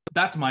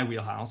 that's my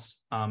wheelhouse.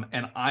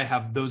 And I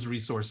have those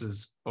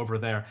resources over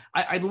there.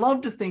 I'd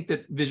love to think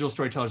that visual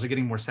storytellers are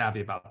getting more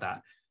savvy about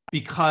that,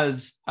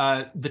 because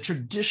the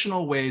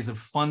traditional ways of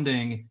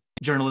funding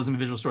journalism and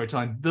visual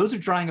storytelling, those are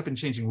drying up and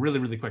changing really,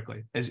 really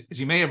quickly. As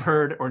you may have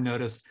heard or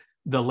noticed,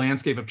 the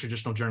landscape of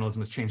traditional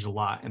journalism has changed a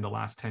lot in the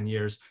last 10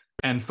 years.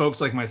 And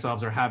folks like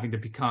myself are having to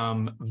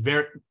become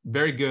very,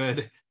 very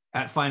good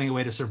at finding a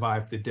way to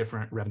survive the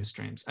different revenue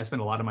streams. I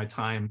spend a lot of my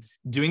time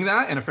doing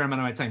that and a fair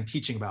amount of my time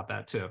teaching about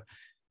that too.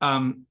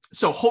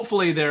 So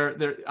hopefully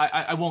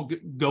I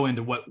won't go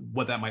into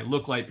what that might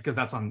look like, because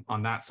that's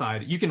on that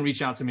side. You can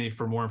reach out to me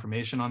for more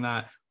information on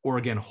that. Or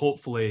again,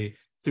 hopefully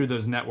through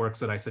those networks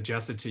that I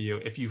suggested to you,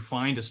 if you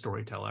find a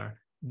storyteller,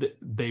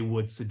 they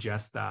would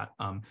suggest that.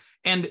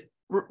 And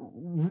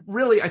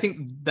really, I think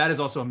that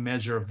is also a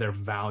measure of their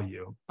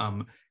value.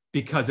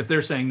 Because if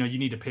they're saying, no, you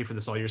need to pay for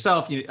this all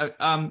yourself, you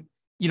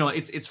know,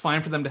 it's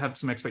fine for them to have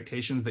some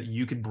expectations that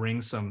you could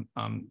bring some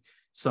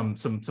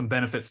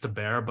benefits to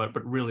bear,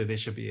 but really they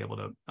should be able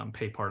to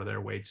pay part of their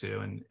way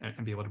too,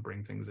 and be able to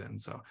bring things in.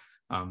 So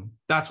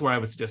that's where I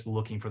would suggest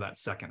looking for that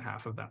second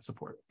half of that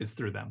support, is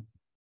through them.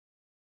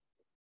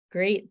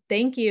 Great.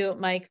 Thank you,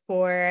 Mike,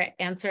 for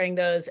answering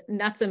those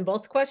nuts and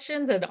bolts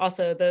questions and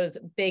also those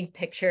big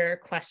picture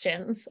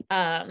questions.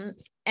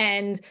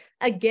 And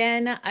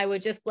again, I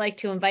would just like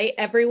to invite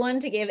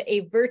everyone to give a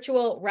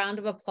virtual round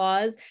of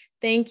applause.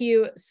 Thank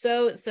you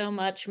so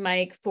much,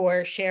 Mike,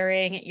 for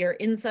sharing your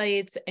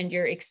insights and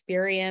your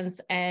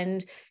experience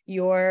and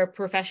your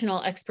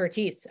professional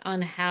expertise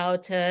on how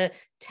to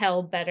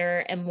tell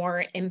better and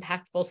more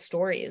impactful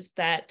stories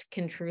that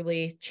can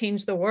truly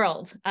change the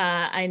world.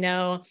 I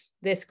know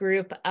this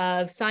group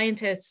of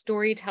scientists,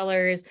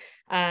 storytellers,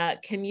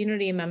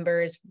 community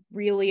members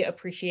really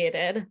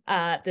appreciated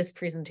this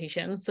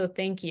presentation. So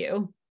thank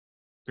you.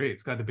 Great,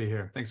 it's glad to be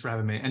here. Thanks for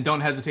having me. And don't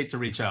hesitate to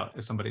reach out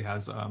if somebody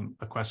has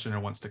a question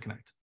or wants to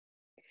connect.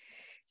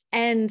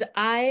 And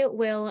I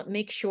will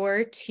make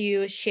sure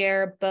to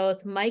share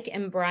both Mike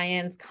and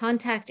Brian's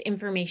contact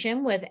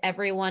information with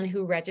everyone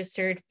who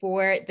registered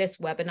for this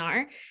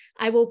webinar.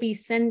 I will be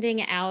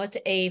sending out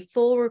a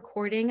full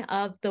recording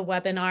of the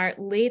webinar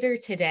later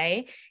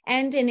today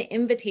and an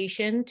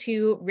invitation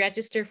to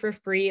register for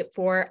free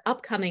for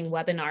upcoming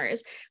webinars.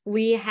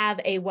 We have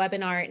a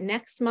webinar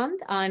next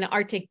month on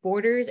Arctic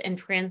borders and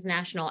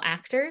transnational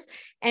actors,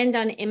 and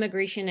on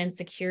immigration and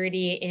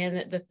security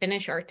in the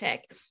Finnish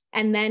Arctic.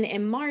 And then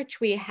in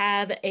March, we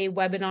have a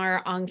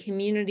webinar on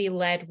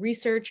community-led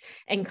research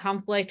and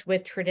conflict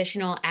with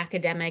traditional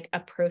academic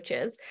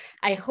approaches.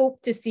 I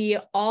hope to see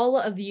all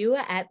of you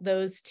at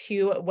those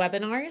two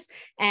webinars,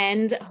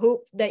 and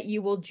hope that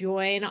you will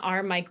join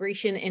our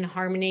Migration in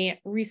Harmony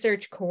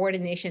Research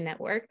Coordination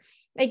Network.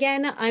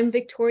 Again, I'm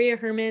Victoria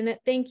Herman.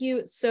 Thank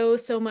you so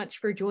much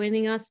for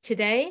joining us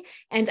today.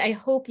 And I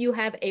hope you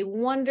have a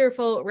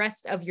wonderful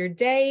rest of your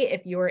day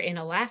if you're in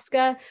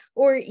Alaska,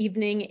 or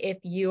evening if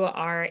you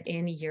are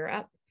in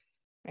Europe.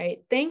 All right.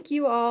 Thank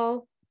you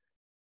all.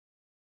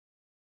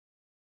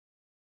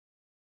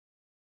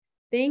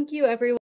 Thank you, everyone.